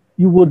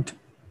you would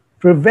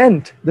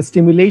prevent the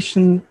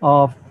stimulation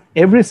of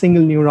every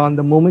single neuron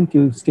the moment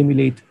you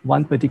stimulate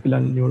one particular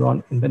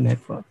neuron in the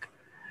network.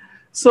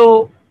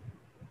 So,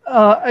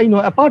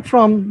 apart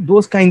from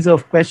those kinds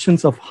of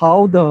questions of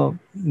how the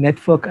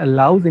network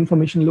allows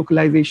information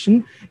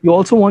localization, you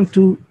also want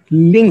to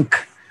link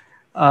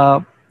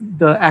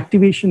the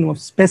activation of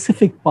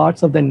specific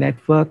parts of the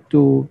network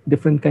to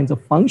different kinds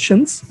of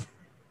functions.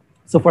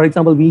 So, for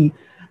example, we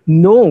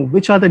know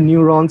which are the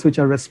neurons which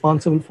are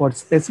responsible for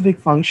specific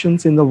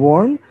functions in the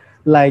worm,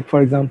 like,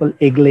 for example,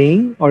 egg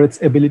laying, or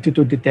its ability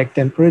to detect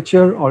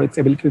temperature, or its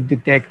ability to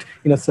detect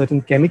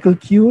certain chemical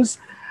cues.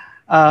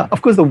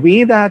 Of course, the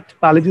way that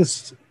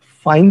biologists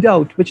find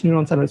out which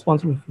neurons are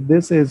responsible for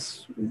this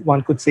is,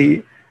 one could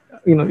say,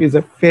 is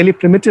a fairly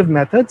primitive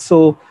method.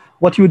 So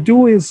what you would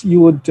do is you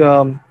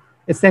would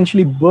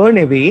essentially burn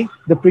away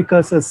the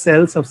precursor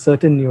cells of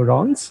certain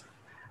neurons.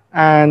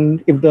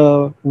 And if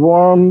the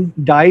worm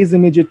dies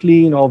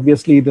immediately,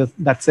 obviously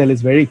that cell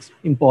is very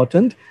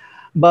important.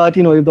 But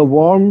if the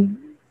worm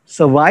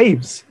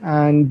survives,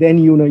 and then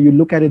you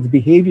look at its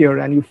behavior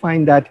and you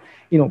find that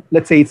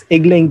let's say its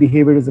egg-laying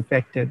behavior is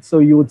affected, so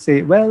you would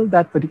say, well,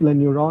 that particular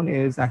neuron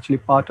is actually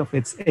part of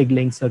its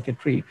egg-laying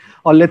circuitry.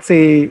 Or let's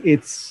say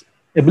its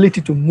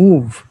ability to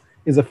move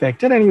is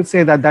affected, and you'd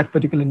say that that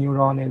particular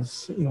neuron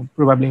is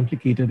probably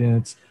implicated in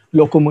its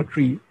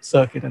locomotory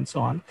circuit and so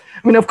on.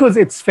 I mean, of course,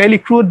 it's fairly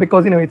crude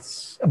because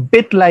it's a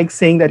bit like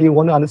saying that you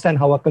want to understand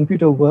how a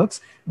computer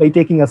works by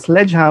taking a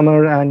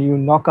sledgehammer and you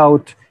knock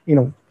out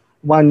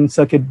one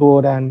circuit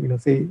board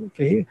and say,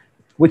 okay,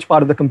 which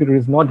part of the computer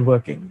is not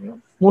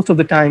working. Most of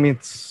the time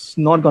it's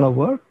not going to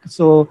work.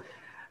 So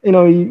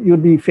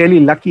you'd be fairly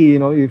lucky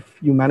if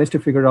you manage to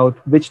figure out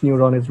which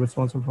neuron is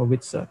responsible for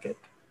which circuit.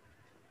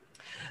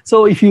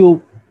 So if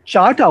you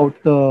chart out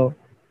the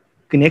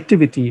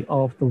connectivity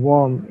of the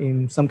worm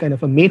in some kind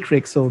of a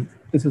matrix, so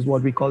this is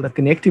what we call the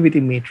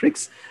connectivity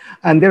matrix.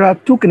 And there are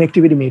two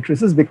connectivity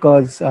matrices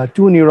because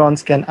two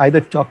neurons can either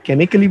talk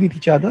chemically with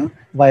each other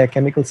via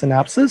chemical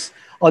synapses,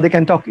 or they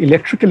can talk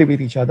electrically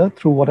with each other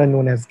through what are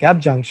known as gap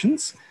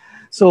junctions.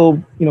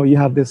 So, you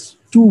have this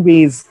two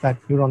ways that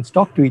neurons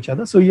talk to each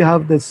other. So you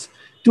have this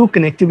two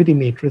connectivity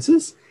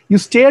matrices. You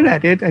stare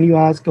at it and you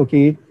ask,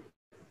 okay,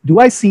 do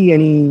I see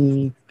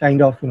any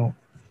kind of,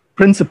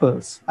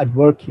 principles at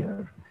work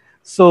here?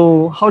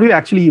 So how do you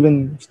actually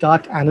even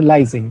start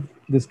analyzing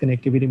this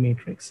connectivity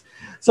matrix?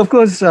 So of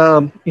course,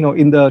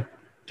 in the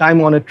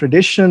time-honored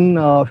tradition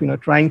of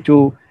trying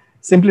to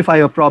simplify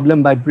a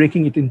problem by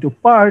breaking it into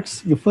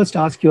parts, you first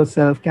ask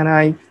yourself, can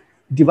I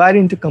divide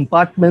into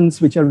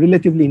compartments which are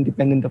relatively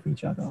independent of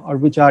each other, or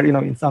which are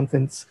in some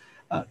sense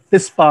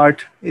this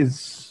part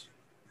is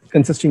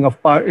consisting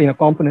of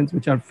components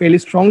which are fairly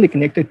strongly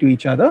connected to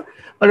each other,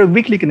 but are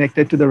weakly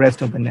connected to the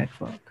rest of the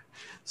network.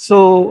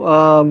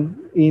 So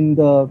in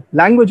the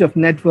language of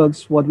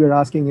networks, what we're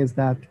asking is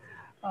that,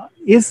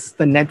 is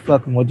the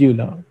network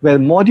modular? Well,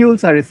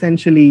 modules are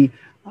essentially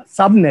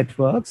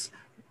subnetworks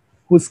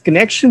whose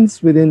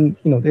connections within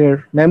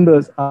their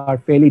members are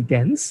fairly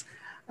dense,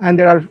 and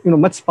there are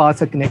much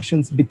sparser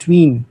connections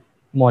between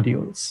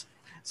modules.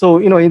 So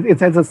it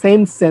has the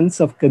same sense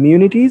of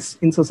communities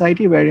in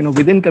society, where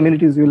within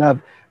communities you'll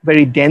have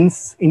very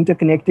dense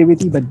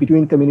interconnectivity, but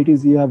between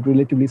communities you have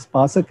relatively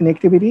sparser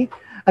connectivity.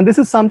 And this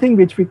is something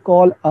which we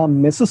call a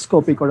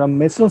mesoscopic or a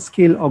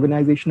mesoscale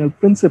organizational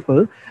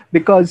principle,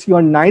 because you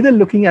are neither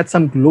looking at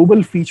some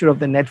global feature of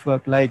the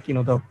network, like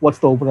what's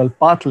the overall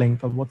path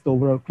length or what's the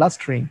overall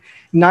clustering.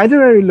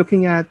 Neither are you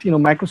looking at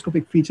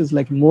microscopic features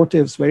like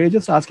motifs, where you're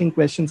just asking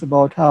questions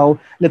about how,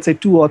 let's say,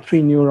 2 or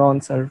 3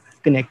 neurons are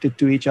connected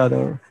to each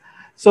other.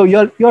 So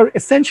you're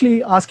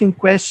essentially asking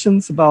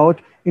questions about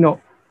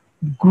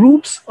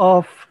groups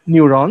of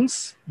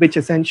neurons, which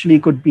essentially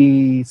could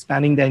be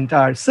spanning the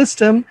entire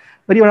system,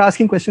 but you're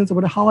asking questions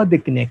about how are they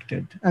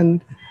connected.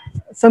 And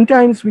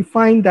sometimes we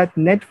find that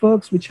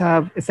networks which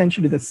have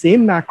essentially the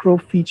same macro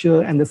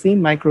feature and the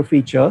same micro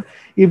feature,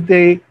 if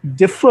they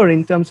differ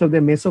in terms of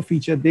their meso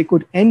feature, they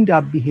could end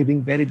up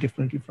behaving very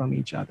differently from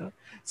each other.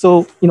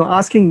 So,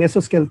 asking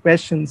mesoscale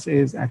questions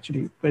is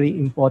actually very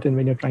important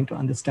when you're trying to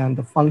understand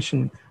the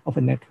function of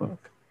a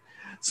network.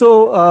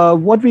 So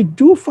what we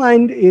do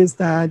find is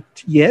that,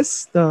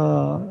 yes,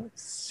 the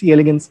C.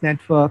 elegans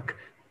network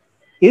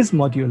is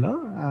modular,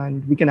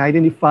 and we can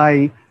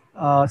identify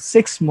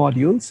 6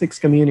 modules, 6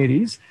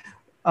 communities,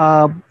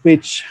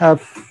 which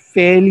have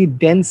fairly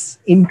dense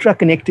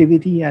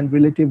intraconnectivity and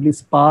relatively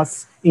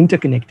sparse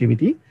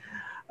interconnectivity.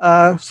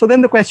 So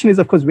then the question is,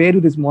 of course, where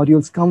do these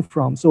modules come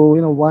from? So,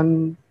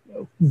 one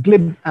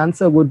glib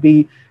answer would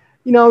be,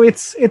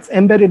 it's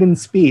embedded in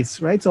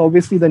space, right? So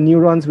obviously the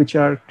neurons which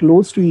are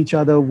close to each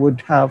other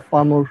would have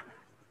far more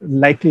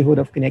likelihood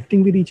of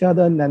connecting with each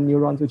other than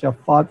neurons which are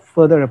far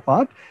further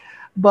apart.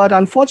 But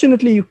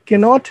unfortunately, you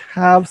cannot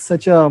have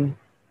such a,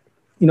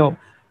 you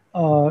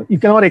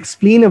cannot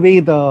explain away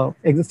the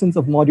existence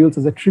of modules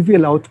as a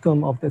trivial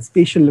outcome of the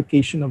spatial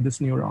location of these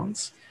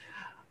neurons.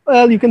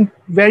 Well, you can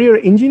wear your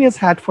engineer's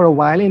hat for a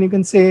while and you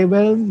can say,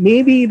 well,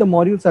 maybe the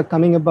modules are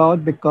coming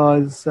about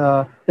because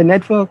the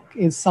network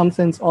is some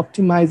sense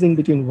optimizing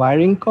between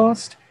wiring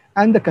cost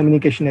and the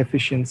communication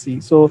efficiency.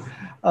 So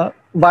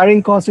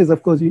wiring cost is,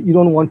 of course, you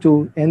don't want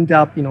to end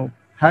up,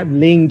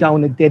 laying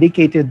down a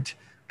dedicated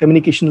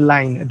communication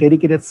line, a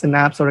dedicated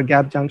synapse or a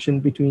gap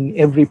junction between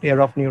every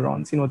pair of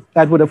neurons.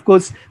 That would, of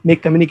course,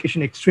 make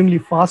communication extremely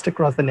fast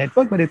across the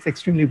network, but it's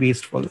extremely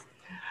wasteful.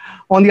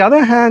 On the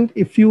other hand,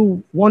 if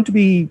you want to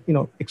be,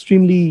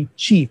 extremely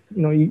cheap,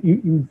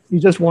 you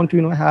just want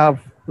to,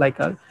 have like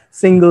a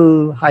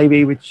single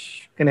highway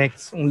which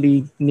connects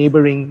only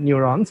neighboring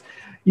neurons,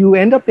 you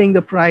end up paying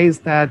the price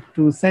that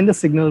to send a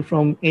signal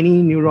from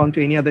any neuron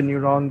to any other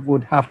neuron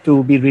would have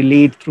to be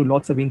relayed through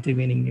lots of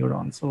intervening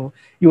neurons. So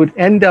you would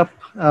end up,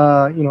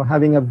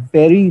 having a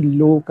very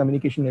low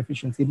communication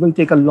efficiency. It will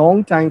take a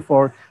long time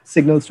for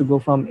signals to go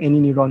from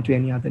any neuron to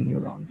any other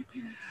neuron.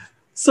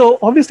 So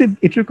obviously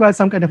it requires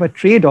some kind of a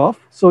trade-off.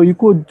 So you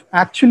could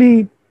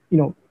actually,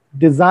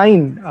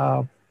 design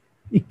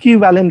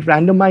equivalent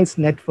randomized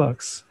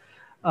networks,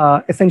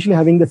 essentially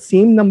having the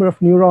same number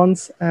of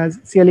neurons as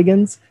C.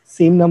 elegans,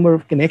 same number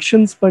of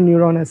connections per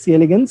neuron as C.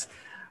 elegans,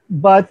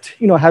 but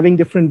having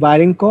different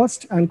wiring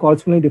cost and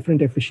correspondingly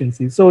different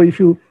efficiencies. So if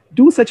you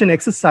do such an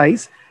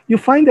exercise, you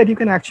find that you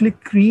can actually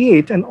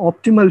create an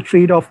optimal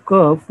trade-off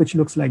curve, which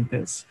looks like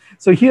this.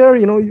 So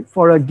here,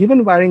 for a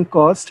given wiring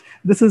cost,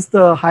 this is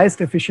the highest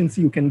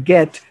efficiency you can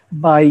get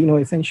by,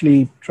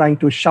 essentially trying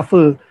to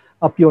shuffle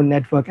up your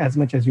network as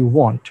much as you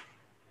want.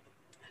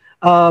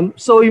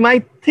 So you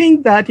might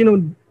think that,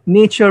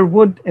 nature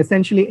would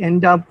essentially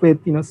end up with,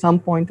 some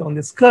point on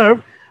this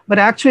curve, but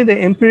actually the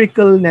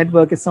empirical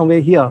network is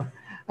somewhere here.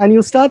 And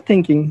you start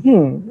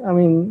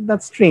thinking,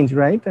 that's strange,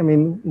 right?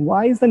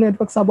 Why is the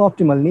network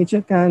suboptimal?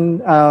 Nature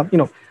can,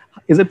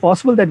 is it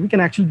possible that we can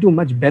actually do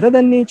much better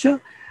than nature?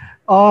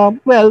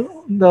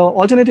 Well, the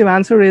alternative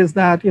answer is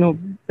that,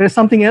 there's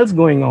something else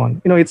going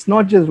on. It's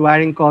not just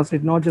wiring cost,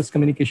 it's not just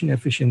communication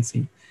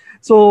efficiency.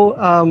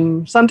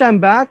 So sometime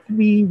back,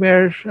 we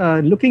were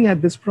looking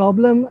at this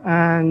problem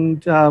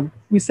and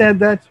we said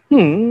that,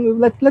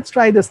 let's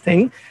try this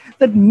thing,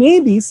 that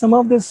maybe some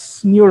of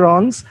these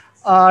neurons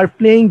are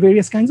playing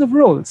various kinds of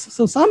roles.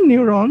 So some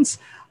neurons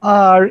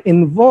are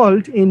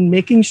involved in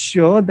making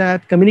sure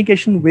that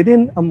communication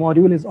within a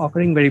module is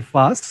occurring very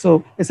fast.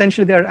 So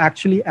essentially, they're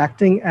actually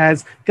acting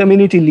as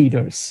community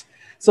leaders.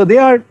 So they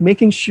are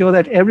making sure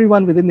that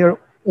everyone within their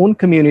own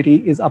community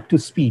is up to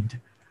speed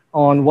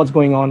on what's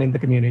going on in the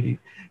community.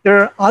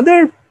 There are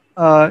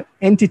other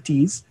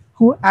entities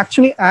who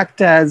actually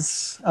act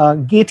as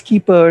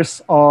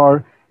gatekeepers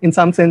or in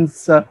some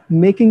sense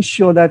making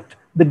sure that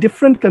the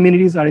different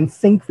communities are in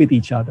sync with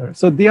each other.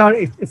 So they are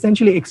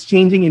essentially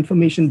exchanging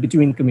information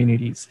between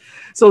communities.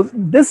 So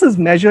this is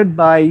measured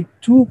by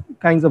two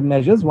kinds of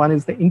measures. One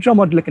is the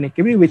intramodular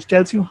connectivity, which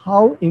tells you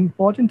how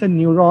important a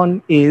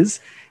neuron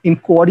is in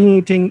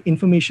coordinating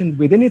information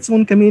within its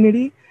own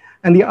community.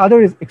 And the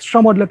other is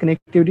extramodular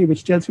connectivity,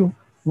 which tells you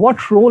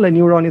what role a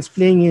neuron is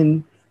playing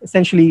in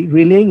essentially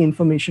relaying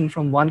information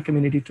from one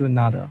community to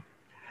another.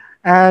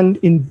 And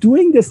in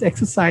doing this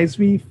exercise,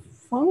 we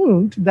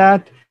found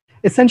that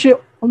essentially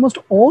almost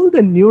all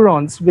the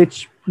neurons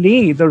which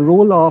play the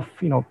role of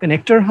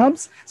connector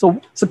hubs.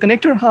 So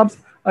connector hubs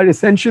are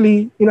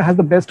essentially have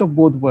the best of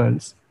both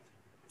worlds.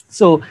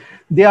 So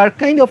they are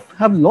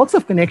have lots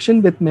of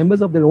connection with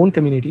members of their own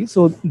community.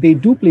 So they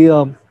do play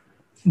a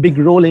big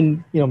role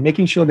in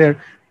making sure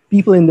their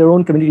people in their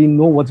own community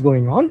know what's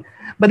going on.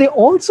 But they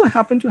also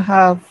happen to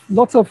have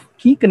lots of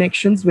key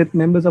connections with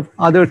members of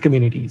other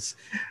communities.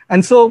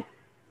 And so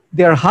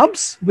they are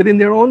hubs within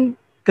their own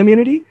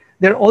community.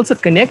 They're also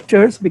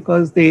connectors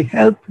because they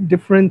help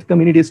different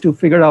communities to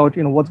figure out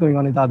what's going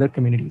on in the other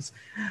communities.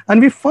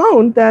 And we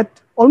found that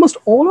almost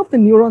all of the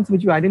neurons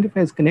which you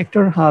identify as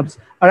connector hubs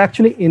are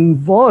actually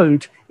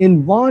involved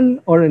in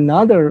one or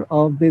another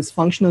of these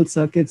functional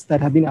circuits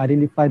that have been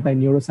identified by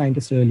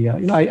neuroscientists earlier.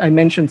 I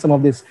mentioned some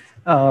of these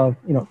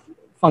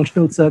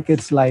functional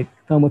circuits like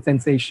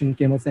thermosensation,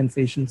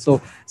 chemosensation.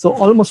 So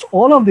almost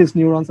all of these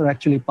neurons are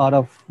actually part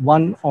of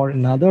one or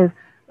another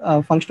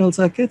functional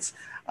circuits.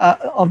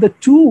 Of the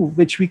two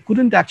which we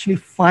couldn't actually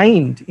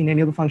find in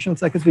any of the functional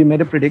circuits, we made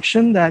a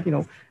prediction that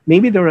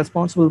maybe they're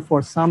responsible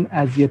for some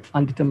as yet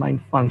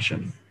undetermined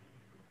function.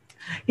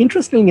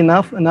 Interestingly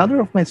enough, another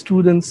of my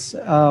students,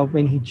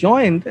 when he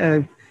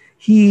joined,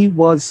 he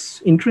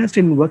was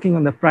interested in working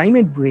on the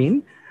primate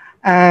brain,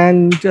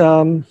 and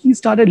he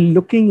started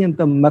looking at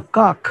the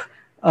macaque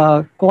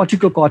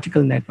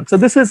cortical network. So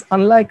this is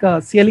unlike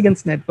a C.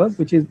 elegans network,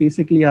 which is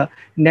basically a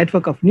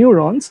network of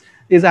neurons,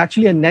 is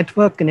actually a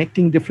network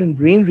connecting different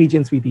brain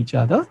regions with each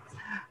other.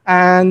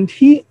 And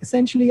he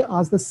essentially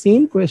asked the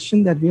same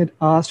question that we had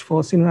asked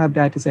for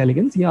Cinorhabditis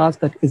elegans. He asked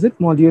that, is it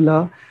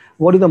modular?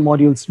 What do the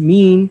modules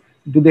mean?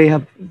 Do they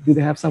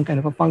have some kind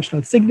of a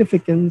functional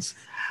significance?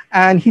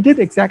 And he did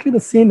exactly the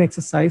same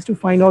exercise to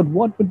find out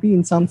what would be,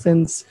 in some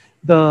sense,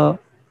 the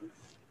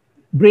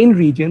brain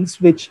regions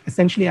which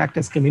essentially act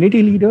as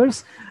community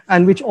leaders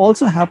and which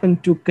also happen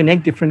to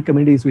connect different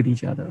communities with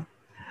each other.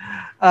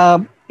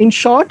 In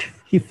short,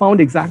 he found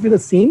exactly the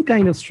same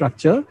kind of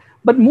structure,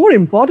 but more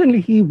importantly,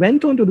 he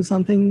went on to do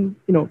something,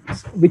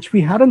 which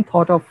we hadn't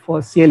thought of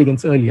for C.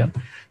 elegans earlier.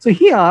 So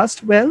he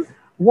asked, well,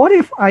 what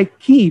if I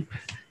keep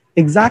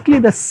exactly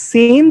the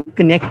same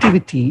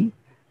connectivity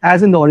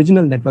as in the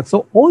original network?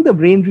 So all the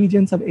brain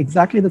regions have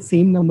exactly the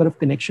same number of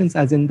connections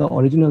as in the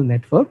original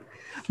network,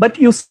 but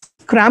you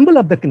scramble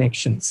up the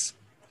connections.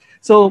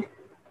 So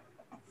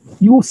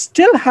you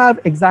still have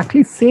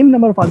exactly same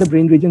number of other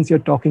brain regions you're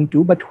talking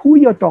to, but who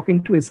you're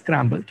talking to is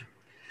scrambled.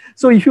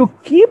 So if you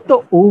keep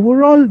the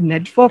overall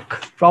network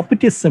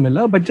properties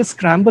similar, but just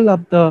scramble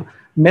up the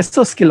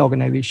mesoscale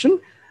organization,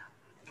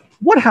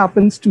 what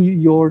happens to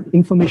your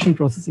information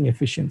processing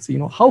efficiency?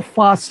 How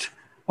fast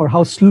or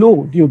how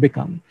slow do you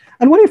become?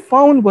 And what he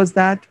found was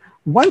that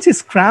once he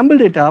scrambled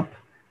it up,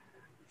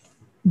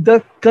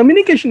 the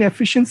communication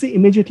efficiency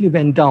immediately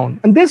went down.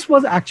 And this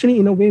was actually,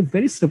 in a way,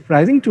 very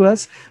surprising to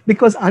us,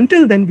 because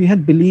until then we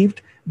had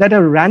believed that a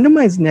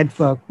randomized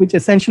network, which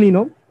essentially,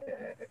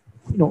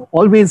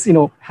 always,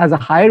 has a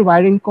higher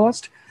wiring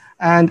cost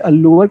and a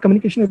lower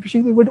communication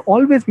efficiency, would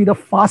always be the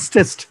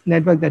fastest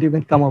network that you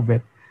can come up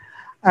with.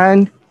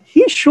 And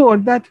he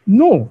showed that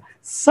no,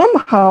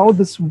 somehow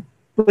this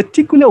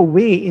particular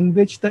way in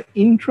which the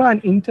intra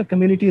and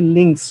inter-community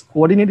links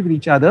coordinate with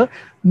each other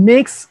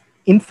makes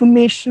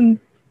information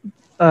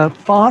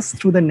pass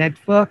through the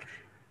network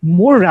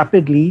more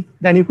rapidly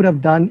than you could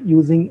have done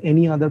using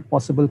any other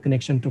possible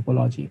connection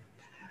topology.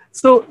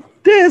 So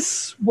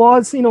this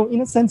was, in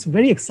a sense,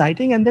 very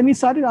exciting. And then we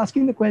started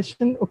asking the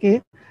question,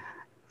 okay,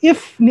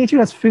 if nature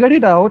has figured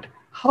it out,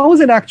 how is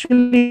it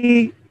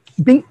actually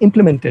being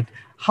implemented?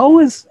 How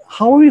is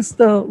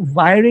the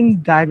wiring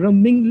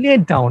diagram being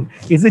laid down?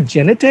 Is it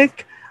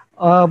genetic?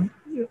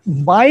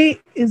 Why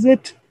is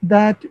it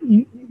that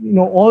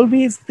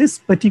always this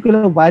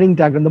particular wiring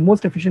diagram, the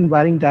most efficient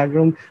wiring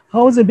diagram,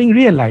 how is it being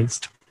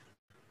realized?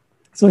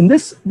 So in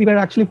this, we were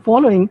actually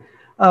following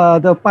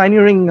the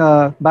pioneering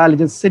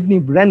biologist Sidney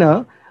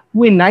Brenner,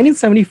 who in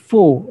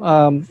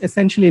 1974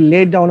 essentially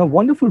laid down a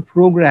wonderful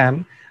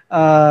program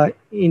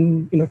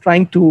in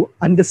trying to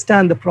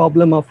understand the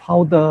problem of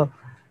how the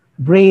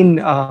brain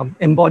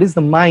embodies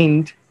the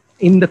mind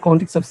in the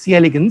context of C.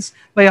 elegans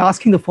by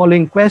asking the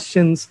following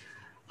questions.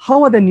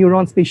 How are the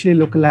neurons spatially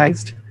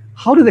localized?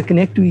 How do they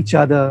connect to each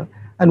other?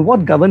 And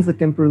what governs the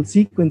temporal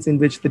sequence in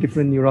which the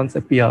different neurons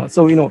appear?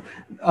 So,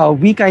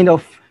 we kind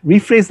of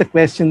rephrase the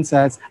questions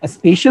as a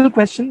spatial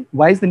question.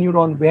 Why is the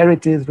neuron where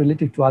it is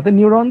relative to other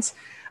neurons?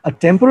 A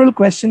temporal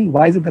question.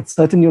 Why is it that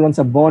certain neurons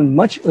are born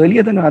much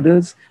earlier than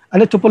others?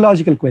 And a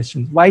topological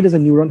question. Why does a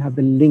neuron have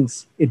the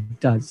links it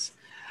does?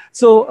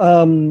 So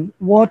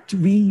what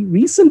we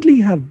recently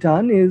have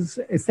done is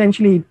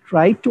essentially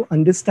try to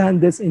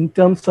understand this in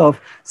terms of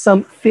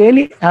some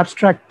fairly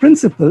abstract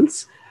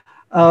principles.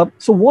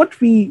 So what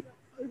we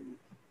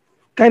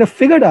kind of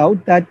figured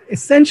out that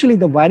essentially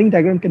the wiring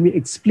diagram can be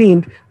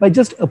explained by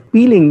just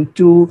appealing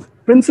to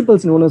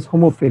principles known as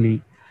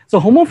homophily. So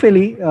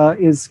homophily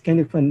is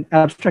kind of an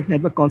abstract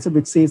network concept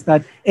which says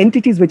that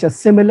entities which are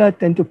similar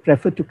tend to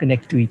prefer to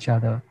connect to each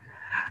other.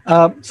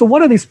 So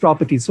what are these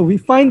properties? So we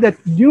find that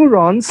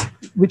neurons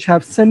which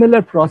have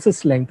similar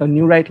process length or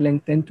neurite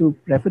length tend to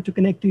prefer to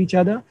connect to each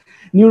other.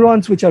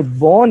 Neurons which are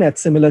born at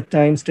similar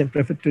times tend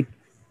to prefer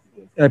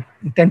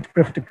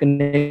to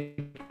connect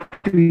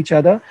to each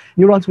other.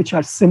 Neurons which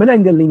are similar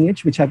in their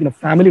lineage, which have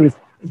family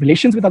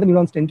relations with other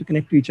neurons, tend to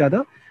connect to each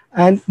other.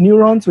 And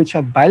neurons which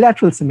have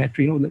bilateral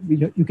symmetry,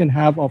 you can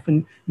have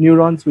often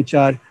neurons which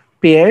are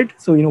paired.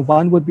 So,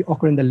 one would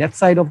occur in the left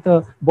side of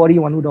the body,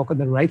 one would occur on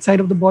the right side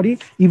of the body.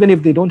 Even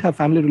if they don't have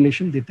family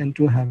relation, they tend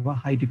to have a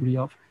high degree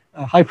of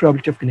high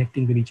probability of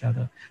connecting with each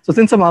other. So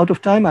since I'm out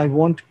of time, I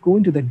won't go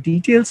into the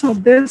details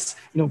of this,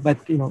 but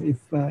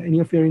if any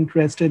of you are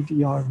interested,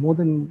 you're more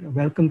than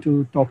welcome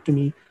to talk to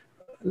me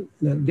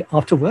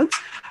afterwards.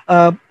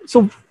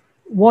 So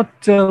what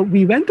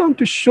we went on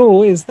to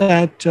show is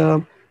that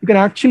you can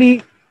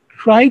actually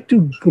try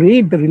to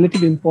grade the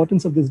relative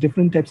importance of these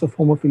different types of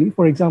homophily.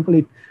 For example,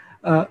 it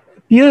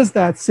appears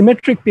that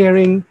symmetric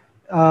pairing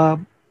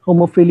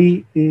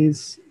homophily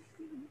is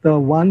the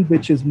one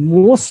which is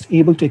most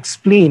able to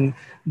explain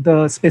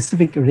the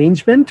specific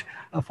arrangement,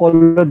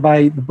 followed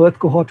by the birth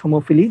cohort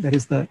homophily, that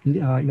is the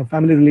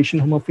family relation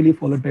homophily,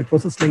 followed by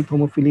process length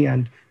homophily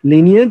and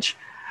lineage.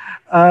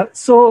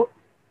 So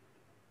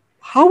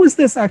how is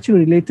this actually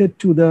related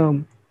to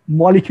the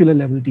molecular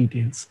level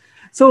details?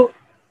 So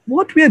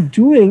what we are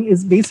doing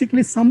is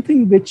basically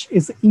something which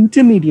is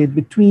intermediate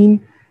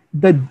between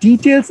the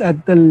details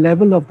at the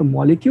level of the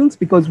molecules,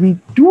 because we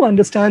do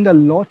understand a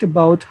lot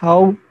about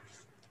how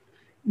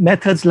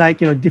methods like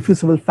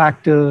diffusible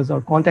factors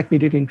or contact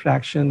mediated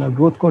interaction or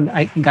growth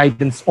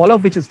guidance, all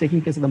of which is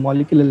taking place at the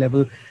molecular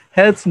level,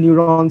 helps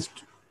neurons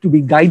to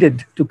be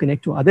guided to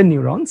connect to other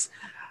neurons,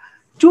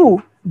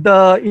 to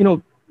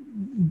the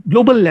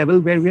global level,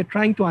 where we are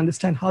trying to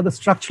understand how the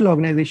structural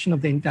organization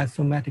of the entire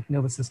somatic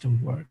nervous system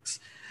works.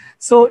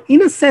 So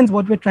in a sense,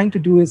 what we're trying to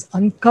do is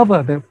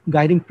uncover the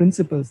guiding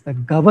principles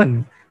that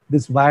govern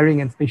this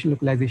wiring and spatial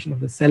localization of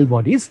the cell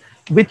bodies,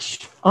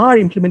 which are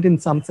implemented in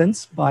some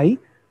sense by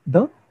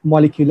the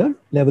molecular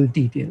level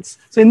details.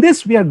 So in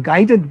this, we are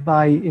guided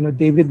by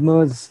David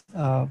Murr's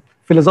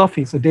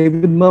philosophy. So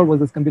David Murr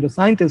was this computer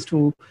scientist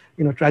who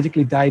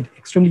tragically died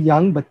extremely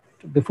young, but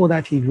before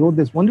that, he wrote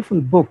this wonderful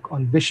book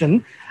on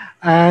vision.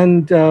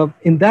 And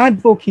in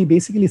that book, he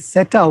basically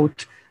set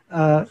out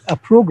a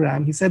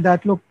program. He said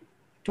that, look,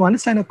 to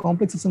understand a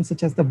complex system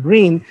such as the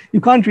brain,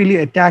 you can't really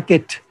attack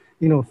it,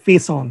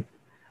 face on.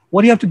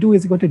 What you have to do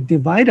is you got to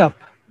divide up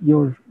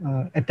your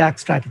attack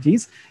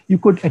strategies. You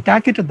could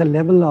attack it at the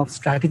level of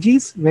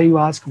strategies, where you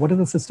ask, what does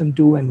the system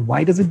do and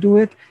why does it do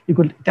it? You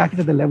could attack it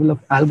at the level of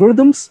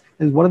algorithms,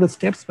 and what are the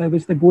steps by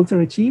which the goals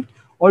are achieved?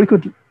 Or you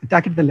could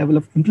attack it at the level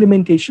of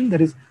implementation,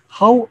 that is,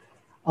 how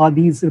are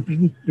these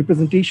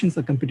representations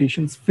or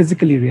computations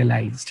physically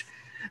realized?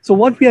 So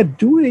what we are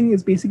doing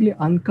is basically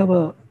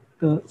uncover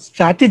the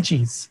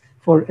strategies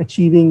for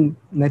achieving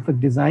network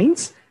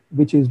designs,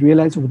 which is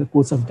realized over the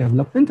course of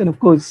development. And of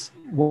course,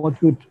 what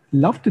we would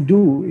love to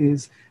do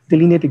is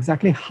delineate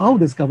exactly how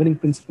these governing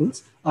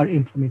principles are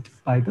implemented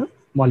by the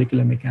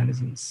molecular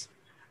mechanisms.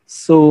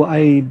 So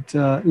I'd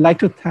like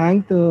to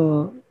thank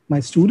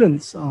my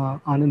students,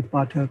 Anand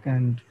Pathak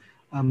and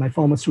my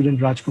former student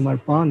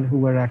Rajkumar Pan, who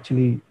were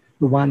actually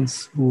the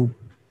ones who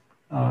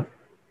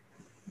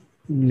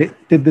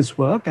did this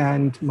work,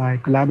 and my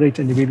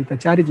collaborator Nivedita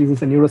Chatterjee,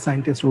 who's a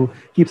neuroscientist who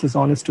keeps us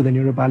honest to the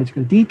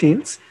neurobiological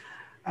details.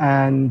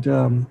 And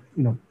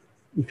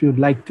if you'd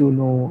like to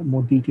know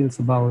more details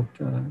about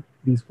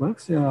these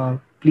works,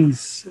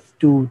 please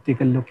do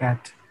take a look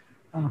at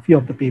a few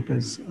of the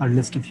papers are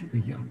listed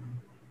here.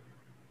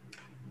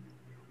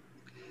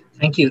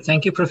 Thank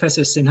you,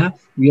 Professor Sinha.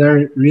 We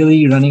are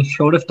really running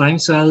short of time,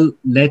 so I'll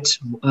let.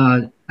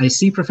 I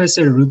see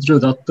Professor Rudra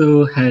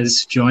Datto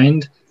has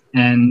joined,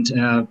 and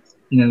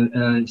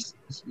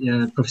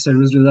Professor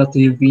Rudra Datto,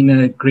 you've been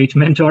a great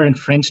mentor and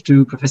friend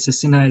to Professor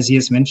Sinha, as he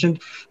has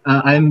mentioned.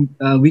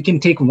 We can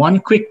take one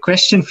quick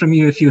question from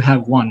you if you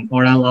have one,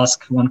 or I'll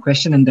ask one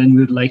question, and then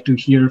we would like to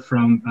hear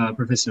from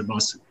Professor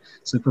Basu.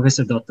 So,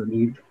 Professor Datto,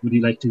 would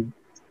you like to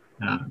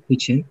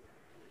pitch in?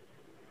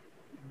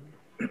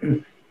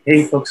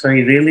 Hey folks, I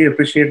really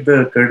appreciate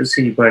the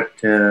courtesy, but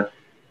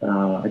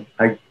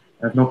I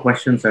have no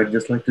questions. I'd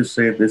just like to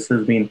say this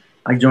has been,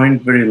 I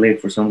joined very late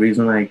for some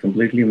reason. I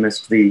completely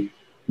missed the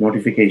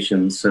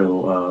notifications.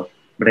 So,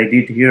 but I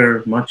did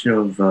hear much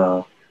of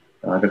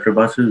Dr.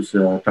 Basu's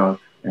talk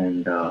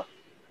and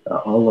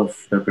all of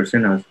Dr.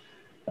 Sinha's.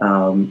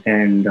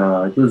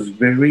 It was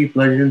very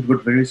pleasant,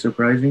 but very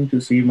surprising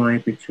to see my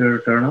picture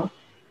turn up.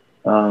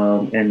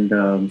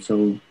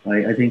 So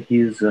I think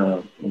he's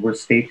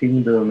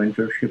overstating the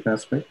mentorship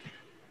aspect,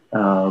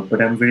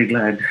 but I'm very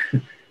glad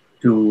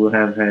to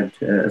have had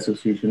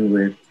association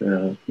with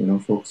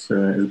folks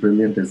as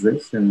brilliant as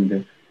this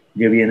and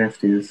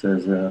JBNSTS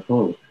as a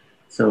whole.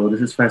 So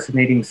this is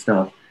fascinating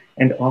stuff.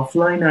 And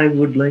offline, I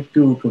would like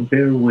to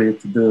compare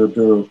with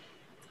the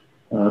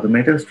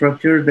meta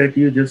structure that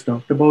you just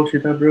talked about,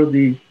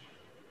 Sitabhra.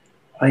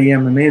 I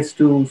am amazed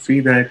to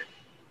see that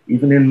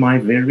even in my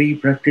very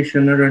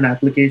practitioner and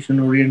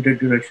application-oriented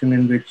direction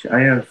in which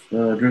I have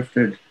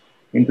drifted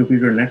in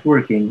computer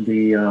networking,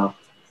 the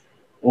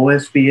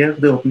OSPF,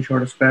 the Open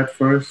Shortest Path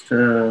First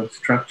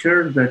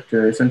structure that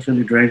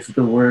essentially drives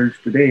the world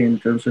today in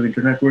terms of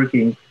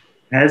internetworking,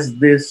 has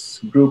this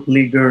group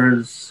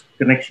leaders,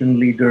 connection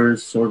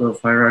leaders sort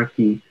of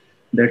hierarchy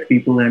that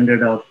people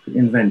ended up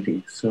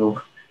inventing.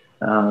 So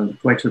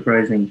quite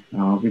surprising.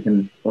 We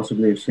can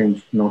possibly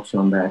exchange notes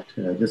on that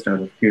just out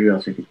of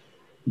curiosity.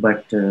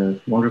 But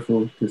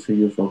wonderful to see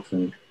you folks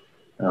and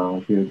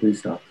hear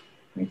these talks.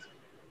 Thanks.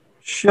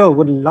 Sure,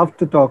 would love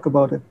to talk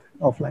about it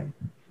offline.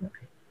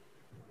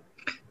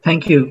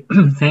 Thank you.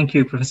 Thank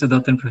you, Professor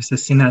Datta and Professor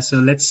Sinha. So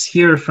let's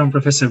hear from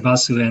Professor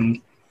Basu,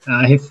 and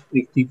if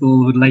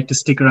people would like to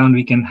stick around,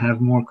 we can have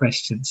more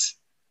questions.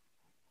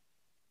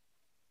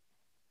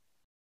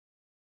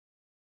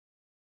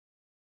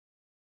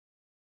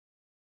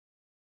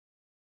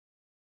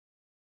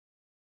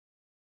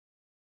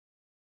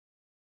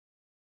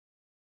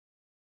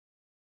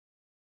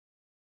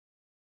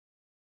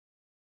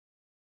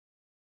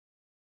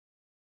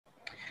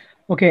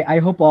 Okay, I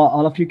hope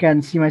all of you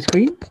can see my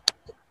screen.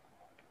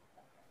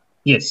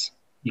 Yes.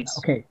 Yes.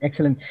 Okay,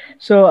 excellent.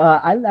 So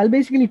I'll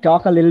basically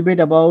talk a little bit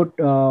about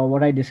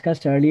what I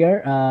discussed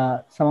earlier,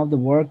 some of the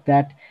work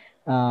that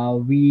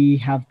we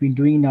have been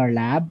doing in our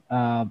lab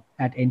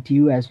at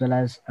NTU as well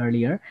as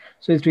earlier.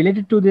 So it's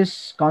related to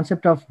this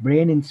concept of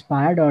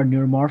brain-inspired or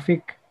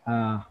neuromorphic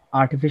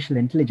artificial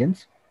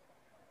intelligence.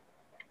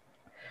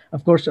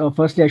 Of course,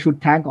 firstly, I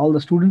should thank all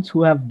the students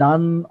who have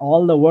done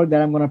all the work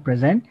that I'm going to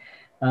present,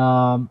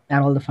 and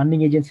all the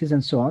funding agencies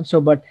and so on.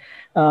 So, but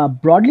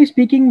broadly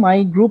speaking,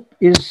 my group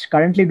is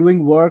currently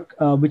doing work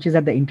which is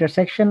at the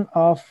intersection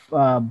of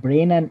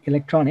brain and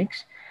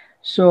electronics.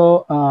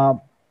 So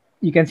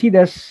you can see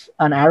there's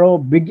an arrow,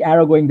 big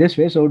arrow going this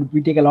way. So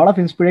we take a lot of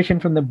inspiration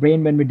from the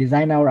brain when we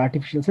design our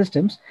artificial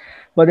systems.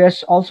 But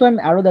there's also an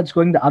arrow that's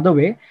going the other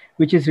way,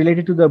 which is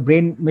related to the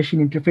brain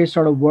machine interface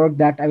sort of work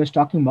that I was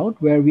talking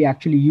about, where we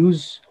actually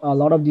use a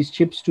lot of these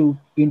chips to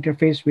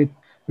interface with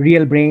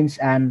real brains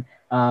and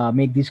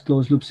make these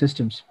closed loop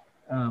systems.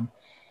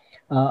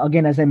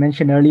 Again, as I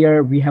mentioned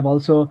earlier, we have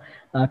also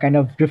kind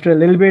of drifted a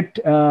little bit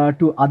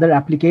to other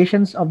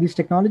applications of these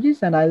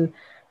technologies, and I'll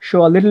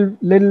show a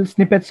little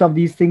snippets of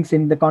these things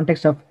in the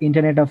context of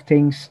Internet of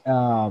Things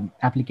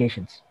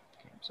applications.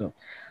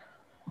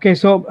 Okay,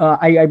 so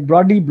I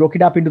broadly broke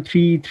it up into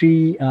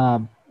three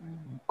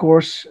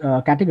course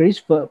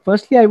categories.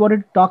 Firstly, I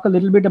wanted to talk a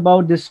little bit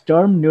about this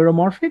term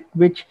neuromorphic,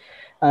 which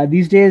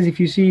these days, if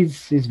you see,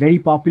 is very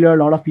popular.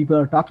 A lot of people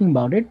are talking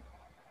about it.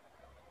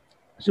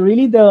 So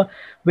really the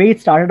way it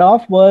started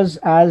off was,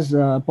 as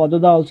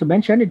Padoda also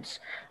mentioned, it's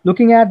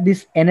looking at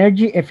these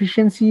energy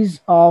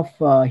efficiencies of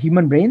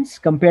human brains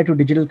compared to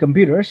digital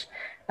computers.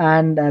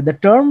 And the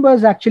term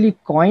was actually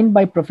coined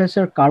by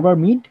Professor Carver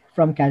Mead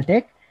from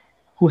Caltech,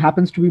 who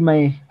happens to be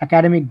my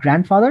academic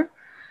grandfather.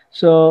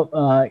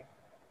 So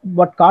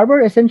what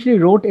Carver essentially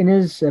wrote in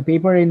his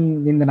paper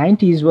in the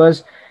 90s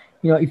was,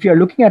 if you're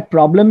looking at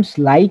problems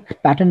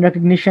like pattern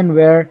recognition,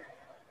 where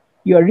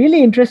you're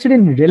really interested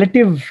in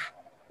relative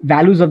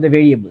values of the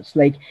variables.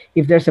 Like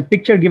if there's a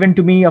picture given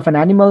to me of an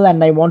animal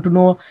and I want to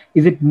know,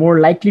 is it more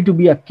likely to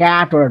be a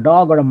cat or a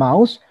dog or a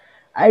mouse?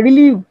 I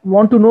really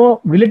want to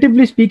know,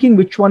 relatively speaking,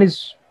 which one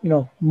is,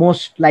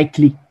 most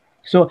likely.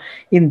 So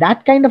in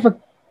that kind of a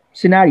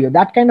scenario,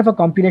 that kind of a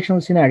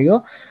computational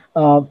scenario,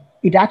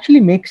 it actually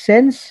makes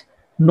sense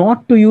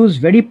not to use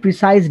very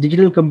precise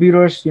digital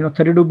computers,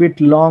 32-bit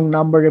long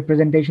number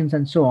representations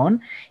and so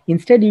on.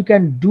 Instead, you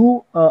can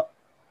do a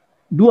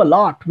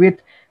lot with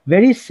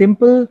very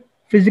simple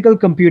physical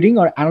computing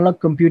or analog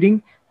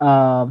computing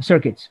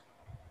circuits.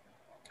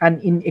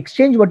 And in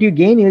exchange, what you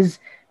gain is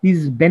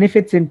these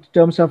benefits in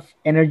terms of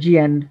energy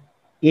and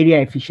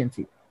area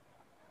efficiency.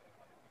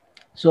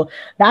 So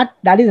that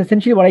is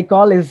essentially what I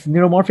call is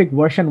neuromorphic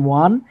version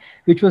 1,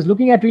 which was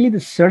looking at really the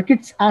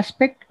circuits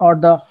aspect or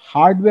the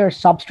hardware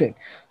substrate.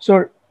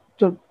 So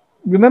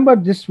remember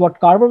this,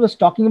 what Carver was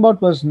talking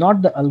about was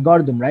not the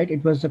algorithm, right?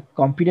 It was the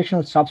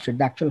computational substrate,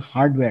 the actual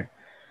hardware.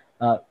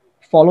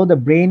 Follow the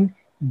brain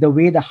the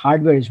way the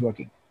hardware is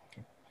working.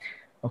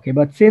 Okay,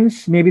 but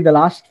since maybe the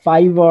last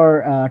 5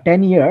 or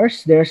 10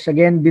 years, there's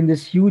again been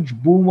this huge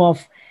boom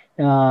of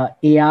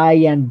AI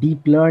and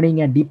deep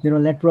learning and deep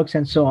neural networks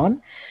and so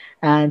on.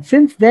 And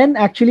since then,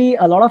 actually,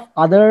 a lot of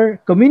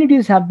other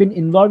communities have been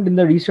involved in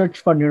the research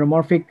for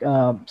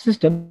neuromorphic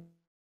systems.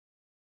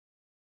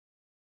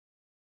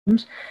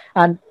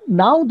 And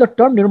now the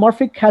term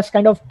neuromorphic has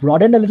kind of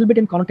broadened a little bit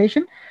in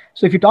connotation.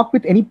 So if you talk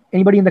with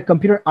anybody in the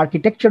computer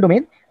architecture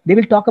domain, they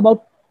will talk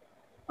about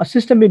a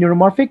system being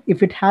neuromorphic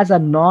if it has a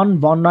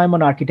non-von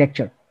Neumann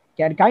architecture.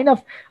 Okay, I kind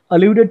of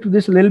alluded to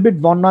this a little bit.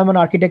 Von Neumann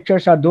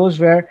architectures are those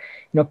where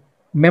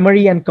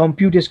memory and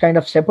compute is kind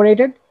of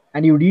separated,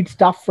 and you read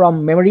stuff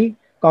from memory,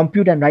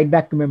 compute, and write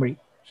back to memory.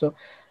 So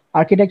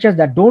architectures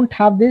that don't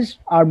have this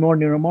are more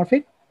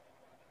neuromorphic.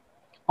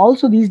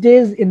 Also, these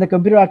days in the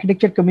computer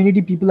architecture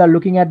community, people are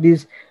looking at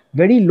these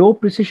very low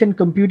precision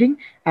computing.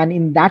 And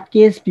in that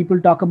case, people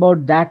talk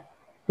about that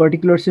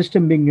particular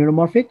system being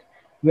neuromorphic,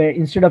 where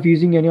instead of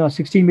using a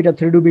 16-bit or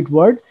 32-bit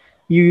word,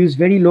 you use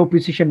very low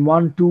precision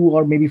 1, 2,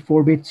 or maybe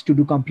 4 bits to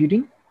do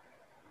computing.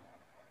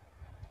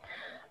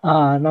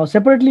 Now,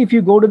 separately, if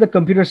you go to the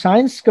computer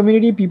science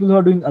community, people who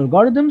are doing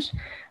algorithms,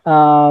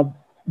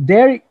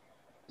 there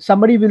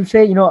somebody will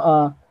say,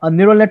 a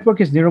neural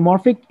network is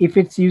neuromorphic if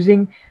it's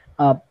using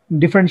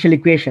differential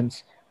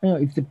equations.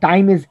 If the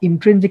time is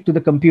intrinsic to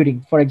the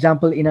computing, for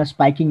example, in a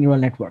spiking neural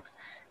network,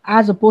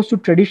 as opposed to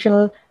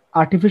traditional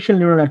artificial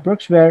neural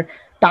networks where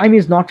time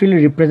is not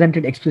really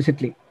represented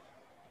explicitly.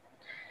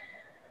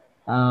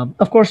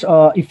 Of course,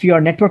 if your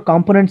network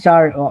components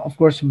are, of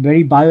course,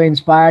 very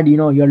bio-inspired,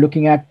 you're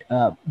looking at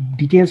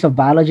details of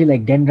biology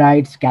like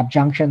dendrites, gap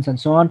junctions, and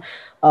so on,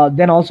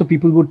 then also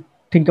people would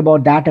think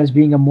about that as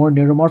being a more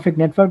neuromorphic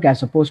network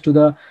as opposed to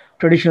the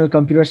traditional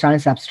computer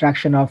science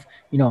abstraction of,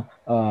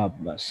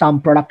 some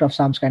product of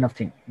sums kind of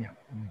thing,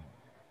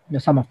 the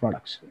sum of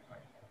products.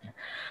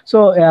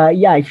 So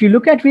yeah, if you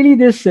look at really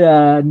this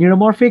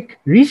neuromorphic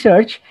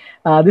research,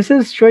 this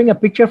is showing a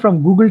picture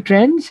from Google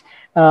Trends,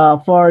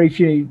 for if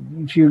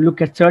you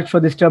look at search for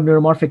this term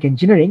neuromorphic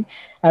engineering,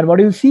 and what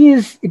you'll see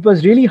is it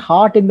was really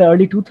hot in the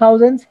early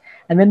 2000s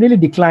and then really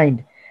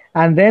declined,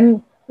 and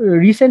then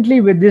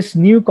recently with this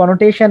new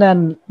connotation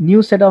and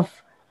new set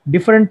of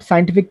different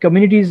scientific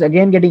communities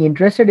again getting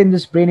interested in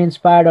this brain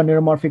inspired or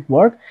neuromorphic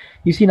work,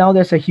 you see now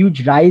there's a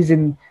huge rise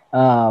in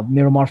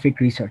neuromorphic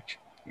research.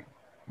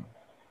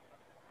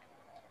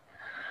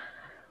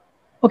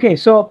 Okay,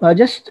 so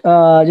just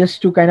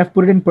to kind of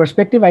put it in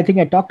perspective, I think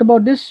I talked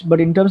about this, but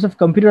in terms of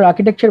computer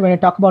architecture, when I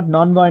talk about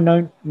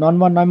non-von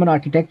Neumann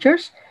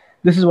architectures,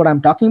 this is what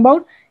I'm talking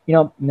about.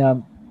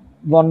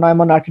 Von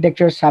Neumann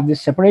architectures have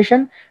this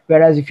separation,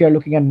 whereas if you're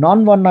looking at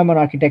non-von Neumann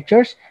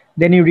architectures,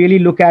 then you really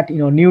look at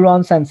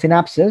neurons and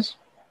synapses.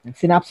 And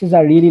synapses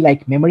are really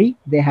like memory.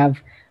 They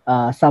have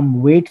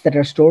some weights that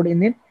are stored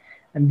in it,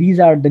 and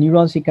these are the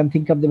neurons. You can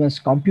think of them as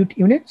compute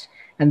units,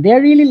 and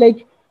they're really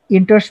like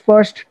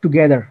interspersed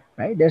together,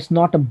 right? There's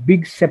not a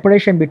big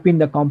separation between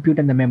the compute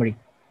and the memory.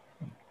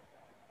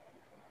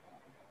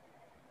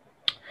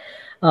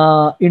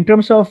 In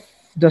terms of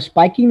the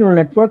spiking neural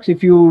networks,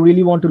 if you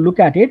really want to look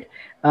at it,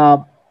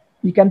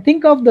 you can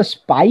think of the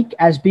spike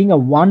as being a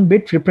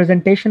 1-bit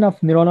representation of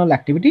neuronal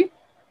activity.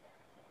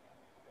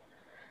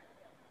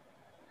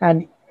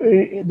 And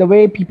the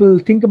way people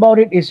think about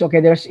it is,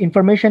 okay, there's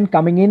information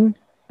coming in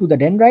to the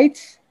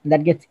dendrites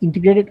that gets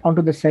integrated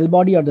onto the cell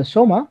body or the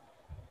soma.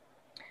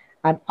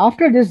 And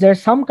after this, there's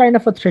some kind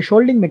of a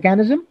thresholding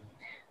mechanism,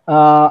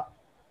 the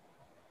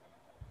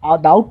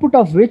output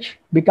of which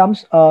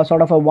becomes a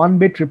sort of a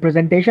 1-bit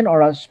representation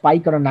or a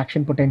spike or an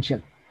action potential.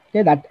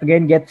 Okay, that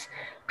again gets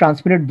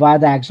transmitted via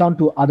the axon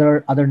to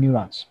other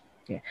neurons.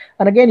 Okay,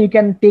 and again, you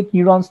can take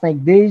neurons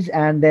like these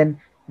and then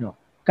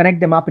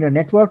connect them up in a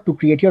network to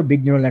create your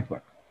big neural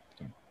network.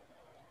 Okay.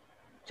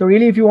 So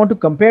really, if you want to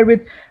compare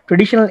with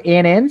traditional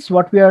ANNs,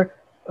 what we are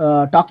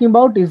talking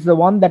about is the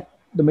one that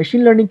the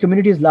machine learning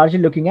community is largely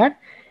looking at,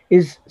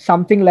 is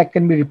something like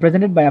can be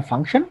represented by a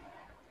function.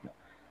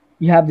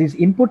 You have these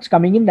inputs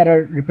coming in that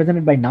are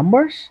represented by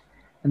numbers,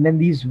 and then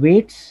these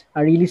weights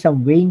are really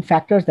some weighing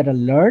factors that are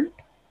learned,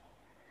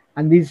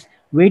 and this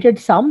weighted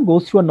sum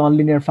goes through a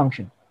nonlinear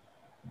function.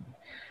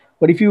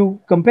 But if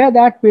you compare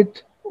that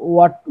with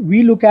what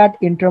we look at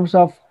in terms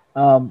of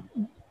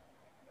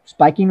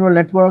spiking neural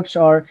networks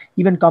or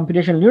even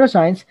computational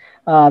neuroscience,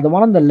 the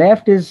one on the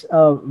left is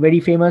a very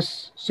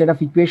famous set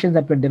of equations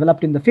that were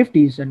developed in the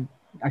 50s, and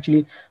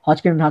actually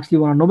Hodgkin and Huxley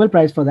won a Nobel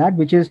Prize for that,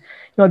 which is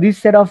this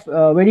set of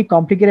very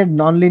complicated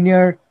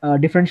nonlinear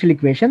differential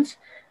equations.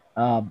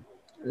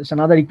 There's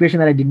another equation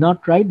that I did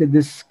not write, that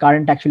this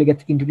current actually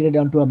gets integrated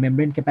onto a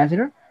membrane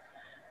capacitor.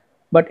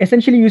 But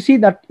essentially, you see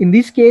that in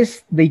this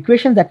case, the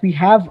equations that we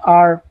have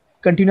are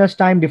continuous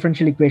time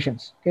differential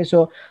equations. Okay,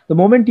 so the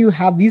moment you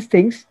have these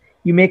things,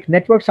 you make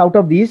networks out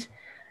of these,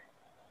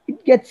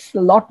 it gets a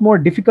lot more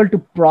difficult to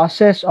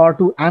process or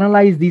to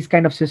analyze these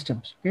kind of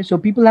systems. Okay, so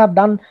people have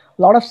done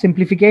a lot of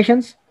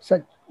simplifications.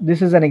 So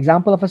this is an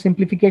example of a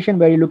simplification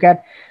where you look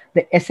at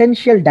the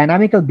essential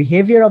dynamical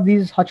behavior of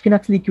these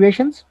Hodgkin-Huxley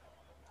equations.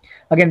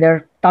 Again, there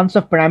are tons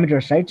of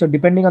parameters, right? So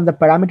depending on the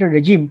parameter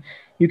regime,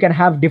 you can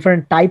have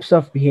different types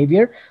of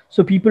behavior.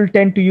 So people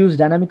tend to use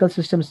dynamical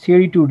systems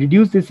theory to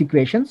reduce these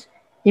equations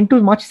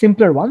into much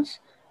simpler ones,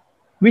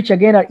 which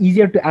again are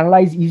easier to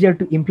analyze, easier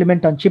to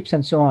implement on chips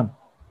and so on.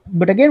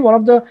 But again, one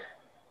of the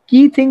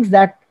key things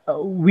that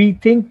we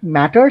think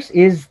matters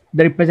is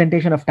the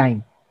representation of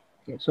time.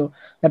 Okay, so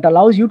that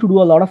allows you to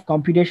do a lot of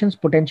computations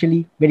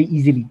potentially very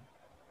easily.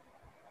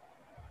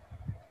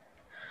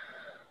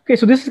 Okay,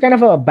 so this is kind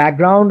of a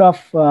background of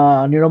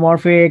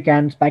neuromorphic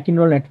and spiking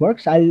neural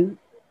networks. I'll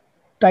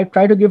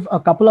try to give a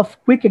couple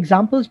of quick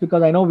examples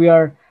because I know we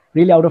are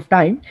really out of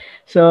time.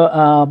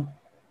 So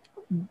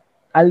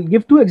I'll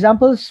give 2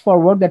 examples for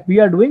work that we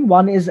are doing.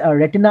 One is a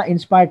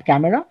retina-inspired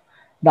camera.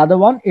 The other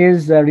one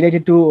is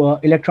related to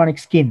electronic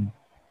skin.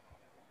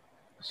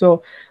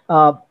 So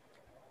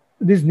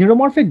these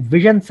neuromorphic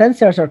vision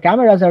sensors or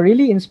cameras are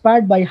really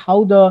inspired by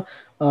how the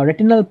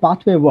retinal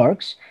pathway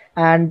works.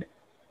 And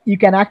you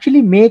can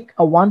actually make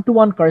a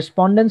one-to-one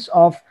correspondence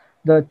of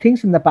the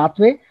things in the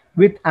pathway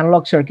with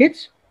analog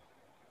circuits,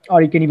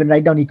 or you can even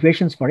write down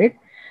equations for it.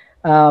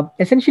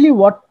 Essentially,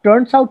 what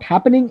turns out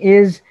happening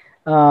is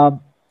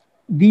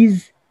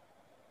these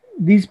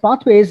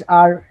pathways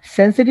are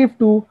sensitive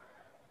to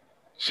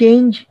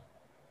change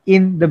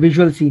in the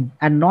visual scene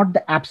and not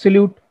the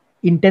absolute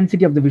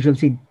intensity of the visual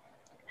scene.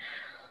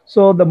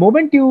 So the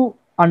moment you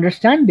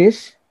understand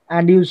this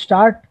and you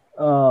start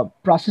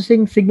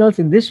processing signals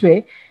in this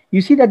way, you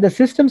see that the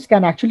systems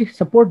can actually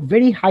support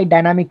very high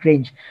dynamic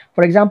range.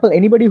 For example,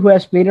 anybody who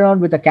has played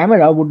around with a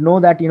camera would know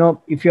that,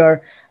 if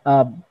you're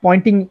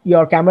pointing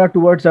your camera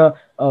towards a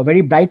very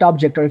bright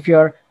object, or if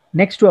you're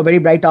next to a very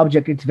bright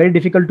object, it's very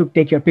difficult to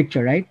take your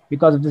picture, right?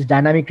 Because of this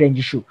dynamic range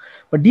issue.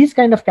 But these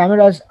kind of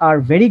cameras are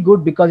very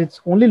good because it's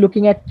only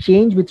looking at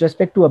change with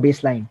respect to a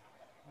baseline.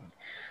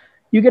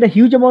 You get a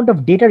huge amount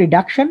of data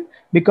reduction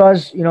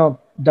because,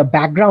 the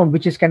background,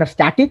 which is kind of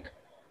static,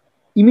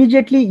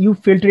 immediately you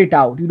filter it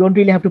out. You don't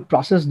really have to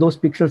process those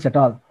pixels at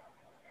all.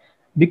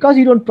 Because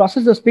you don't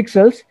process those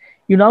pixels,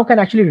 you now can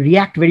actually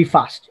react very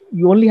fast.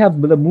 You only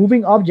have the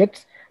moving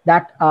objects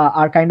that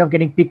are kind of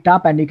getting picked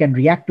up and you can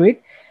react to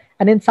it.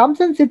 And in some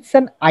sense, it's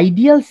an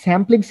ideal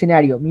sampling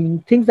scenario,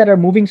 meaning things that are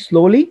moving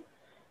slowly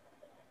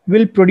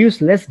will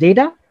produce less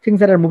data. Things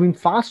that are moving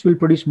fast will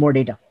produce more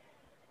data.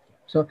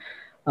 So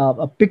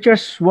a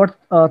picture's worth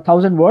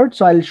 1,000 words.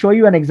 So I'll show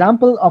you an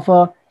example of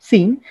a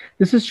scene.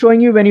 This is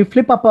showing you when you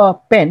flip up a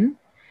pen,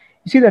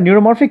 you see the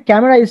neuromorphic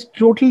camera is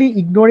totally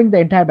ignoring the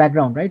entire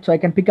background, right? So I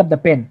can pick up the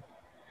pen.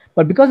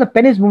 But because the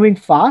pen is moving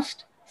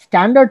fast,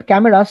 standard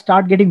cameras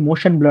start getting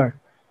motion blur.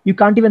 You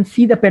can't even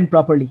see the pen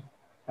properly,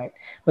 right?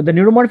 But the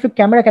neuromorphic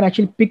camera can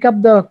actually pick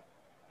up the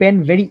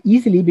pen very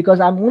easily because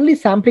I'm only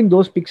sampling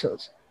those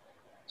pixels.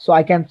 So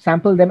I can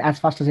sample them as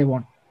fast as I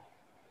want.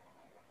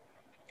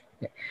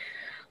 Okay.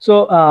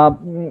 So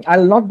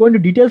I'll not go into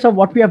details of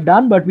what we have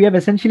done, but we have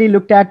essentially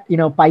looked at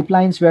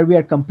pipelines where we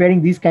are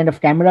comparing these kind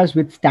of cameras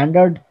with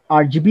standard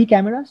RGB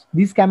cameras.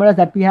 These cameras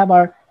that we have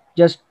are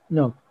just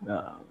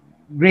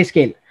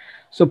grayscale.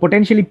 So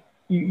potentially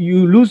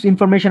you lose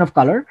information of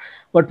color.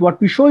 But what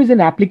we show is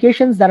in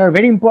applications that are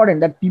very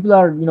important that people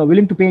are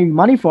willing to pay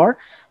money for,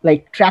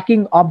 like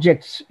tracking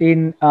objects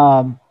in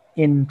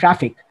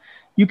traffic.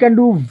 You can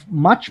do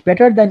much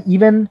better than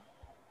even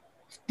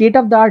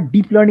state-of-the-art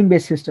deep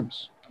learning-based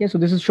systems. Okay, so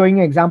this is showing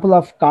an example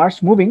of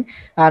cars moving,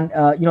 and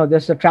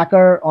there's a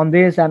tracker on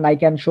this, and I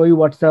can show you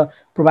what's the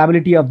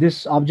probability of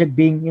this object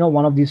being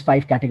one of these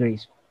 5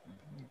 categories.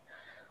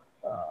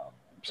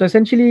 So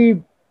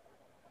essentially,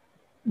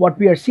 what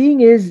we are seeing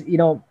is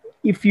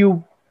if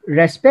you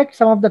respect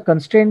some of the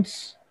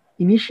constraints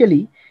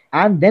initially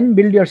and then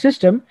build your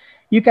system,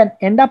 you can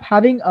end up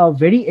having a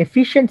very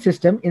efficient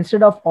system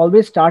instead of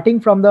always starting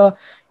from the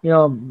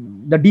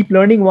the deep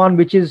learning one,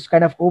 which is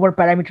kind of over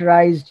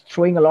parameterized,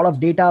 throwing a lot of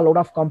data, a lot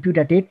of compute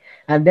at it,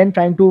 and then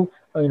trying to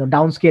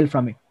downscale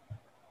from it.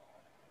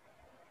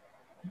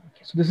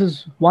 Okay, so this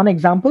is one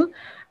example.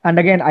 And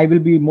again, I will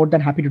be more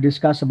than happy to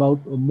discuss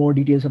about more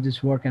details of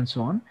this work and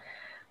so on.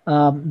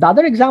 The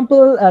other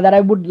example that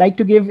I would like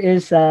to give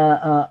is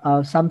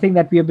something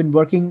that we have been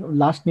working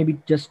last maybe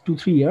just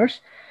 2-3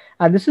 years.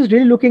 And this is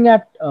really looking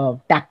at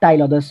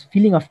tactile, or the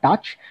feeling of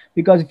touch,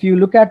 because if you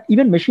look at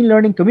even machine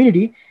learning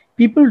community,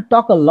 people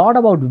talk a lot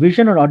about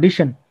vision or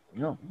audition,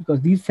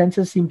 because these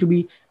senses seem to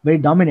be very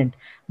dominant.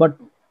 But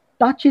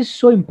touch is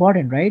so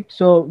important, right?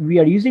 So we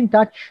are using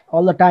touch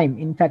all the time.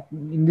 In fact,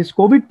 in this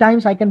COVID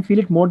times, I can feel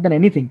it more than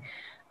anything.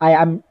 I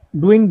am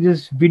doing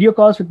this video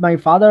calls with my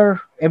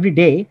father every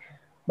day,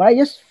 but I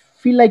just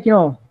feel like,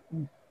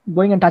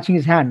 going and touching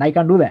his hand. I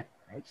can't do that.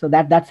 Right? So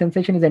that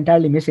sensation is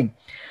entirely missing.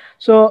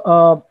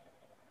 So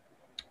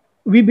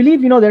we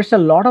believe, there's a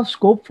lot of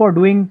scope for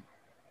doing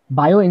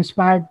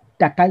bio-inspired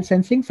tactile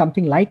sensing,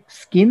 something like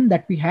skin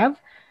that we have.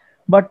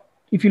 But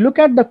if you look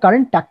at the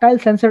current tactile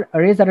sensor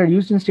arrays that are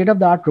used in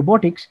state-of-the-art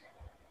robotics,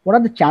 what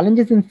are the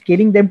challenges in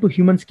scaling them to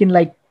human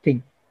skin-like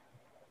thing?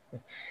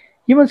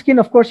 Human skin,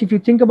 of course, if you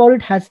think about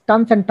it, has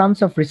tons and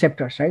tons of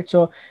receptors, right?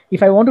 So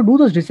if I want to do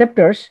those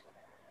receptors,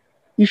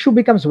 issue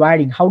becomes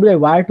wiring. How do I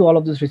wire to all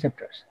of those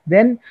receptors?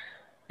 Then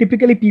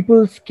typically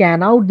people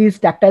scan out these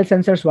tactile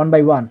sensors one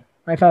by one.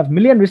 If I have 1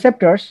 million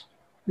receptors,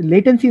 the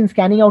latency in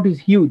scanning out is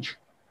huge.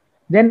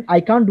 Then I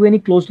can't do any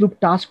closed loop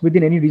task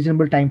within any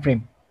reasonable time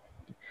frame.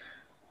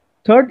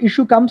 Third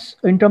issue comes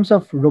in terms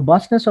of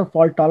robustness or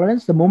fault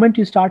tolerance. The moment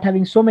you start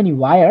having so many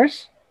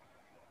wires,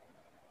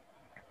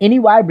 any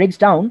wire breaks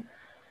down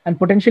and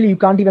potentially you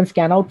can't even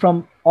scan out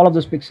from all of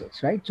those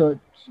pixels, right? So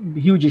it's a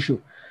huge issue.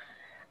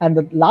 And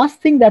the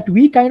last thing that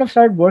we kind of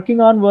started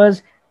working on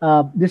was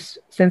this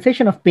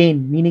sensation of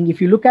pain, meaning if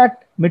you look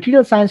at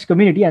material science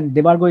community, and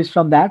Debarghya is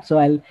from that, so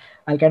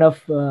I'll kind of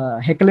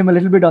heckle him a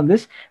little bit on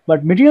this,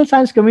 but material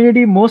science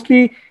community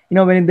mostly,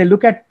 when they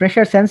look at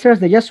pressure sensors,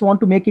 they just want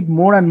to make it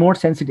more and more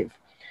sensitive.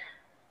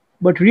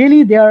 But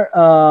really they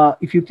are,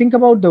 if you think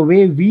about the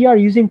way we are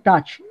using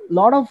touch, a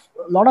lot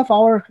of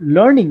our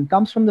learning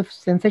comes from the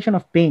sensation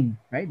of pain,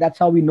 right? That's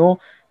how we know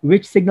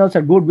which signals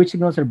are good, which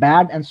signals are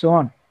bad, and so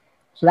on.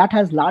 So that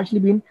has largely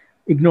been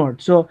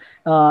ignored. So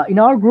in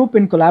our group,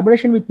 in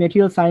collaboration with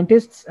material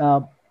scientists,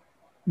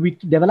 we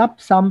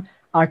developed some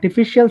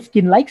artificial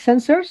skin-like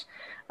sensors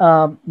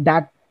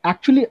that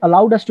actually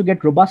allowed us to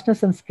get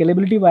robustness and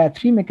scalability via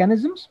 3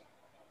 mechanisms.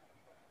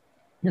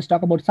 Let's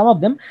talk about some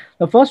of them.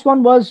 The first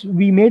one was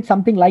we made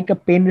something like a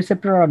pain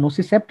receptor or a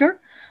nociceptor,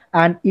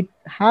 and it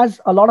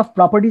has a lot of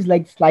properties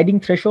like sliding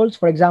thresholds.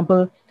 For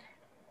example,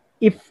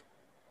 if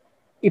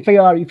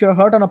you're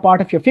hurt on a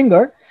part of your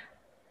finger,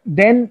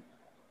 then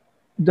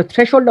the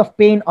threshold of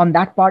pain on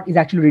that part is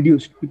actually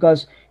reduced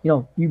because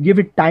you give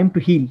it time to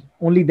heal.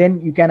 Only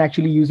then you can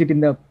actually use it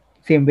in the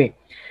same way.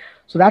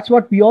 So that's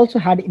what we also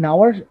had in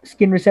our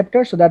skin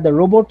receptor, so that the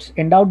robots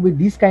endowed with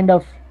these kind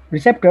of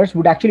receptors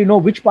would actually know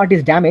which part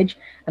is damaged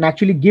and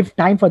actually give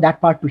time for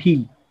that part to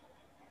heal.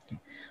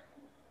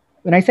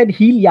 When I said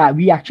heal, yeah,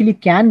 we actually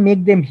can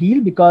make them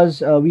heal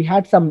because we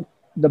had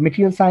the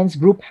material science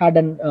group had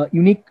an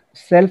unique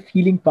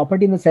self-healing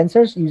property in the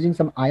sensors using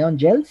some ion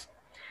gels.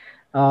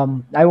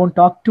 I won't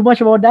talk too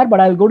much about that, but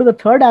I'll go to the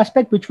third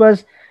aspect, which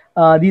was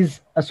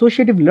these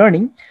associative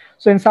learning.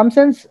 So in some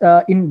sense,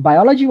 in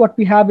biology, what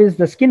we have is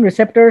the skin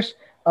receptors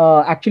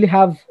actually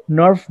have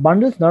nerve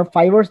bundles, nerve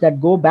fibers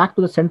that go back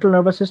to the central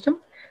nervous system.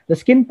 The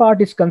skin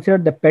part is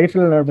considered the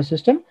peripheral nervous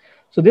system.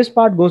 So this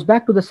part goes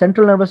back to the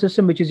central nervous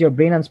system, which is your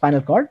brain and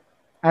spinal cord,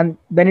 and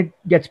then it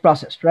gets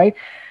processed, right?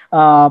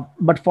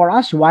 But for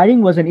us,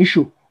 wiring was an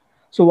issue.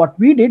 So what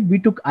we did, we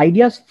took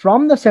ideas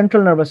from the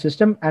central nervous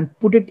system and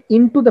put it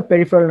into the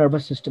peripheral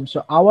nervous system.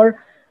 So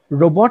our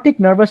robotic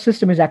nervous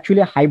system is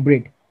actually a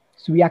hybrid.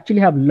 So we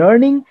actually have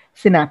learning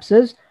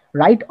synapses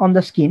right on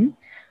the skin.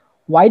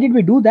 Why did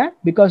we do that?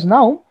 Because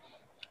now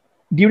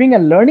during a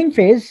learning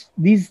phase,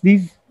 these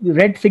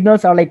red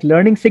signals are like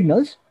learning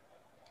signals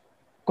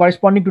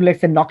corresponding to,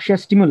 let's say,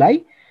 noxious stimuli.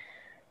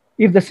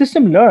 If the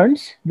system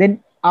learns,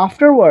 then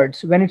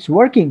afterwards, when it's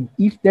working,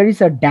 if there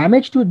is a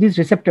damage to these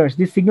receptors,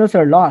 these signals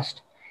are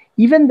lost.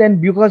 Even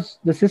then, because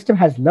the system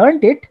has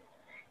learned it,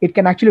 it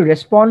can actually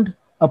respond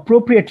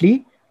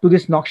appropriately to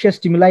this noxious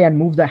stimuli and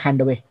move the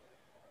hand away.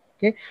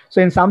 Okay,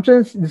 so in some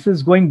sense, this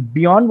is going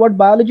beyond what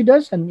biology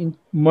does and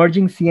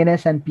merging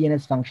CNS and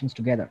PNS functions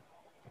together.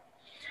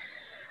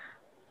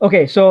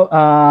 Okay, so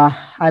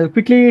I'll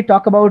quickly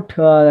talk about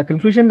the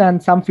conclusion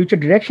and some future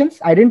directions.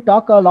 I didn't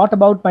talk a lot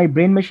about my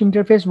brain-machine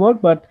interface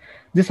work, but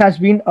this has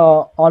been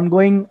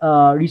ongoing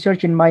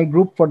research in my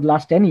group for the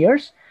last 10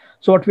 years.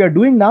 So what we are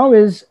doing now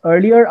is,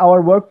 earlier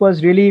our work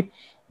was really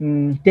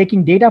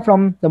taking data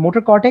from the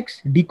motor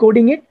cortex,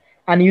 decoding it,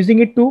 and using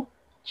it to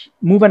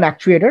move an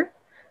actuator.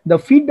 The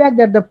feedback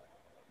that the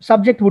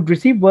subject would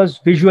receive was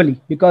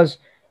visually, because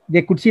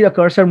they could see the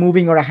cursor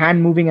moving or a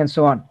hand moving and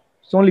so on.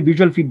 It's only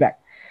visual feedback.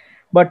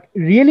 But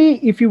really,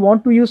 if you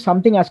want to use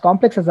something as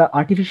complex as an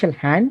artificial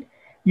hand,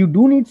 you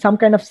do need some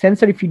kind of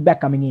sensory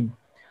feedback coming in.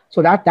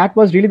 So that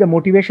was really the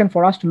motivation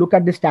for us to look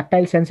at this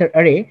tactile sensor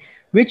array,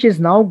 which is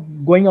now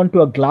going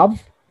onto a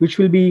glove, which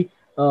will be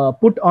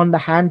put on the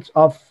hands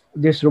of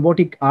this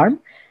robotic arm.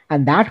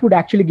 And that would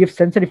actually give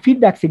sensory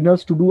feedback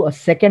signals to do a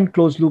second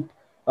closed loop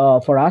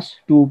for us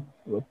to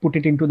put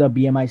it into the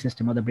BMI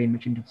system, or the brain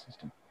machine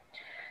system.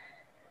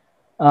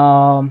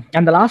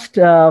 And the last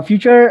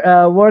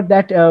future work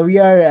that we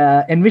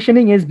are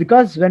envisioning is,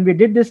 because when we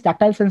did this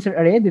tactile sensor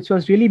array, this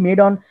was really made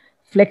on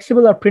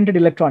flexible or printed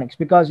electronics,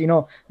 because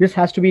this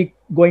has to be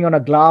going on a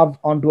glove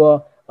onto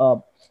a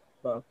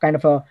kind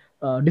of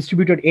a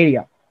distributed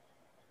area.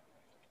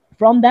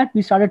 From that,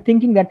 we started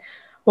thinking that,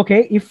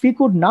 okay, if we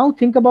could now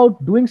think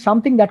about doing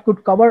something that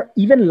could cover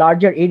even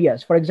larger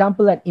areas, for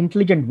example, an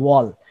intelligent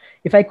wall.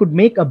 If I could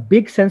make a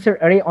big sensor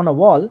array on a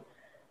wall,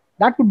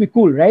 that would be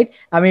cool, right?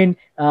 I mean,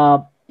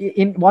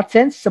 in what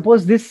sense?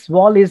 Suppose this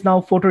wall is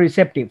now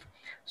photoreceptive.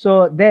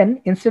 So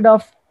then, instead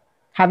of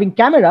having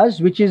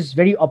cameras, which is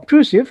very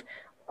obtrusive,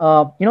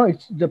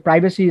 the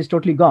privacy is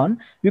totally gone.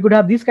 We could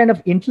have these kind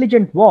of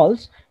intelligent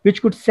walls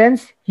which could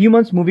sense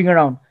humans moving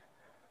around.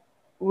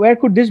 Where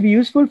could this be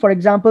useful? For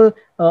example,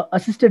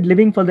 assisted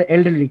living for the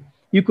elderly.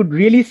 You could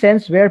really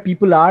sense where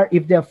people are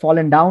if they have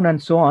fallen down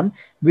and so on,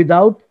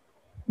 without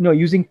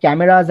using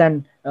cameras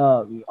and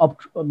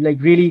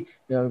really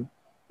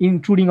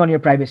intruding on your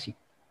privacy.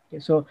 Okay,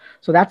 so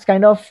that's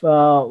kind of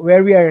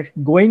where we are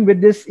going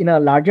with this in a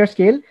larger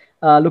scale,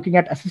 looking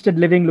at assisted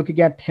living,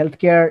 looking at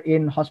healthcare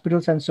in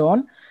hospitals and so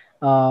on.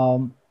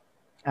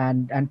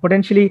 And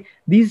potentially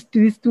these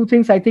two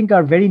things, I think,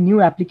 are very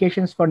new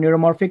applications for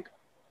neuromorphic,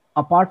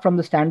 apart from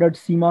the standard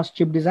CMOS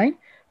chip design.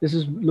 This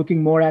is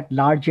looking more at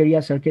large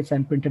area circuits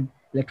and printed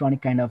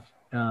electronic kind of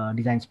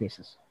design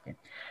spaces. Okay.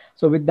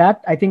 So with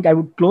that, I think I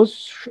would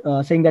close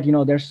saying that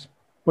there's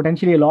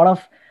potentially a lot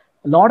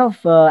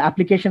of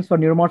applications for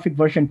neuromorphic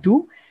version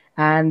 2,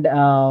 and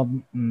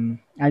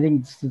I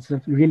think it's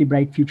a really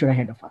bright future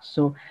ahead of us.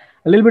 So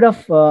a little bit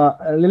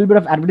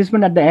of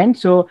advertisement at the end.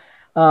 So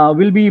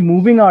we'll be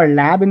moving our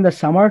lab in the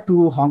summer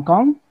to Hong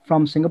Kong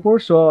from Singapore.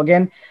 So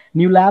again,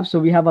 new lab. So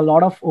we have a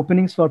lot of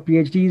openings for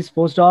PhDs,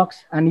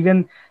 postdocs, and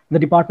even the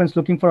department's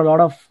looking for a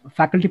lot of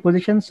faculty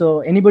positions.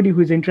 So anybody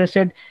who is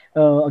interested,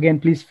 again,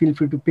 please feel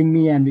free to ping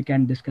me and we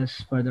can discuss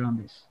further on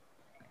this.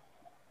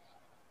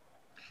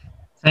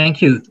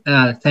 Thank you.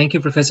 Thank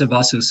you, Professor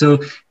Basu.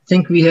 So I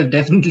think we have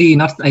definitely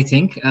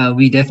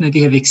we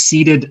definitely have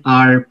exceeded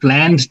our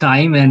planned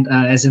time. And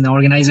as an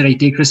organizer, I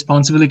take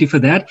responsibility for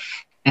that.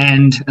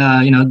 And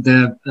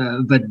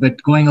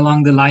but going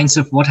along the lines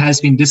of what has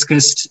been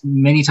discussed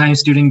many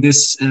times during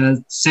this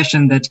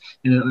session, that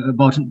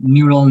about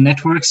neural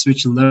networks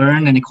which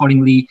learn and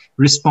accordingly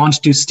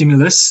respond to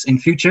stimulus in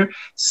future.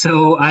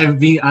 So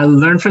I'll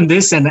learn from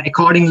this and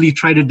accordingly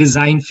try to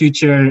design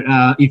future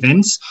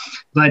events.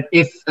 But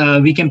if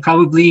we can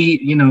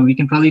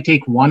probably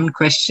take one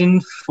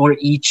question for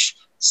each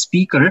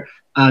speaker.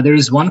 There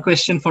is one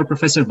question for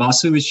Professor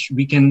Basu, which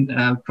we can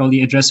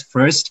probably address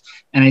first.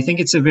 And I think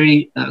it's a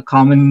very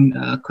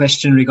common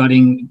question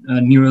regarding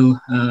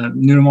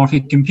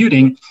neuromorphic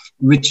computing,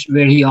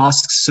 where he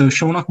asks, so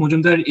Shaunak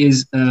Mujumdar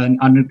is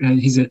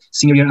he's a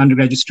senior year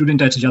undergraduate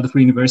student at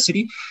Jadavpur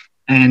University.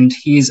 And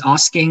he is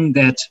asking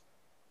that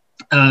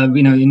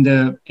in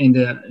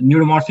the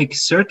neuromorphic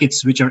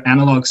circuits, which are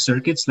analog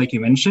circuits, like you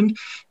mentioned,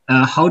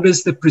 how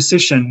does the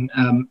precision,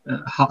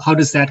 how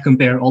does that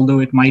compare? Although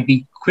it might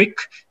be quick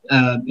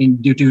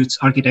due to its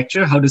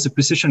architecture, how does the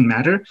precision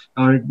matter?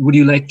 Or would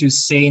you like to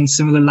say in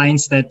similar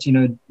lines that,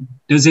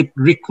 does it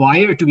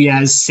require to be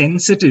as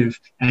sensitive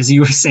as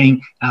you were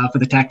saying for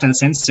the tactile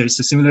sensors?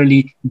 So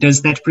similarly,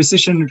 does that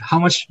precision, how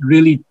much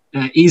really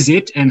is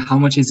it, and how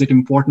much is it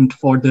important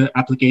for the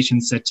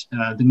applications that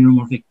the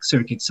neuromorphic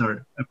circuits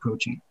are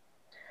approaching?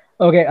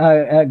 Okay,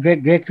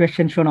 great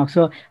question, Shonok.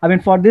 So, I mean,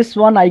 for this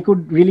one, I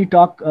could really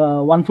talk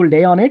one full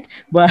day on it,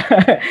 but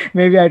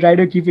maybe I try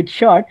to keep it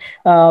short.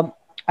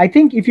 I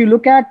think if you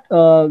look at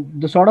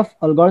the sort of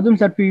algorithms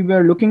that we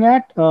were looking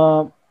at,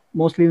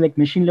 mostly like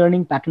machine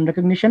learning, pattern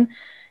recognition,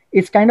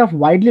 it's kind of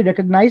widely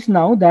recognized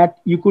now that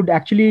you could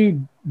actually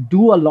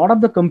do a lot of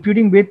the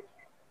computing with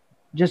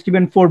just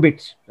even 4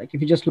 bits. Like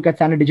if you just look at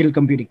standard digital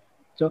computing.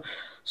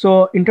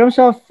 So in terms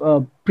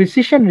of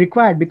precision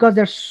required, because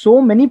there's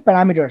so many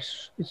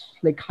parameters, it's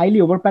like highly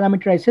over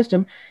parameterized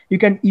system, you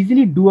can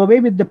easily do away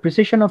with the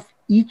precision of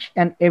each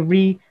and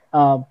every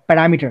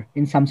parameter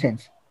in some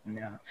sense.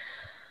 Yeah.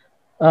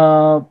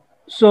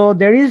 So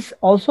there is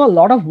also a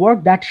lot of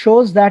work that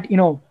shows that,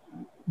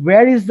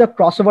 where is the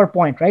crossover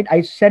point, right?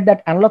 I said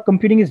that analog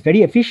computing is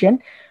very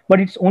efficient, but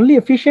it's only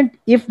efficient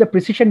if the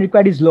precision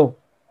required is low.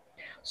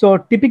 So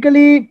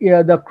typically,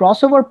 the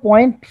crossover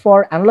point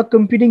for analog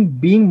computing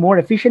being more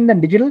efficient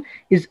than digital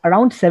is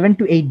around 7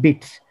 to 8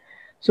 bits.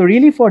 So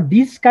really, for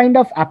these kind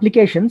of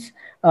applications,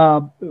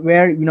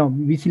 where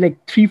we see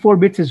like 3-4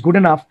 bits is good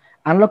enough,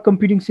 analog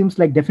computing seems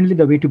like definitely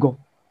the way to go.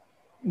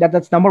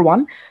 That's number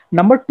one.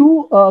 Number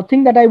two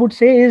thing that I would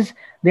say is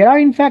there are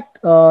in fact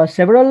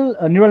several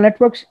neural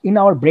networks in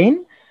our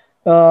brain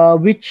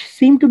which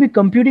seem to be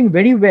computing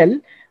very well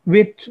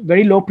with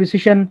very low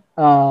precision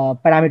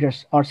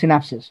parameters or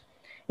synapses.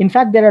 In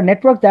fact, there are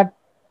networks that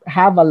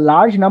have a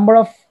large number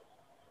of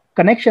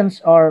connections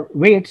or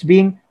weights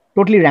being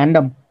totally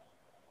random.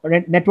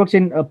 Networks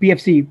in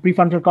PFC,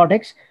 prefrontal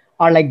cortex,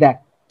 are like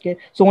that. Okay,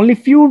 so only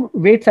few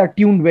weights are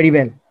tuned very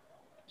well.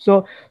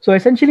 So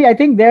essentially, I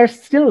think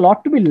there's still a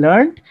lot to be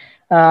learned.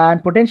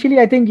 And potentially,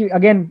 I think,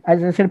 again,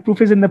 as I said,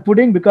 proof is in the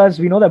pudding, because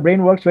we know the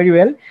brain works very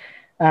well.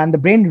 And the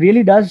brain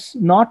really does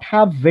not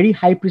have very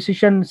high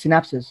precision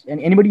synapses. And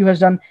anybody who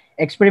has done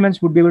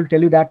experiments would be able to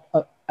tell you that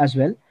as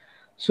well.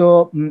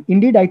 So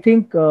indeed, I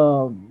think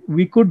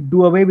we could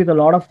do away with a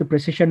lot of the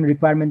precision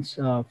requirements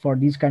for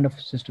these kind of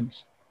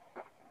systems.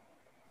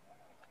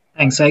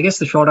 Thanks. So I guess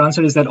the short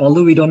answer is that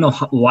although we don't know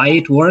why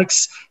it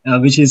works,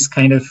 which is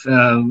kind of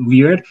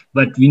weird,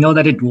 but we know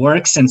that it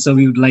works, and so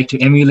we would like to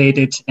emulate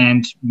it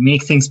and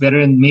make things better.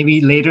 And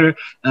maybe later,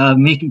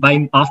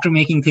 after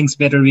making things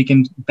better, we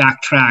can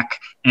backtrack,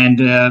 and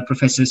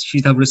Professor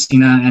Sitabhra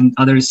Sinha and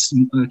others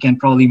can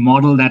probably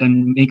model that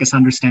and make us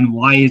understand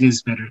why it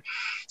is better.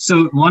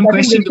 So one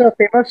question. There's a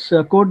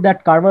famous quote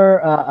that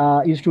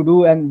Carver used to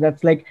do, and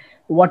that's like,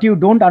 what you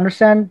don't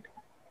understand,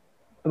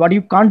 what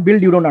you can't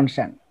build, you don't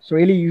understand. So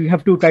really, you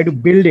have to try to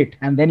build it,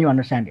 and then you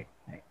understand it.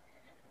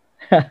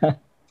 Right?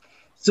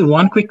 So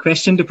one quick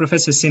question to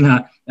Professor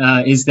Sinha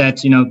is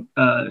that,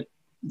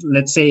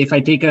 let's say if I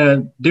take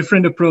a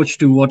different approach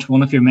to what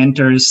one of your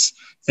mentors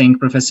think,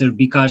 Professor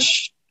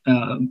Bikash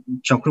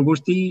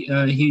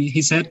Chakraborty,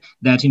 he said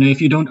that, if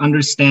you don't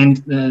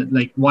understand,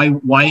 like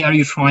why are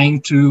you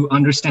trying to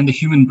understand the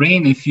human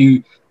brain if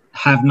you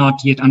have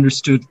not yet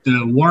understood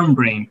the worm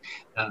brain?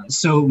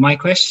 So my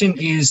question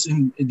is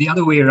the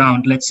other way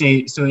around. Let's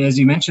say, so as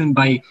you mentioned,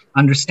 by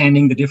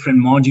understanding the different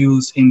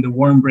modules in the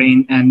worm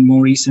brain and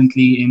more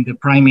recently in the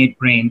primate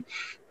brain,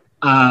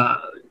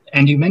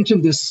 and you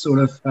mentioned this sort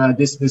of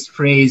this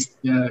phrase,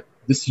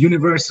 this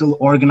universal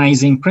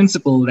organizing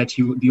principle that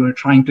you are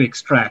trying to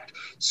extract.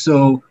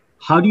 So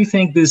how do you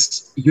think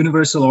this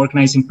universal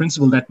organizing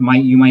principle that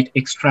you might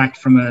extract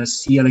from a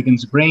C.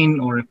 elegans brain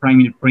or a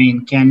primate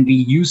brain can be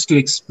used to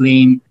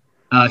explain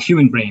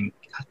human brain?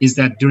 Is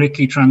that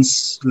directly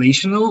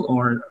translational,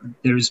 or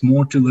there is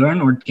more to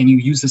learn, or can you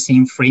use the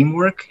same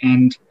framework?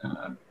 And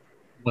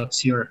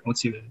what's your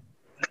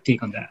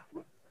take on that?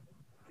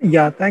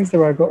 Yeah, thanks,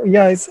 Debarghya.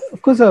 Yeah, it's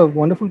of course a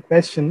wonderful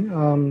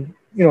question.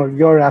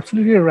 You're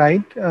absolutely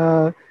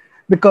right,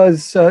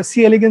 because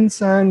C.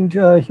 elegans and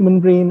human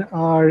brain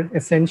are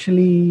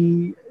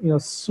essentially,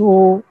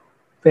 so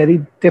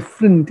very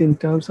different in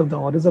terms of the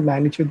orders of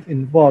magnitude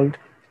involved.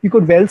 You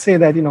could well say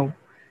that,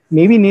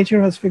 maybe nature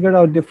has figured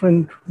out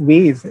different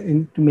ways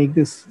to make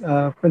these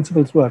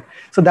principles work.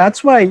 So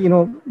that's why,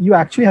 you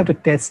actually have to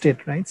test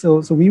it, right?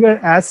 So we were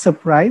as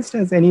surprised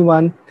as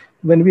anyone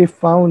when we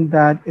found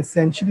that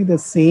essentially the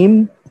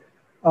same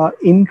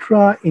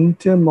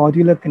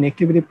intermodular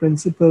connectivity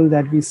principle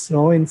that we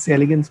saw in C.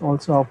 elegans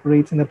also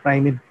operates in the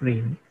primate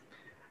brain.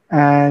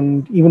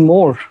 And even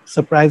more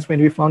surprised when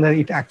we found that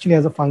it actually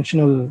has a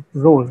functional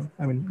role.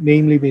 I mean,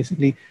 namely,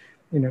 basically,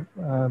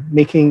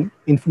 making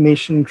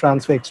information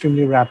transfer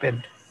extremely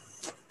rapid.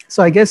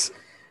 So I guess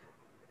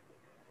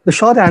the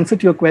short answer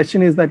to your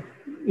question is that,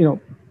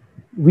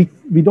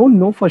 we don't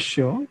know for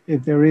sure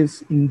if there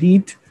is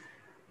indeed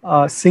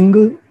a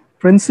single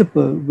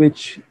principle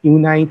which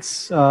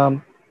unites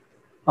a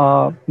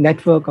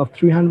network of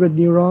 300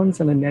 neurons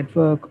and a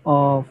network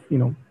of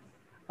 10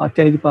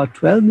 to the power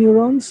 12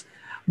 neurons.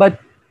 But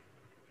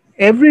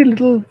every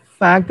little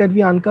fact that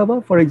we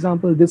uncover, for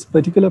example, this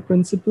particular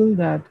principle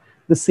that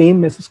the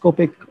same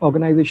mesoscopic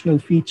organizational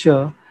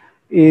feature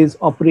is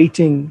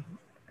operating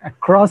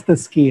across the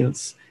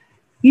scales.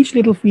 Each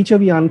little feature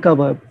we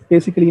uncover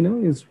basically,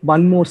 is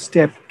one more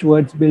step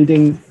towards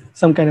building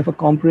some kind of a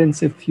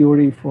comprehensive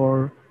theory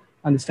for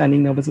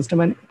understanding nervous system,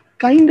 and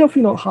kind of,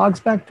 harks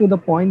back to the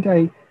point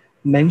I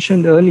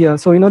mentioned earlier.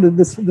 So,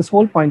 this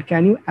whole point,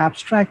 can you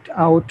abstract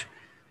out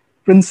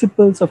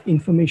principles of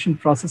information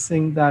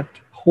processing that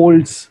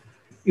holds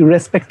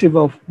irrespective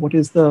of what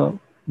is the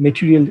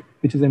material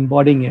which is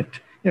embodying it?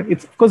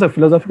 It's of course a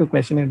philosophical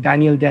question, and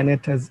Daniel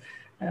Dennett has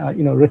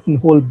written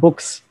whole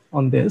books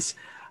on this.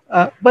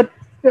 But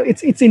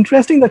it's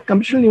interesting that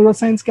computational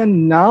neuroscience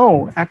can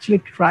now actually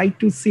try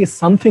to say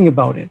something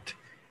about it.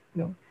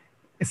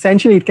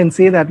 Essentially, it can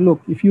say that,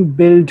 look, if you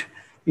build,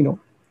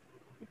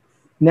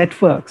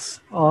 networks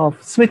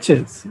of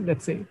switches,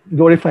 let's say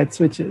glorified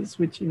switches,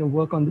 which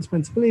work on this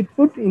principle, it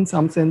would, in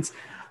some sense,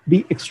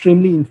 be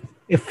extremely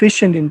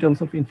efficient in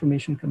terms of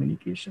information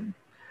communication.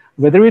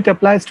 Whether it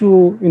applies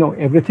to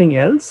everything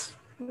else,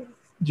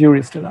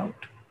 jury is still out.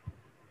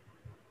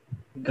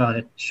 Got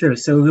it. Sure.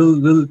 So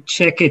we'll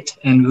check it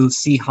and we'll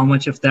see how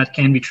much of that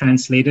can be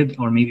translated,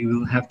 or maybe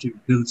we'll have to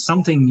build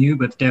something new,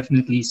 but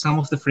definitely some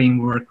of the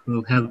framework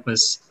will help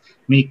us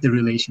make the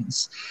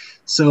relations.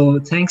 So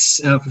thanks,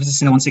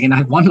 Professor Sinha, once again. I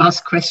have one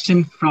last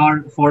question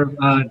for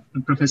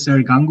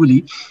Professor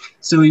Ganguly.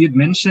 So you'd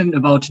mentioned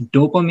about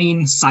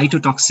dopamine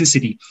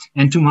cytotoxicity,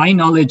 and to my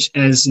knowledge,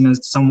 as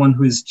someone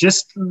who is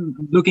just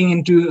looking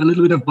into a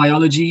little bit of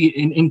biology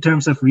in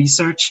terms of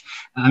research,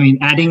 I mean,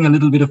 adding a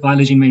little bit of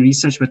biology in my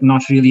research, but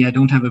not really. I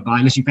don't have a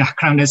biology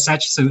background as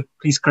such, so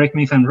please correct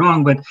me if I'm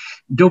wrong. But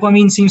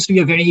dopamine seems to be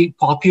a very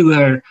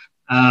popular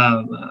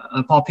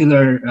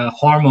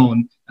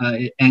hormone.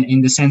 And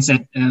in the sense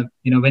that,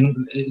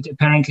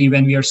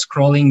 when we are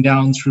scrolling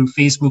down through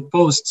Facebook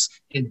posts,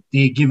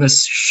 they give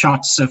us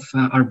shots of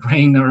our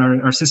brain,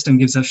 or our system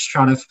gives us a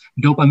shot of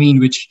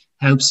dopamine, which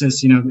helps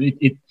us,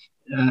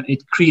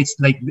 it creates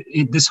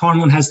this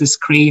hormone has this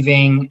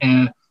craving,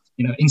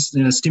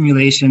 instant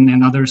stimulation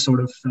and other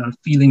sort of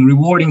feeling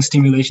rewarding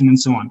stimulation and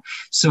so on.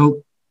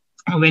 So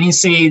when you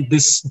say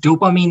this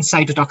dopamine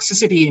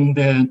cytotoxicity in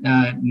the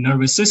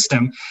nervous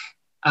system,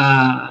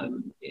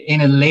 in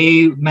a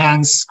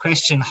layman's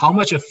question, how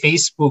much of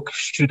Facebook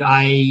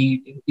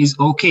is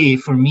okay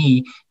for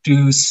me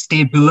to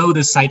stay below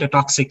the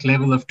cytotoxic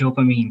level of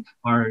dopamine,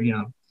 or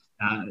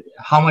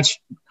how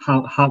much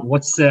of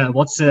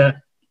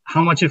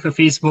a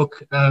Facebook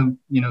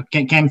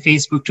can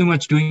Facebook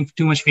doing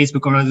too much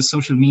Facebook or other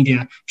social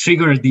media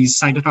trigger these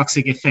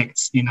cytotoxic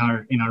effects in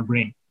our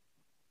brain?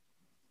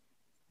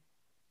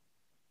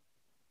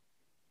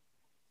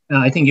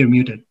 I think you're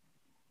muted.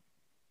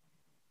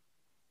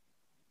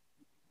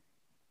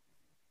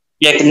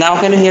 Yeah, now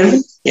can you hear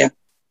me? Yeah.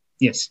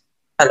 Yes.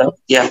 Hello.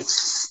 Yeah.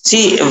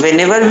 See,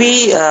 whenever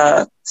we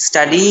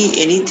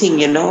study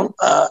anything, in the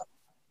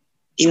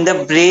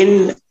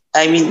brain,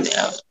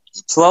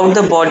 throughout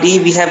the body,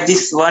 we have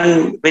this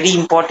one very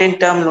important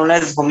term known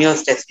as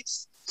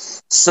homeostasis.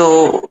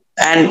 So,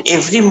 and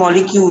every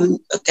molecule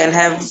can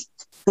have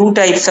two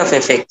types of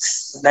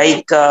effects,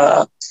 like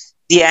the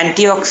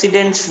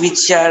antioxidants,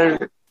 which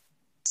are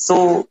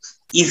so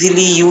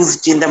easily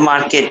used in the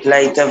market,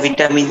 like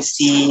vitamin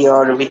C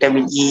or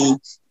vitamin E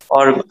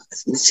or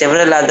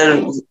several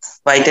other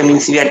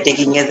vitamins we are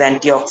taking as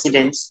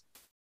antioxidants.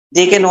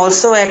 They can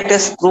also act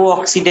as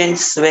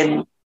pro-oxidants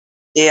when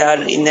they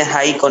are in a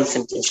high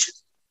concentration.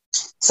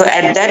 So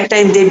at that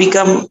time,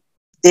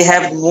 they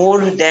have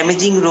more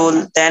damaging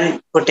role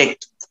than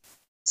protective.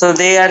 So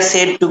they are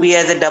said to be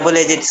as a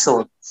double-edged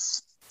sword.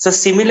 So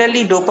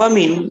similarly,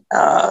 dopamine,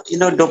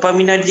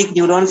 dopaminergic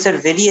neurons are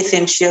very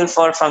essential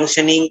for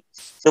functioning.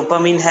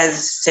 Dopamine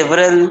has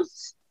several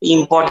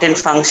important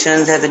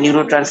functions as a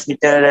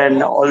neurotransmitter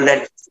and all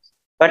that.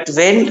 But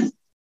when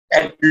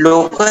at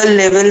local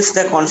levels,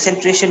 the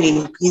concentration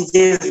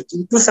increases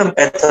due to some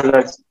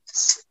pathology,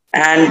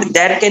 and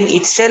that can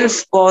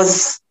itself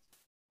cause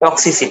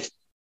toxicity.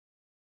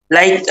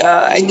 Like,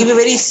 I give a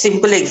very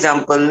simple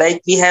example.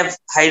 Like, we have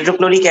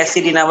hydrochloric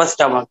acid in our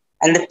stomach,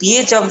 and the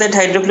pH of that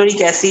hydrochloric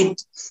acid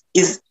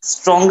is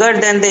stronger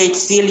than the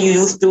HCl you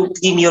use to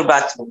clean your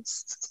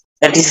bathrooms.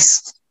 That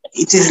is,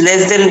 it is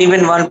less than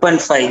even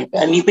 1.5.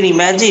 And you can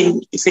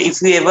imagine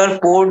if you ever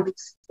poured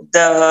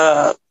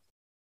the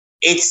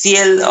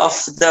HCl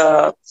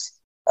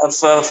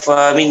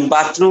of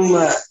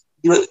bathroom,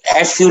 you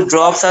add few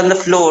drops on the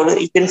floor,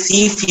 you can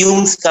see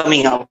fumes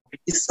coming out. It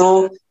is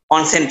so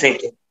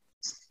concentrated.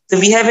 So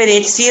we have an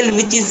HCl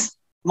which is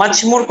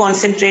much more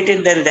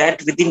concentrated than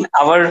that within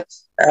our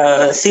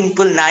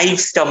simple naive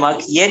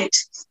stomach, yet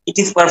it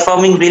is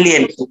performing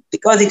brilliantly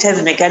because it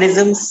has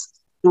mechanisms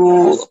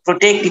to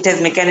protect. It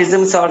has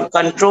mechanisms or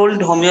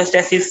controlled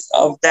homeostasis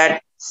of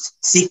that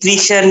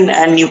secretion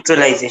and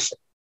neutralization.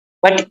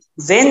 But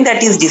when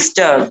that is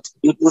disturbed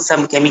due to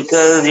some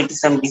chemicals, due to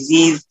some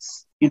disease,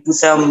 due to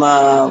some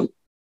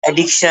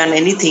addiction,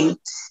 anything,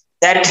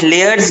 that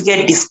layers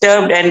get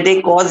disturbed and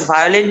they cause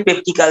violent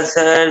peptic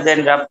ulcers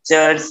and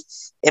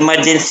ruptures,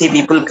 emergency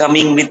people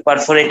coming with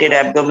perforated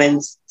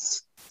abdomens.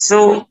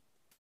 So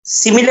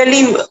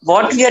similarly,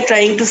 what we are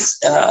trying to,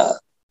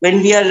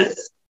 when we are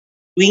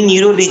doing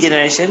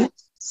neurodegeneration,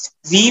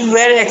 we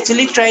are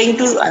actually trying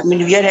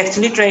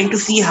to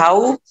see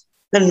how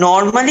the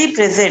normally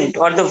present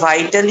or the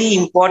vitally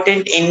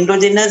important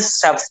endogenous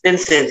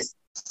substances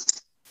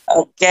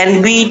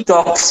can be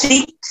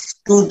toxic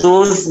to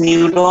those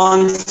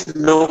neurons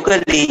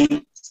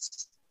locally.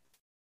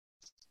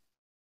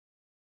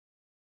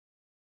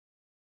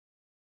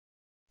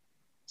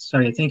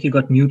 Sorry, I think you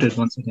got muted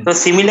once again. So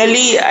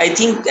similarly, I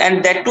think,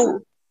 and that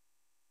too.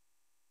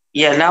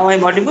 Yeah, now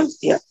I'm audible.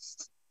 Yeah.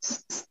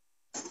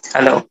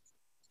 Hello.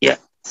 Yeah.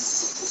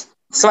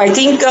 So I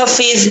think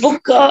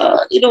Facebook,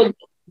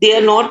 they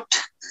are not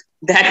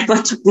that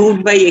much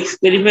proved by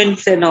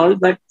experiments and all,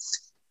 but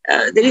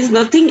there is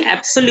nothing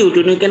absolute.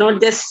 You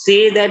cannot just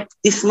say that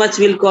this much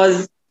will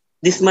cause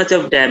this much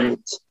of damage.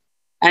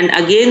 And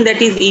again,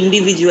 that is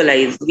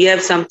individualized. We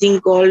have something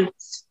called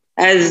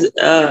as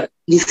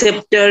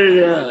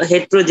receptor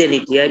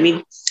heterogeneity. I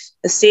mean,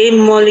 the same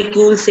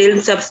molecule, same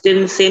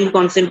substance, same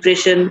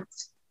concentration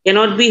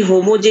cannot be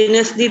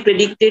homogeneously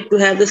predicted to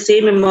have the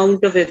same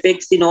amount of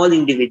effects in all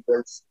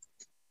individuals.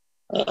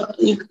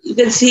 You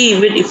can see,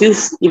 even if you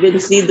even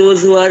see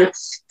those who are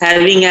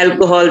having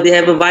alcohol, they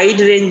have a wide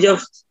range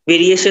of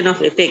variation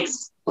of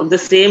effects on the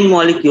same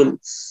molecule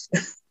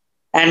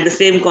and the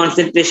same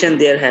concentration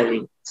they are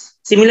having.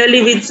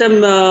 Similarly, with some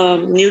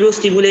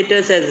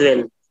neurostimulators as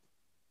well.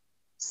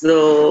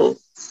 So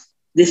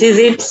this is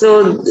it.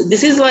 So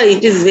this is why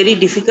it is very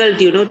difficult,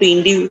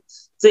 to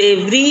So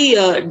every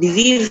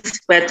disease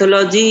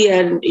pathology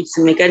and its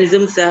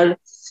mechanisms are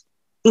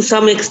to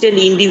some extent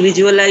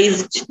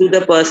individualized to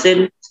the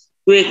person,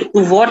 to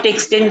what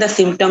extent the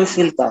symptoms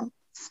will come.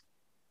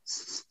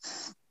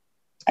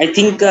 I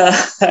think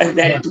that.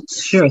 Yeah,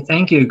 sure.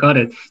 Thank you. Got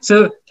it.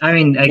 So, I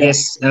mean, I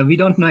guess we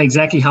don't know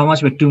exactly how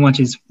much, but too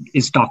much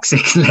is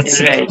toxic. Let's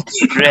say.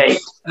 Right.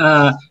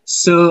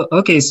 So,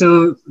 okay.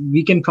 So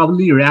we can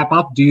probably wrap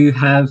up. Do you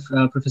have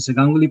Professor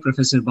Ganguly,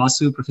 Professor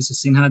Basu, Professor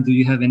Sinha? Do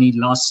you have any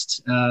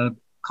last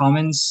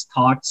comments,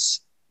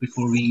 thoughts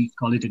before we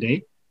call it a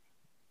day?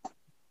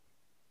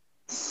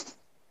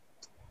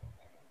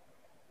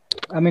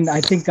 I mean,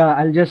 I think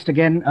I'll just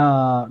again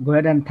go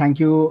ahead and thank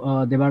you,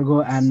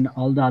 Debarghya, and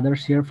all the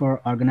others here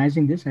for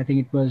organizing this. I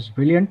think it was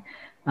brilliant.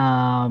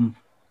 And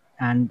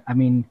I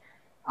mean,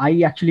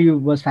 I actually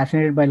was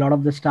fascinated by a lot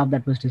of the stuff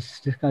that was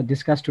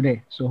discussed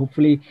today. So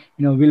hopefully,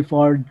 we'll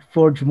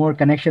forge more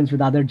connections with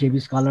other JB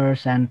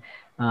scholars, and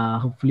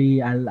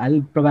hopefully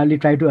I'll probably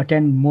try to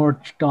attend more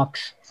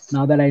talks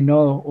now that I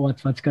know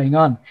what's going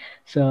on.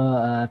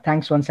 So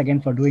thanks once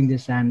again for doing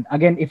this. And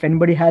again, if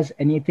anybody has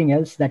anything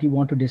else that you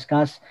want to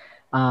discuss,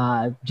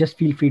 just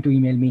feel free to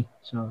email me.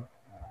 So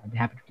I'll be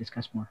happy to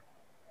discuss more.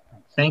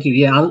 Thanks. Thank you.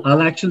 Yeah,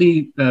 I'll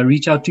actually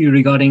reach out to you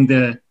regarding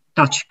the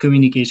touch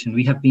communication.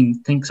 We have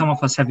been some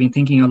of us have been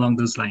thinking along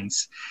those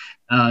lines.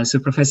 So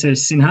Professor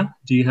Sinha,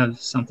 do you have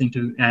something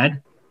to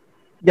add?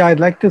 Yeah, I'd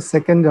like to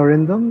second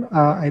Arindam.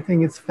 I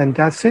think it's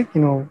fantastic,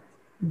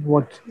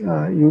 what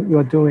you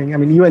are doing. I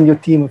mean, you and your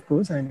team, of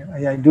course.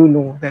 I do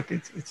know that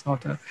it's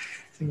not a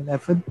single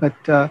effort, but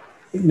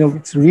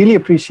it's really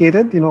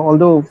appreciated.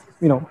 Although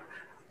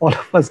all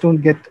of us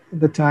don't get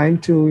the time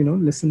to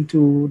listen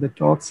to the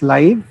talks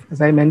live. As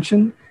I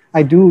mentioned,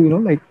 I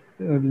do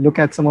look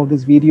at some of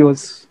these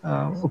videos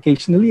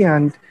occasionally,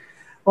 and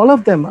all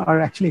of them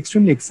are actually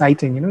extremely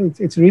exciting.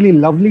 It's really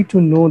lovely to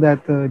know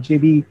that the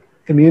JB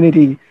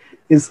community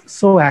is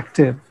so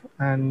active,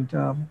 and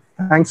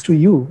thanks to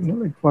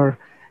you, for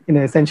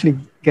essentially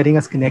getting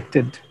us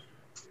connected.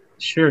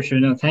 Sure.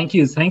 No, thank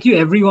you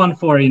everyone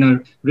for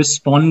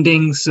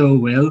responding so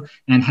well,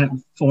 and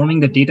forming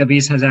the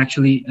database has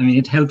actually,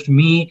 it helped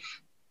me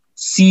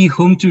see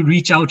whom to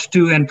reach out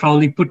to and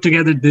probably put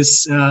together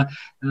this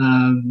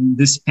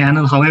this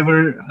panel.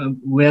 However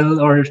well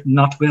or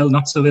not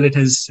so well it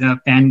has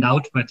panned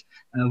out, but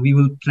we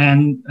will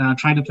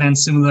try to plan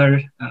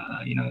similar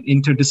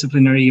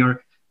interdisciplinary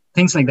or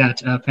things like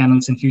that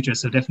panels in future.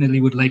 So definitely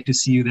would like to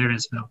see you there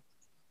as well.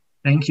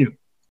 Thank you.